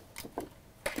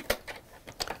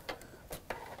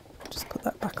 Just put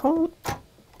that back on,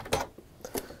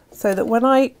 so that when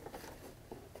I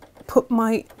put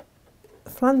my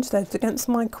flange edge against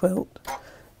my quilt,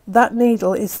 that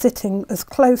needle is sitting as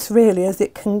close really as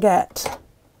it can get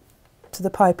to the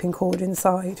piping cord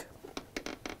inside.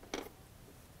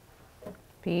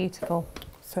 Beautiful.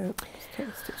 So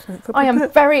I am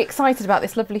very excited about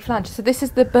this lovely flange. So this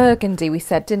is the burgundy we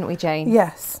said, didn't we, Jane?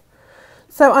 Yes.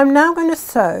 So I'm now going to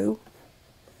sew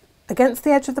against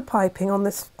the edge of the piping on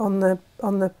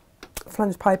the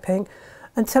flange piping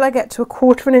until I get to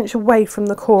 1/4 inch away from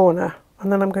the corner,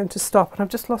 and then I'm going to stop. And I've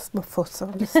just lost my foot, so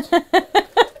I'm just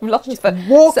lost your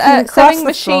foot. Sewing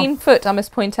machine foot, I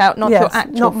must point out, not your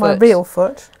actual not foot. my real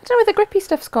foot. I don't know where the grippy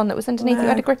stuff's gone that was underneath. You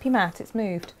had a grippy mat. It's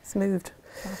moved. It's moved.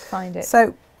 I'll find it.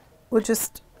 So we'll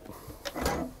just.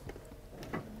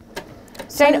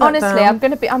 Jane, honestly, I'm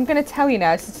gonna tell you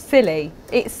now. It's silly.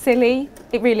 It's silly.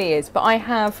 It really is. But I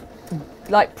have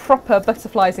like proper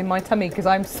butterflies in my tummy because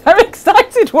I'm so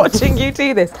excited watching you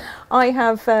do this. I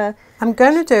have. I'm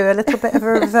going to do a little bit of a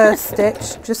reverse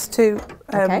stitch just to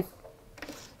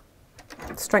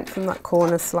strengthen that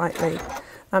corner slightly.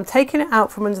 I'm taking it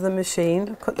out from under the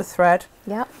machine. Cut the thread.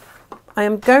 Yeah. I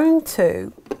am going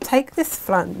to take this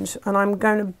flange and I'm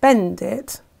going to bend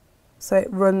it so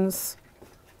it runs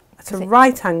at a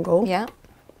right angle. Yeah.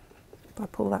 If I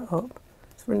pull that up,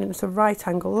 it's running at a right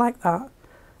angle like that,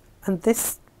 and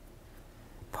this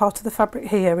part of the fabric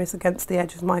here is against the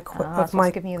edge of my quilt.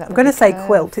 I'm going to say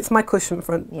quilt. It's my cushion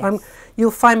front. Yes.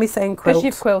 You'll find me saying quilt because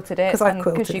you've quilted it.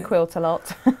 Because you quilt a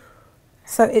lot.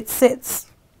 So it sits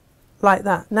like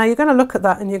that. Now you're going to look at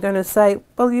that and you're going to say,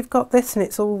 well, you've got this and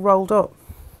it's all rolled up.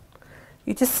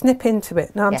 You just snip into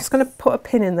it. Now I'm just going to put a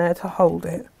pin in there to hold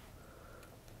it,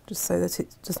 just so that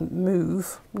it doesn't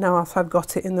move. Now I've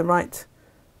got it in the right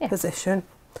position.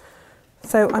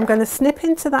 So I'm going to snip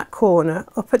into that corner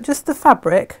up at just the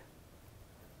fabric.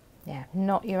 Yeah,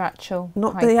 not your actual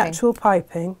Not piping. the actual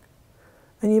piping.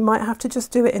 And you might have to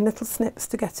just do it in little snips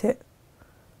to get it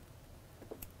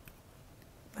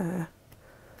there.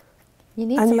 You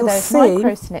need some of those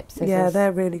micro snip scissors. Yeah,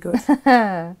 they're really good.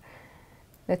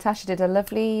 Natasha did a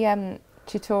lovely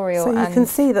tutorial. So you can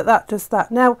see that does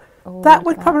that. Now, that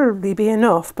would probably be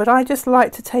enough, but I just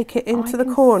like to take it into the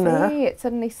corner. See, it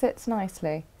suddenly sits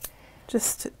nicely.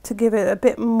 Just to give it a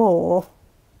bit more.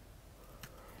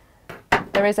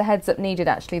 There is a heads up needed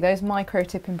actually. Those micro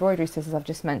tip embroidery scissors I've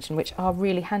just mentioned, which are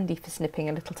really handy for snipping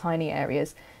in little tiny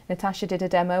areas. Natasha did a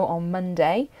demo on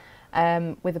Monday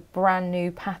with a brand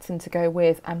new pattern to go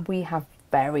with, and we have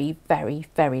very, very,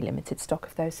 very limited stock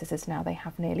of those scissors now. They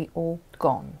have nearly all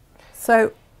gone.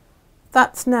 So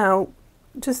that's now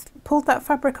just pulled that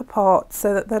fabric apart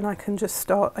so that then I can just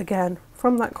start again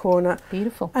from that corner.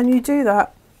 Beautiful. And you do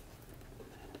that.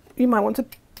 You might want to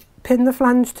pin the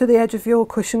flange to the edge of your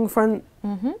cushion front,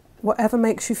 whatever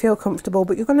makes you feel comfortable,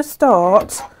 but you're going to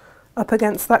start up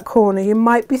against that corner. You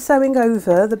might be sewing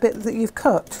over the bit that you've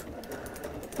cut,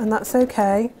 and that's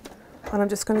okay. And I'm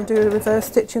just going to do a reverse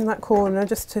stitch in that corner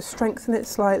just to strengthen it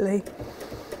slightly,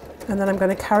 and then I'm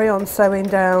going to carry on sewing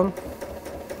down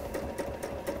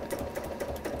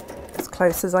as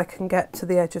close as I can get to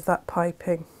the edge of that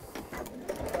piping.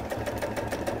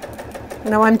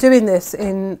 Now I'm doing this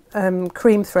in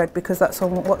cream thread because that's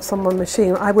what's on my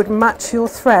machine. I would match your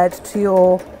thread to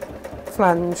your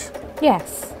flange.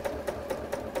 Yes.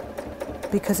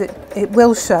 Because it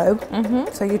will show,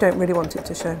 so you don't really want it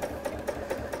to show,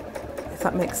 if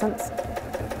that makes sense.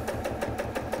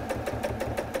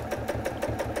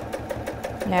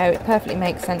 No, it perfectly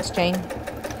makes sense, Jane.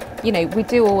 You know, we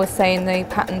do always say in the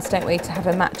patterns, don't we, to have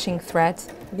a matching thread.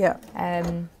 Yeah.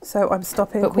 So I'm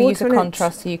stopping. But we use a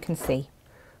contrast so you can see.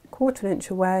 1/4 inch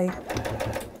away,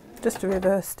 just a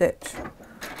reverse stitch.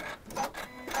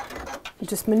 I'm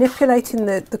just manipulating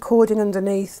the cording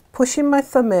underneath, pushing my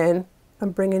thumb in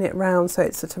and bringing it round so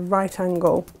it's at a right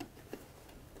angle.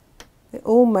 It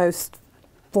almost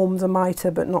forms a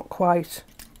mitre, but not quite.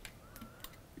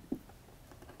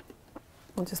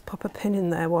 I'll just pop a pin in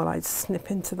there while I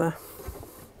snip into the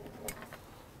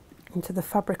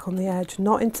fabric on the edge,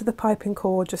 not into the piping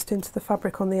cord, just into the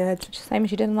fabric on the edge. Same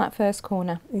as you did on that first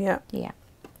corner. Yeah. Yeah.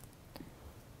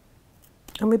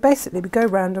 And we go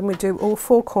round and we do all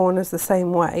 4 corners the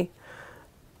same way,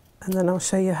 and then I'll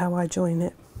show you how I join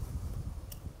it.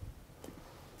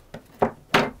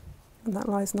 And that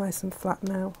lies nice and flat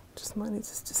now. Just might need to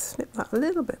just snip that a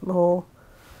little bit more.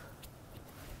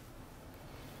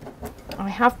 I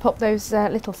have popped those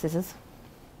little scissors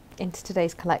into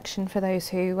today's collection for those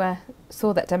who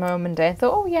saw that demo on Monday and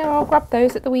thought, oh yeah, I'll grab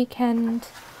those at the weekend.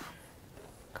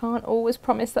 Can't always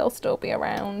promise they'll still be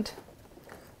around.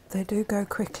 They do go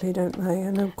quickly, don't they?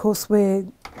 And of course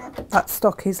that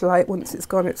stock is like, once it's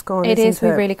gone, it's gone. It is, isn't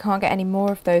it? We really can't get any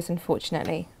more of those,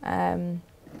 unfortunately.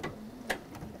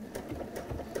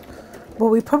 Well,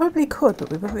 we probably could, but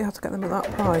we probably have to get them at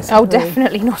that price. Oh,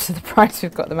 definitely not at the price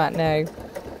we've got them at, no.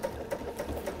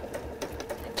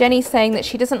 Jenny's saying that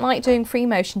she doesn't like doing free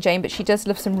motion, Jane, but she does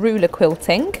love some ruler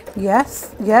quilting.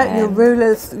 Yes, yeah, your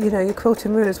rulers, you know, your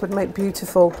quilting rulers would make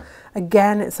beautiful.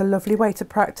 Again, it's a lovely way to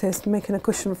practice making a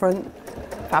cushion front.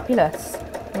 Fabulous,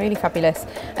 really fabulous.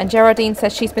 And Geraldine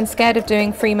says she's been scared of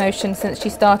doing free motion since she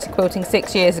started quilting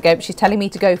 6 years ago, but she's telling me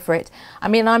to go for it. I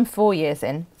mean, I'm 4 years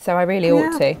in, so I really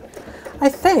ought to. I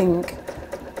think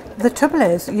the trouble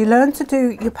is you learn to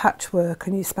do your patchwork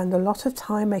and you spend a lot of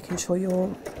time making sure your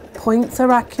points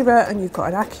are accurate and you've got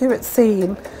an accurate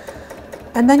seam,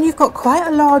 and then you've got quite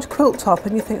a large quilt top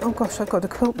and you think, oh gosh, I've got to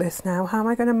quilt this now, how am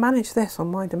I going to manage this on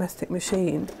my domestic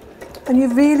machine? And you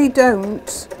really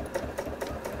don't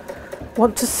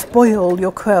want to spoil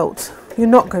your quilt. You're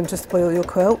not going to spoil your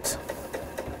quilt.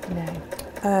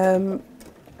 No.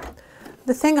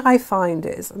 The thing I find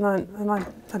is, and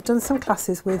I've done some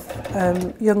classes with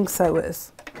young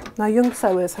sewers. Now, young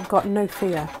sewers have got no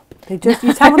fear. They just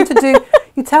you tell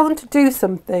them to do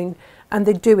something, and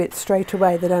they do it straight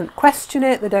away. They don't question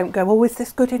it. They don't go, "Oh, is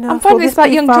this good enough?" I'm finding this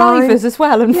about young drivers as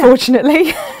well, unfortunately.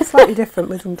 Yeah. Slightly different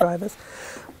with young drivers,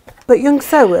 but young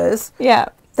sewers, yeah,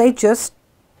 they just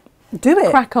do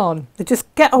it. Crack on. They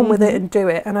just get on with it and do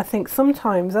it. And I think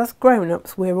sometimes as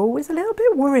grown-ups, we're always a little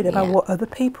bit worried about what other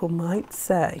people might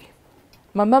say.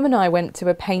 My mum and I went to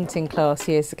a painting class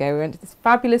years ago. We went to this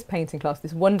fabulous painting class,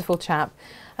 this wonderful chap.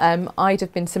 I'd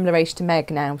have been similar age to Meg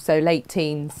now, so late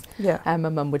teens. Yeah. My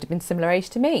mum would have been similar age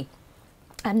to me.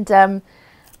 And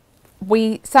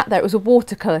we sat there, it was a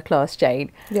watercolour class,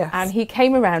 Jane. Yes. And he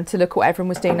came around to look at what everyone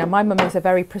was doing. Now, my mum is a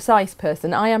very precise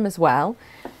person, I am as well.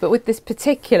 But with this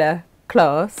particular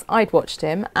class, I'd watched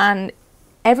him, and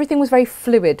everything was very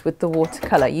fluid with the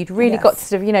watercolour. You'd really got to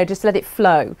sort of, you know, just let it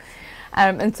flow.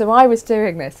 And so I was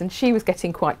doing this, and she was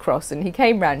getting quite cross, and he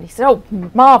came round and he said, oh,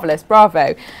 marvellous,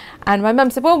 bravo. And my mum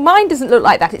said, well, mine doesn't look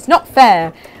like that, it's not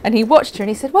fair. And he watched her and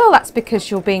he said, well, that's because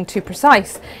you're being too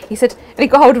precise. He said, and he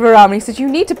got hold of her arm and he said, you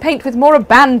need to paint with more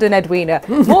abandon, Edwina,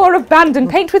 more abandon,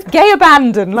 paint with gay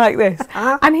abandon, like this.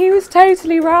 And he was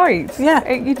totally right. Yeah.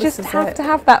 You just have to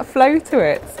have that flow to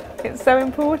it. It's so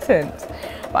important.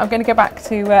 But I'm going to go back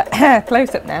to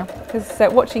close-up now,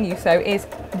 because watching you sew is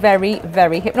very,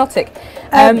 very hypnotic.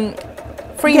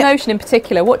 Free motion in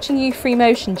particular, watching you free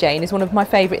motion, Jane, is one of my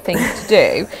favourite things to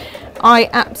do. I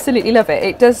absolutely love it.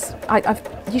 It does.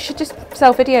 You should just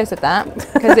sell videos of that,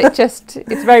 because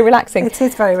it's very relaxing. It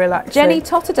is very relaxing. Jenny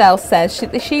Totterdale says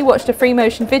she watched a free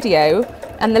motion video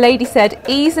and the lady said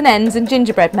E's and N's and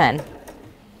gingerbread men.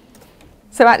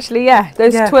 So actually, yeah,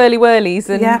 those twirly whirlies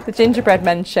and the gingerbread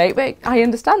men shape. But I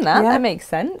understand that. That makes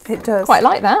sense. It does. Quite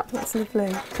like that. That's lovely.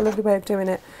 It's a lovely way of doing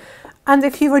it. And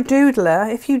if you're a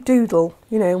doodler, if you doodle,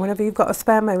 you know, whenever you've got a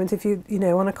spare moment, if you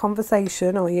know, on a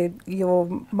conversation or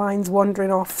your mind's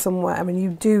wandering off somewhere and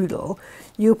you doodle,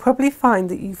 you'll probably find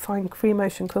that you find free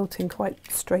motion quilting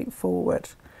quite straightforward.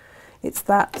 It's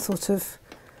that sort of,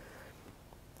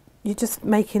 you're just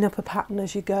making up a pattern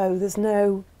as you go. There's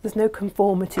no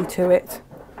conformity to it.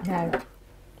 No,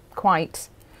 quite.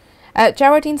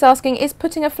 Geraldine's asking, is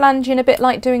putting a flange in a bit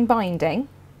like doing binding?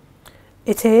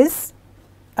 It is.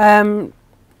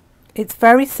 It's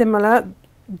very similar.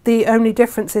 The only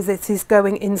difference is it is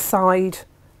going inside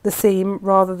the seam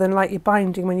rather than like you're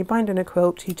binding. When you're binding a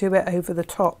quilt, you do it over the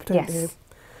top, don't you?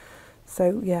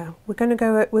 So yeah, we're going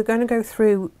to go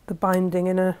through the binding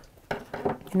in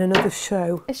another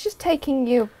show. It's just taking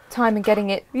your time and getting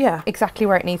it exactly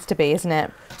where it needs to be, isn't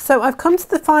it? So I've come to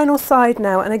the final side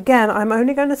now, and again I'm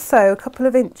only going to sew a couple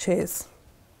of inches.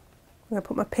 I'm going to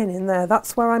put my pin in there.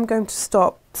 That's where I'm going to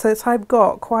stop. So that I've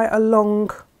got quite a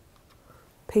long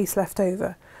piece left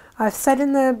over. I've said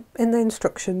in the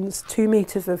instructions 2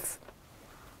 meters of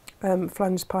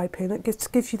flange piping. That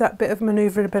gives you that bit of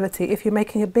manoeuvrability. If you're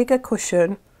making a bigger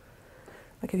cushion,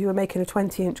 like if you were making a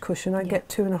 20-inch cushion, I'd get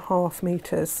 2.5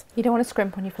 meters. You don't want to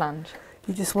scrimp on your flange.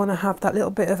 You just want to have that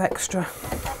little bit of extra.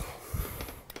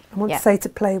 I want to say to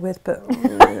play with, but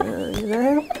you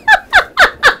know,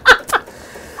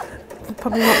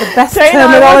 probably not the best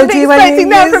terminology when you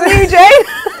that from you,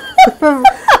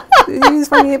 Jane. Use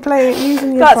when you're playing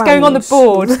using your That's flange. going on the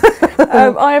board.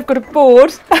 I have got a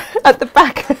board at the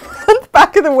back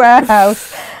of the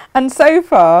warehouse, and so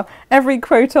far every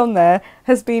quote on there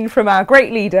has been from our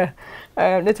great leader.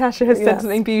 Natasha has said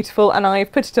something beautiful, and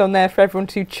I've put it on there for everyone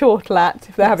to chortle at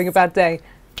if they're having a bad day.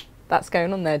 That's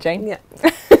going on there, Jane. Yeah.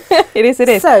 It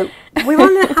is. So we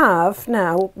want to have,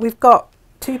 now we've got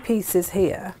 2 pieces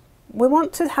here. We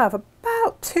want to have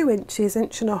about 2 inches, 1.5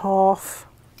 inches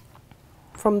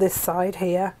from this side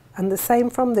here, and the same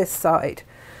from this side.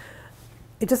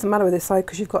 It doesn't matter with this side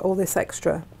because you've got all this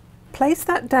extra. Place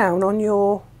that down on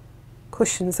your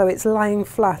cushion so it's lying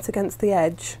flat against the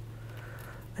edge,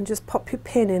 and just pop your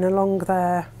pin in along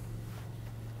there.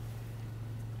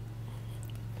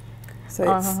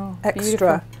 So it's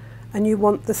extra. Beautiful. And you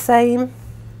want the same,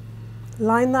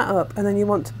 line that up, and then you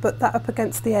want to put that up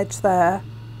against the edge there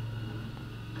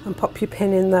and pop your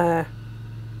pin in there.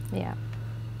 Yeah.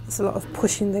 There's a lot of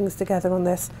pushing things together on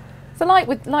this. So like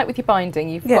with your binding,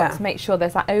 you've got to make sure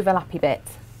there's that overlappy bit.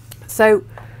 So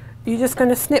you're just going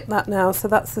to snip that now, so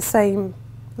that's the same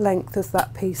length as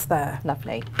that piece there.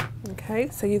 Lovely. Okay,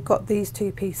 so you've got these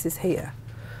 2 pieces here.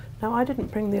 Now I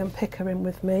didn't bring the unpicker in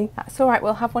with me. That's all right,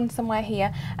 we'll have one somewhere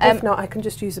here. If not, I can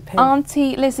just use a pin.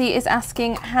 Auntie Lizzie is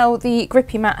asking how the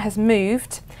grippy mat has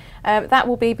moved. That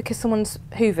will be because someone's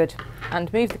hoovered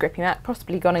and moved the grippy mat,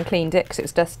 possibly gone and cleaned it because it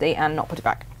was dusty, and not put it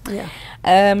back.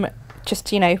 Yeah.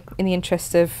 Just, you know, in the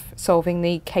interest of solving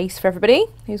the case for everybody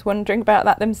who's wondering about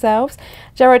that themselves.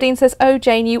 Geraldine says, oh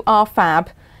Jane, you are fab.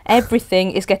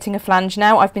 Everything is getting a flange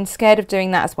now. I've been scared of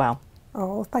doing that as well.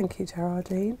 Oh, thank you,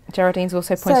 Geraldine. Geraldine's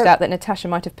also pointed out that Natasha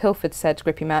might have pilfered said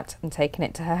grippy mat and taken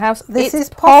it to her house. This is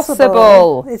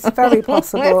possible. It's very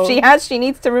possible. If she has, she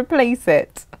needs to replace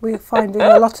it. We're finding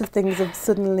a lot of things have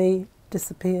suddenly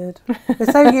disappeared.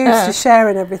 We're so used to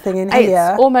sharing everything in here.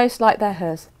 It's almost like they're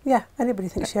hers. Yeah, anybody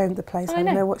thinks she owned the place. I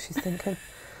know what she's thinking.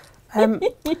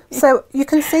 So you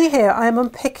can see here I am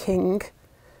unpicking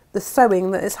the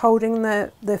sewing that is holding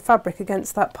the fabric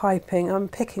against that piping. I'm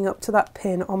picking up to that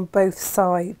pin on both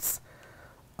sides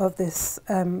of this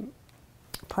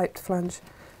piped flange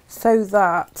so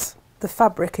that the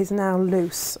fabric is now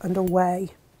loose and away.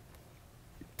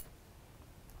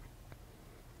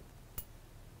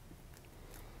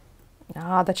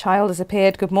 Ah, the child has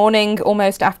appeared. Good morning,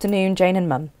 almost afternoon, Jane and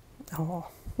Mum. Oh.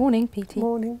 Morning, PT.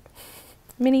 Morning.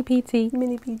 Mini PT.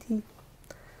 Mini PT.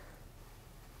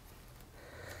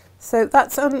 So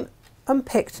that's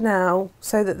unpicked now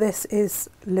so that this is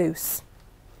loose.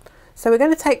 So we're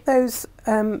going to take those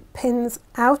pins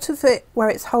out of it where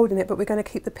it's holding it, but we're going to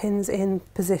keep the pins in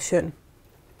position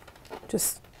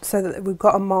just so that we've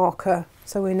got a marker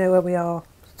so we know where we are.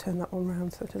 Turn that one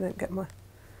round so I don't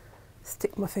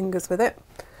stick my fingers with it.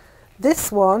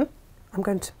 This one, I'm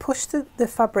going to push the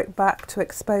fabric back to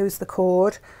expose the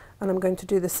cord, and I'm going to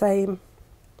do the same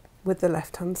with the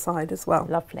left hand side as well.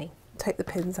 Lovely. Take the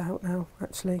pins out now,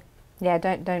 actually. Yeah,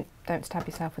 don't stab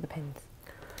yourself with the pins.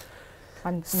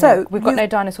 So we've got no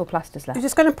dinosaur plasters left. You're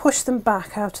just going to push them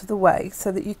back out of the way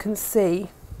so that you can see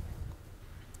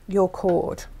your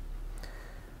cord.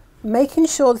 Making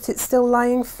sure that it's still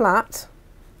lying flat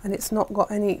and it's not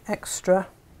got any extra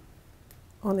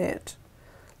on it.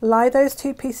 Lie those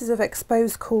 2 pieces of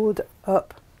exposed cord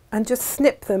up and just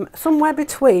snip them somewhere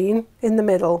between, in the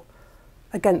middle,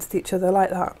 against each other like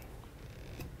that.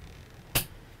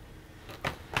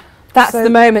 That's the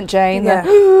moment, Jane.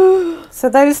 Yeah. So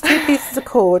those 2 pieces of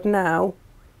cord now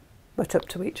butt up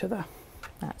to each other.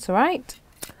 That's all right.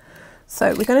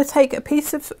 So we're going to take a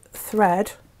piece of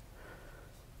thread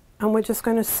and we're just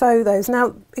going to sew those.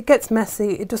 Now it gets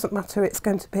messy. It doesn't matter. It's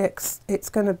going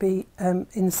to be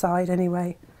inside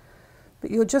anyway.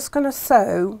 But you're just going to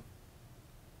sew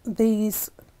these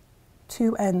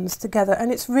 2 ends together,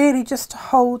 and it's really just to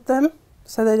hold them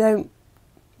so they don't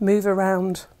move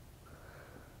around.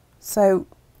 So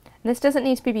And this doesn't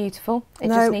need to be beautiful. It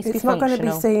No, just needs to be it's not going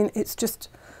functional. to be seen. It's just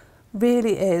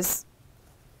really is.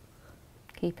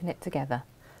 Keeping it together.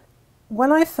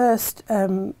 When I first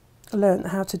learned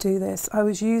how to do this, I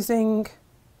was using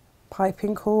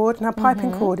piping cord. Now,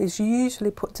 piping cord is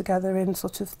usually put together in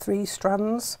sort of 3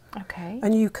 strands. Okay.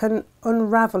 And you can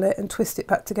unravel it and twist it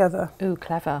back together. Ooh,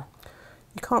 clever.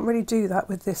 You can't really do that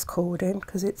with this cording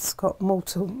because it's got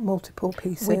multiple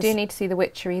pieces. We do need to see the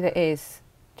witchery that is,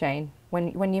 Jane.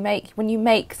 When you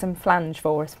make some flange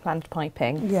for us, flange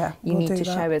piping, Yeah, you we'll need do to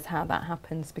that. show us how that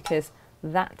happens, because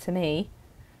that to me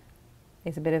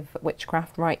is a bit of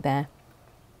witchcraft right there.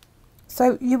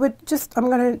 So you would just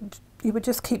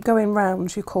keep going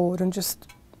round your cord and just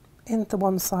into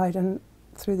one side and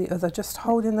through the other, just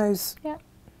holding those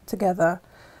together.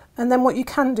 And then what you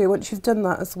can do once you've done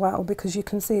that as well, because you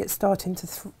can see it starting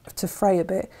to fray a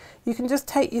bit, you can just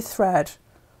take your thread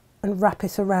and wrap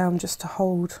it around just to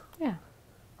hold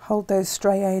those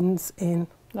stray ends in.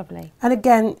 Lovely. And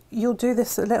again, you'll do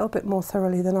this a little bit more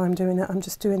thoroughly than I'm doing it. I'm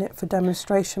just doing it for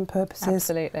demonstration purposes.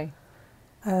 Absolutely.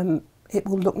 It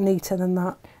will look neater than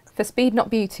that. For speed, not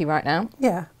beauty right now.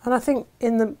 Yeah, and I think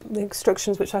in the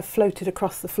instructions which I've floated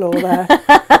across the floor there,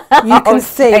 you can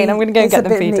see. Jane, I'm going to go and it's get a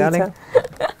them bit for you, neater. darling.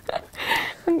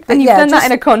 And you've done that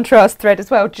in a contrast thread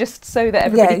as well, just so that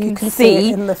everybody you can see see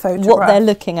it in the photograph. what they're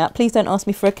looking at. Please don't ask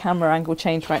me for a camera angle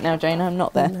change right now, Jane. I'm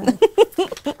not there. No.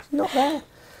 Not there.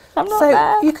 I'm not So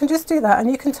there. you can just do that,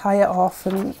 and you can tie it off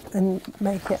and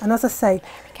make it. And as I say,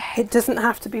 it doesn't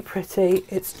have to be pretty.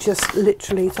 It's just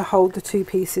literally to hold the 2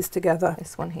 pieces together.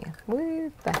 This one here.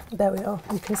 Woo, there. There we are.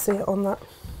 You can see it on that.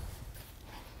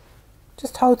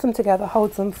 Just hold them together,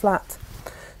 hold them flat.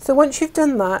 So once you've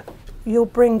done that, you'll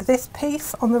bring this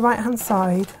piece on the right hand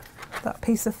side, that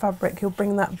piece of fabric, you'll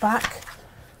bring that back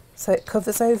so it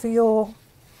covers over your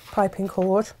piping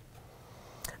cord.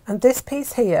 And this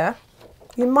piece here,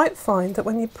 you might find that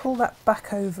when you pull that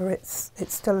back over, it's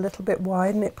still a little bit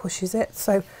wide and it pushes it,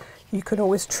 so you can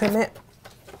always trim it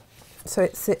so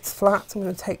it sits flat. I'm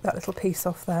going to take that little piece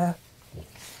off there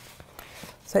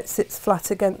so it sits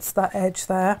flat against that edge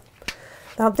there.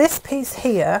 Now this piece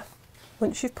here,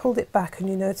 once you've pulled it back and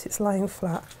you notice it's lying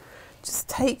flat, just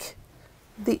take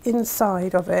the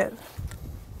inside of it,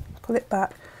 pull it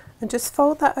back and just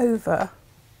fold that over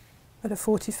at a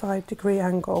 45-degree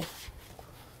angle.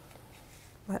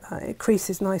 Like that. It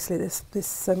creases nicely, this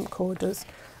cord does.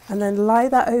 And then lie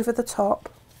that over the top,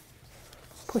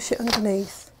 push it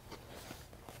underneath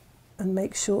and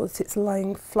make sure that it's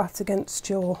lying flat against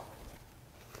your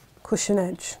cushion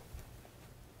edge.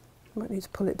 You might need to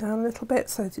pull it down a little bit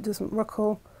so that it doesn't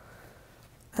ruckle.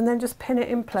 And then just pin it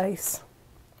in place.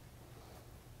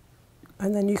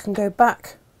 And then you can go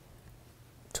back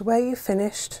to where you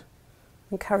finished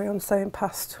and carry on sewing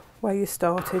past where you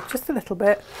started, just a little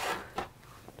bit,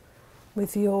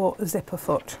 with your zipper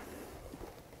foot.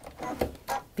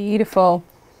 Beautiful.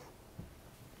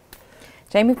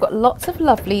 Jane, we've got lots of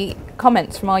lovely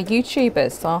comments from our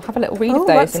YouTubers, so I'll have a little read of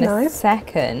those in a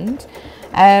second.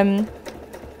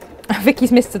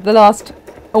 Vicky's missed the last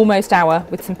almost hour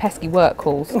with some pesky work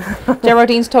calls.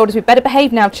 Geraldine's told us we better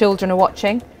behave now, children are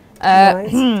watching.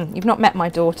 Nice. You've not met my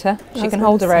daughter. She can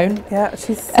hold her own. Yeah,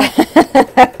 she's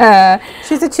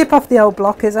a chip off the old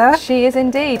block, is her? She is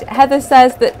indeed. Heather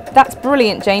says that's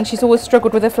brilliant, Jane. She's always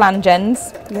struggled with her flange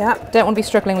ends. Yeah. Don't want to be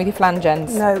struggling with your flange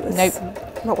ends. No, nope.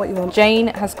 Not what you want. Jane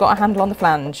has got a handle on the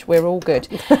flange. We're all good.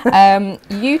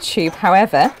 YouTube,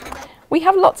 however, we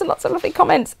have lots and lots of lovely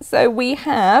comments. So we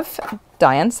have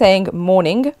Diane saying,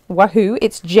 morning, wahoo,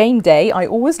 it's Jane Day. I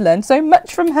always learn so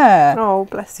much from her. Oh,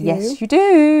 bless you. Yes, you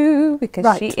do,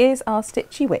 because she is our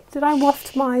stitchy wit. Did I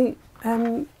waft my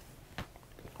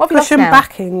what have you lost cushion now?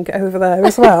 backing over there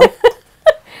as well?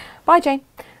 Bye, Jane.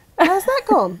 Where's that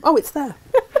gone? Oh, it's there.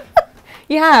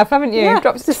 You have, haven't you? Yeah,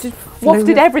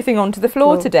 Wafted everything onto the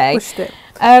floor today. Pushed it.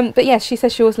 But yes, she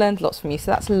says she always learned lots from you,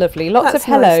 so that's lovely. Lots of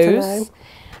hellos.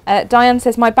 Nice Diane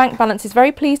says, my bank balance is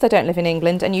very pleased I don't live in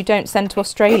England and you don't send to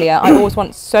Australia. I always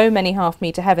want so many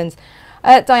half-metre heavens.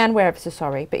 Diane, we're ever so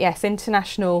sorry. But yes,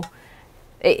 international,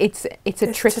 it's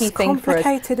a tricky thing for us. It's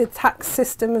complicated, a tax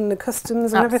system and the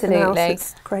customs and everything else.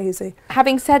 It's crazy.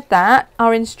 Having said that,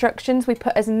 our instructions, we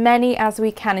put as many as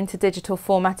we can into digital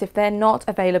format. If they're not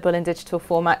available in digital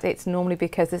format, it's normally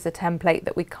because there's a template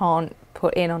that we can't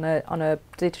put in on a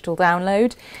digital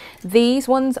download. These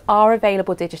ones are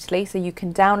available digitally, so you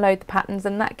can download the patterns,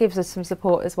 and that gives us some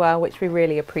support as well, which we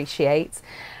really appreciate.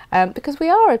 Because we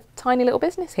are a tiny little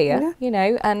business here, you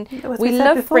know, and we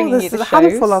love bringing you the shows. There's a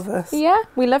handful of us. Yeah,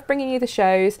 we love bringing you the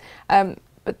shows,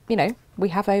 but you know, we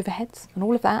have overheads and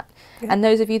all of that. Yeah. And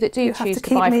those of you that do You choose have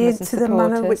to buy keep me from us and into the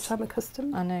support manner us, which I'm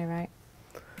accustomed. I know, right?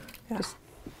 Yeah. Just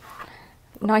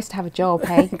nice to have a job,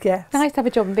 hey? Yes. Nice to have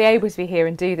a job and be able to be here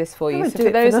and do this for I you. would So do for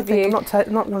it those for of nothing. you,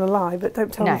 I'm not going to lie, but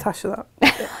don't tell No. Natasha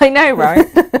that. I know, right?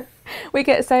 We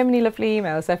get so many lovely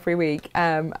emails every week,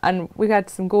 and we've had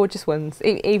some gorgeous ones,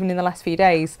 even in the last few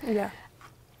days. Yeah.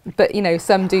 But, you know,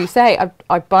 some do say,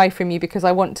 I buy from you because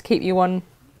I want to keep you on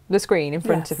the screen in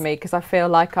front Yes. of me, because I feel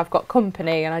like I've got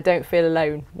company and I don't feel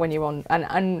alone when you're on.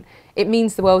 And it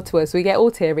means the world to us. We get all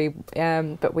teary,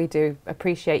 but we do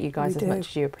appreciate you guys as much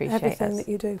as you appreciate everything us. that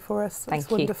you do for us. Thank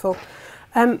It's you. wonderful.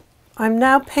 I'm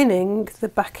now pinning the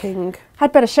backing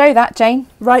I'd better show that, Jane.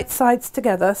 right sides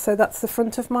together. So that's the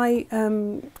front of my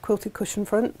quilted cushion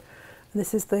front. And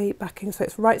this is the backing, so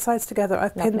it's right sides together.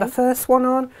 I've pinned the Lovely. first one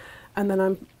on, and then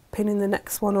I'm pinning the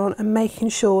next one on and making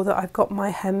sure that I've got my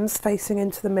hems facing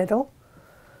into the middle.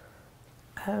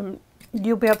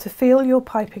 You'll be able to feel your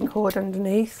piping cord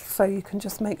underneath, so you can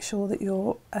just make sure that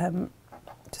you're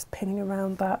just pinning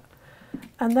around that.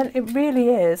 And then it really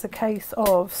is a case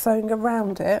of sewing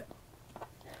around it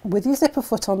with your zipper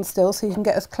foot on still, so you can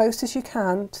get as close as you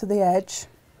can to the edge.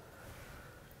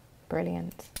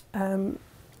 Brilliant. And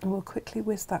we'll quickly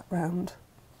whiz that round.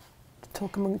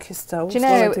 Talk among yourselves Do you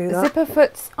while I know, do that. zipper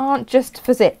foots aren't just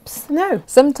for zips. No.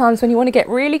 Sometimes when you want to get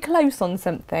really close on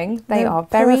something, they They're are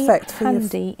very perfect for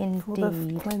handy For the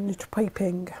indeed. flanged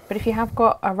piping. But if you have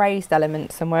got a raised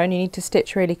element somewhere and you need to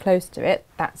stitch really close to it,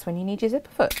 that's when you need your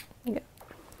zipper foot. Yeah.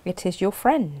 It is your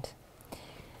friend.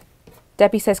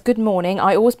 Debbie says, good morning.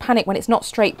 I always panic when it's not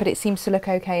straight, but it seems to look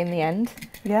okay in the end.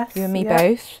 Yes. You and me yeah.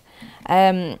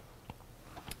 both.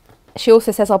 She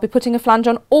also says, I'll be putting a flange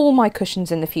on all my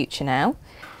cushions in the future now.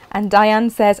 And Diane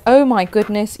says, oh my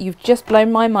goodness, you've just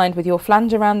blown my mind with your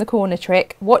flange around the corner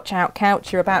trick. Watch out,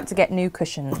 couch, you're about to get new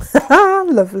cushions.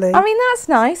 Lovely. I mean, that's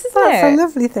nice, isn't That's it? a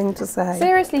lovely thing to say.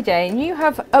 Seriously, Jane, you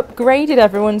have upgraded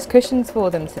everyone's cushions for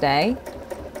them today.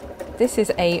 This is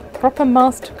a proper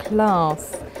master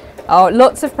class. Oh,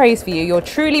 lots of praise for you. You're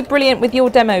truly brilliant with your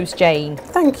demos, Jane.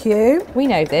 Thank you. We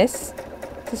know this.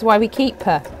 This is why we keep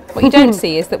her. What you don't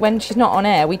see is that when she's not on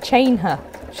air, we chain her.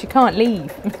 She can't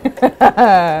leave.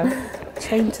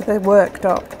 Chain to the work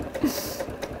dock.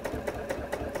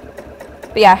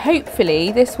 But yeah,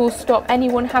 hopefully this will stop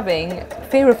anyone having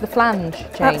fear of the flange,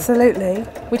 Jane. Absolutely.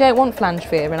 We don't want flange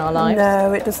fear in our lives.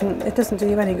 No, it doesn't. It doesn't do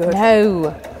you any good.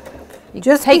 No. You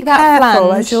Just take be that careful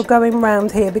flange. as you're going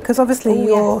round here, because obviously Oh,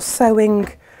 you're yes. sewing.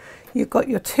 You've got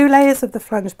your 2 layers of the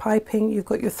flange piping. You've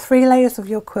got your 3 layers of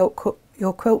your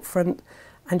quilt front,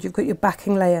 and you've got your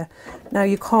backing layer. Now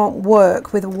you can't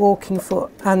work with a walking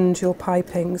foot and your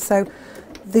piping, so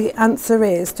the answer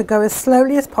is to go as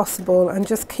slowly as possible and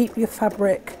just keep your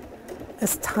fabric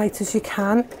as tight as you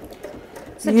can,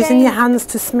 So using Jane- your hands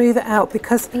to smooth it out,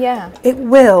 because Yeah. it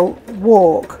will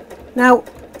walk. Now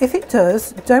if it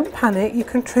does, don't panic, you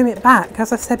can trim it back.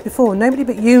 As I've said before, nobody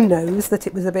but you knows that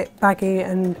it was a bit baggy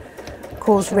and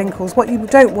caused wrinkles. What you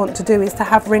don't want to do is to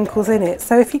have wrinkles in it.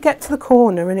 So if you get to the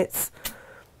corner and it's,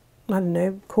 I don't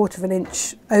know, 1/4 of an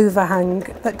inch overhang,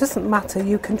 that doesn't matter,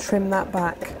 you can trim that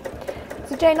back.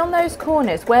 So Jane, on those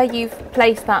corners where you've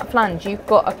placed that flange, you've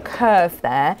got a curve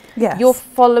there. Yes. You're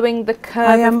following the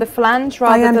curve of the flange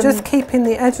rather I am than... just keeping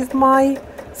the edge of my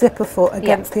zipper foot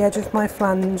against the edge of my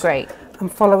flange. Great.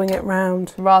 And following it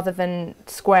round. Rather than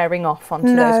squaring off onto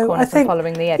those No, I corners and think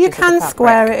following the edges you of the can fabric.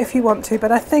 square it if you want to,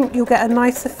 but I think you'll get a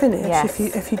nicer finish Yes.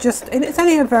 if you just. And it's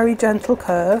only a very gentle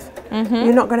curve.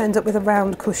 You're not going to end up with a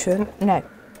round cushion, No.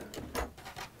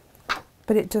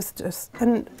 but it just.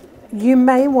 And you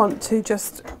may want to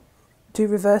just do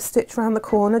reverse stitch around the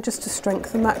corner just to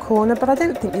strengthen that corner, but I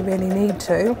don't think you really need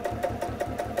to.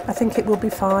 I think it will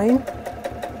be fine.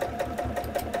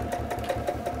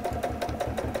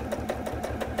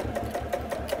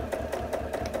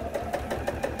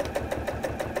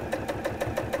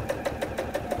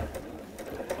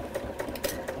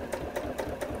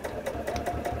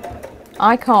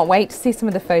 I can't wait to see some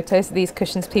of the photos of these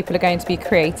cushions people are going to be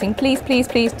creating. Please, please,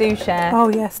 please do share Oh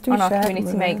yes, do on share our them Community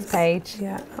with Makes us. page.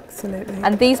 Yeah, absolutely.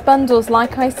 And these bundles,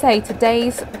 like I say,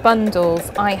 today's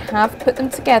bundles, I have put them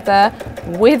together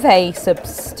with a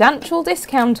substantial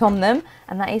discount on them,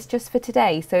 and that is just for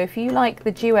today. So if you like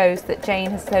the duos that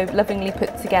Jane has so lovingly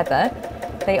put together,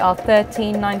 they are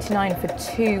 £13.99 for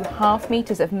 2 half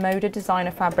meters of Moda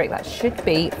designer fabric. That should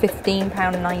be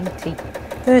 £15.90.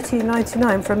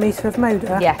 £13.99 for a metre of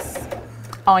Moda. Yes,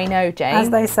 I know, Jane.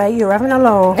 As they say, you're having a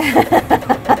laugh.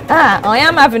 I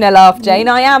am having a laugh, Jane.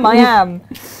 I am.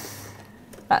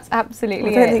 That's absolutely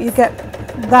I don't it. think you get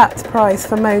that price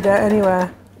for Moda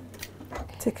anywhere.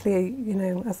 particularly, you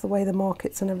know, as the way the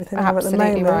markets and everything are at the moment.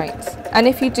 Absolutely right. And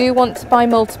if you do want to buy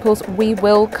multiples, we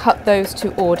will cut those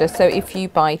to order. So if you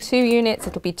buy 2 units,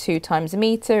 it'll be 2 times a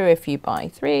metre. If you buy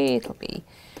 3, it'll be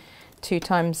 2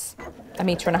 times a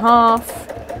metre and a half.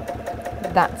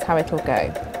 That's how it'll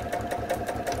go.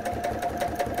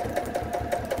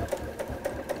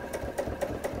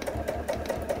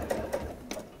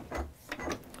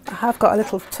 I have got a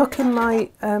little tuck in my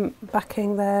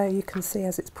backing there. You can see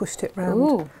as it's pushed it round.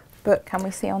 Ooh, but can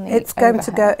we see on the it's going overhead?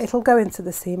 to go, it'll go into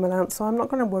the seam allowance, so I'm not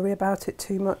going to worry about it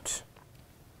too much.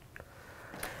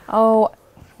 Oh,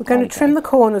 we're going to trim the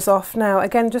corners off now,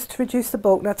 again just to reduce the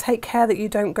bulk. Now take care that you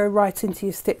don't go right into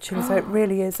your stitching, so it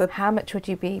really is a... How much would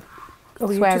you be you'd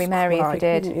sweary just Mary cry, if you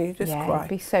did? wouldn't you? Just yeah, cry. you'd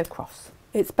be so cross.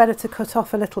 It's better to cut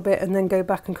off a little bit and then go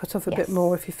back and cut off a Yes. bit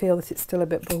more if you feel that it's still a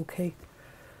bit bulky.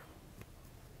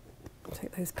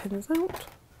 Take those pins out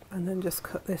and then just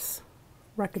cut this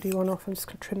raggedy one off. I'm just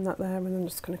going to trim that there and I'm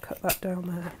just going to cut that down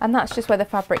there. And that's just where the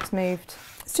fabric's moved.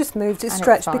 It's just moved, it's And it's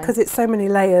stretched fine. because it's so many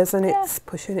layers and Yeah. it's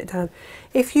pushing it down.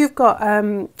 If you've got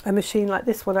a machine like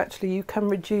this one, actually, you can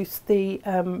reduce the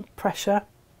pressure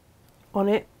on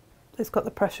it. It's got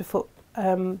the pressure foot,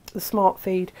 the smart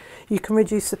feed. You can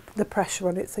reduce the pressure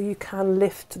on it, so you can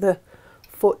lift the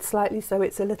foot slightly, so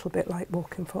it's a little bit like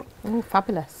walking foot. Oh,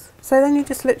 fabulous. So then you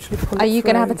just literally pull it Are you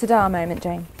going to have a through. ta-da moment,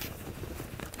 Jane?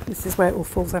 This is where it all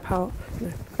falls apart. No.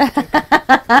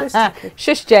 Just joking.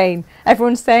 Shush, Jane.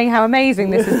 Everyone's saying how amazing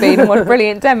this has been and what a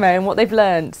brilliant demo and what they've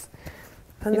learnt.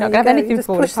 And You're not there going to have you go. anything You just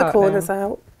fall push the apart corners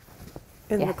now. out.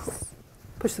 Yes.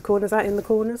 Push the corners out in the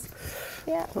corners.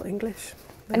 Yeah. Not English.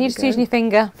 There And you're we just go. using your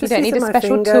finger. Just you don't need using a my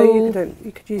special finger. tool.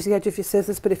 You could use the edge of your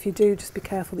scissors, but if you do, just be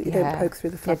careful that you don't poke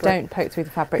through the Yeah, fabric. don't poke through the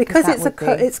fabric Because that it's would be-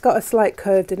 it's got a slight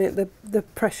curve in it. The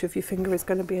pressure of your finger is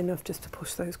going to be enough just to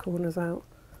push those corners out.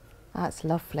 That's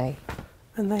lovely.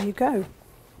 And there you go.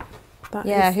 That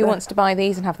Yeah, is who wants to buy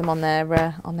these and have them on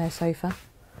their sofa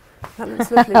That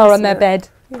looks lovely. or on doesn't their it? bed?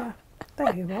 Yeah,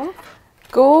 there you are.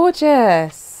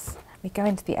 Gorgeous. We go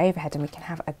into the overhead and we can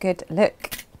have a good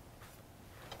look.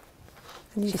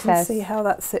 And you She can says- see how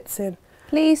that sits in.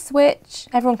 Please switch.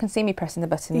 Everyone can see me pressing the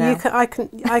button now. I can.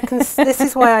 This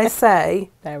is why I say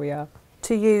There we are.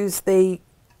 to use the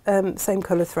same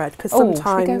colour thread, because Oh, should we go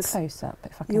sometimes close up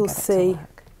if I can you'll get it see- to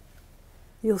work?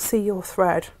 you'll see your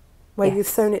thread where you've Yes.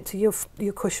 sewn it to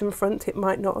your cushion front. It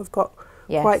might not have got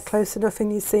Yes. quite close enough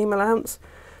in your seam allowance.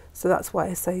 So that's why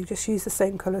I say you just use the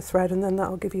same colour thread and then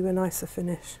that'll give you a nicer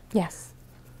finish. Yes.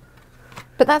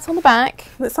 But that's on the back.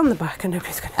 But it's on the back and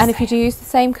nobody's going to And if you do use the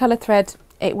same colour thread,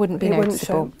 it wouldn't be it wouldn't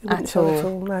noticeable show, it wouldn't at show all. at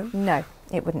all, no. No,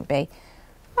 it wouldn't be.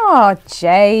 Oh,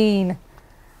 Jane.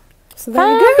 So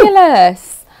there you go.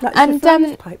 Fabulous. That's And, your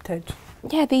flanged piped edge.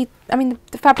 Yeah, the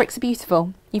fabrics are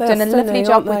beautiful. You've They're done a lovely stunning,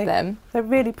 job aren't with they? them. They're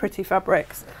really pretty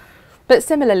fabrics. But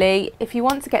similarly, if you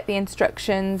want to get the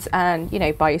instructions and, you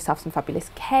know, buy yourself some fabulous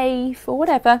cave or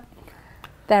whatever,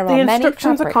 there The are many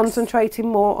instructions are fabrics. concentrating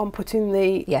more on putting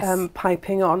the Yes.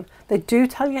 piping on. They do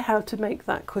tell you how to make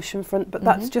that cushion front, but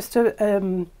that's just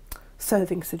a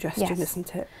serving suggestion, Yes.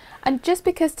 isn't it? And just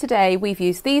because today we've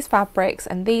used these fabrics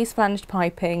and these flanged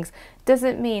pipings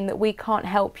doesn't mean that we can't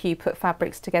help you put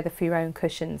fabrics together for your own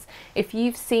cushions. If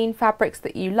you've seen fabrics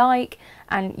that you like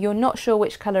and you're not sure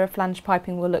which colour of flanged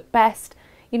piping will look best,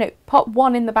 you know, pop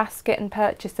one in the basket and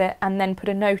purchase it, and then put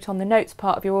a note on the notes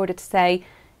part of your order to say,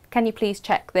 can you please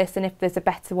check this, and if there's a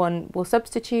better one, we'll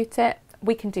substitute it.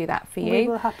 We can do that for you. We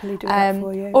will happily do that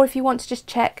for you. Or if you want to just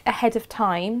check ahead of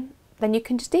time, then you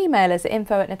can just email us at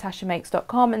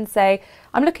info@natashamakes.com and say,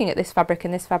 I'm looking at this fabric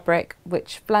and this fabric,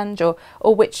 which flange or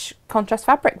which contrast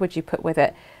fabric would you put with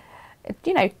it?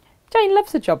 You know, Jane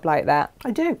loves a job like that. I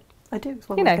do. It's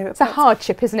one You of my know, favourite it's a parts.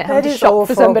 hardship, isn't it, having It to is shop for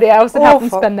awful. somebody else and have them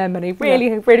Awful. spend their money. Really,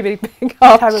 Yeah. really big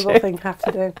hardship. Terrible thing to have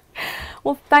to do.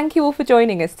 Well, thank you all for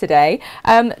joining us today.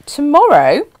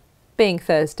 Tomorrow, being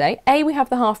Thursday, we have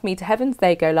the Half Metre Heavens.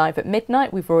 They go live at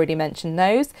midnight. We've already mentioned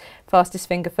those. Fastest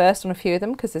finger first on a few of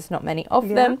them because there's not many of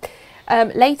them.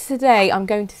 Later today, I'm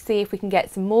going to see if we can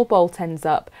get some more bolt ends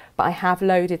up, but I have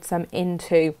loaded some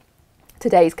into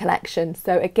today's collection.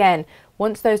 So again,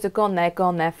 once those are gone,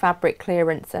 they're fabric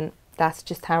clearance, and that's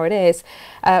just how it is.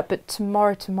 But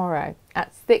tomorrow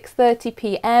at 6:30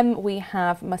 p.m. we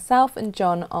have myself and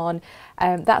John on.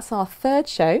 That's our third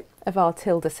show of our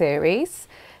Tilda series,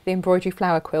 the embroidery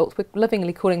flower quilt. We're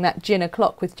lovingly calling that Gin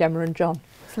O'Clock with Gemma and John.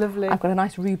 It's lovely. I've got a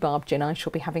nice rhubarb gin I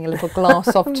shall be having a little glass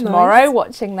of tomorrow,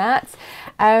 watching that.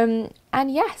 And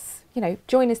yes, you know,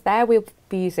 join us there. We'll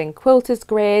be using quilter's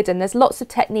grid, and there's lots of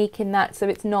technique in that, so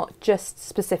it's not just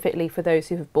specifically for those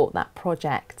who have bought that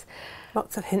project.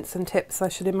 Lots of hints and tips, I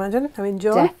should imagine. So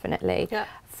enjoy. Definitely. Yeah.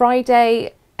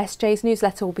 Friday, SJ's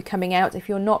newsletter will be coming out. If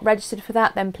you're not registered for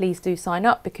that, then please do sign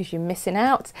up because you're missing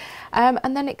out.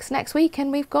 And then it's next week,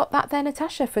 and we've got that there,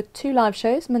 Natasha, for 2 live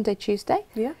shows, Monday, Tuesday.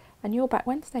 Yeah. And you're back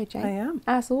Wednesday, Jane. I am.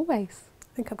 As always.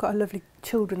 I think I've got a lovely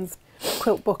children's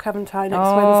quilt book, haven't I, next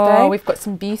Oh, Wednesday? we've got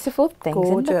some beautiful things in the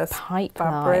Gorgeous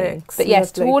pipeline. fabrics, But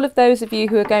yes, to lovely. all of those of you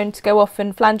who are going to go off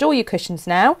and flange all your cushions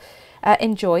now,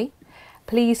 enjoy.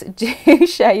 Please do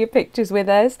share your pictures with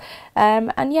us.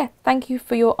 And yeah, thank you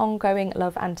for your ongoing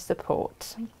love and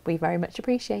support. We very much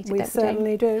appreciate it. We don't we, Jane?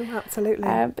 certainly do, absolutely.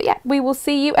 But yeah, we will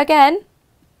see you again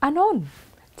anon.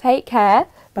 Take care.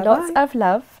 Bye-bye. Lots of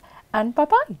love and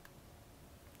bye-bye.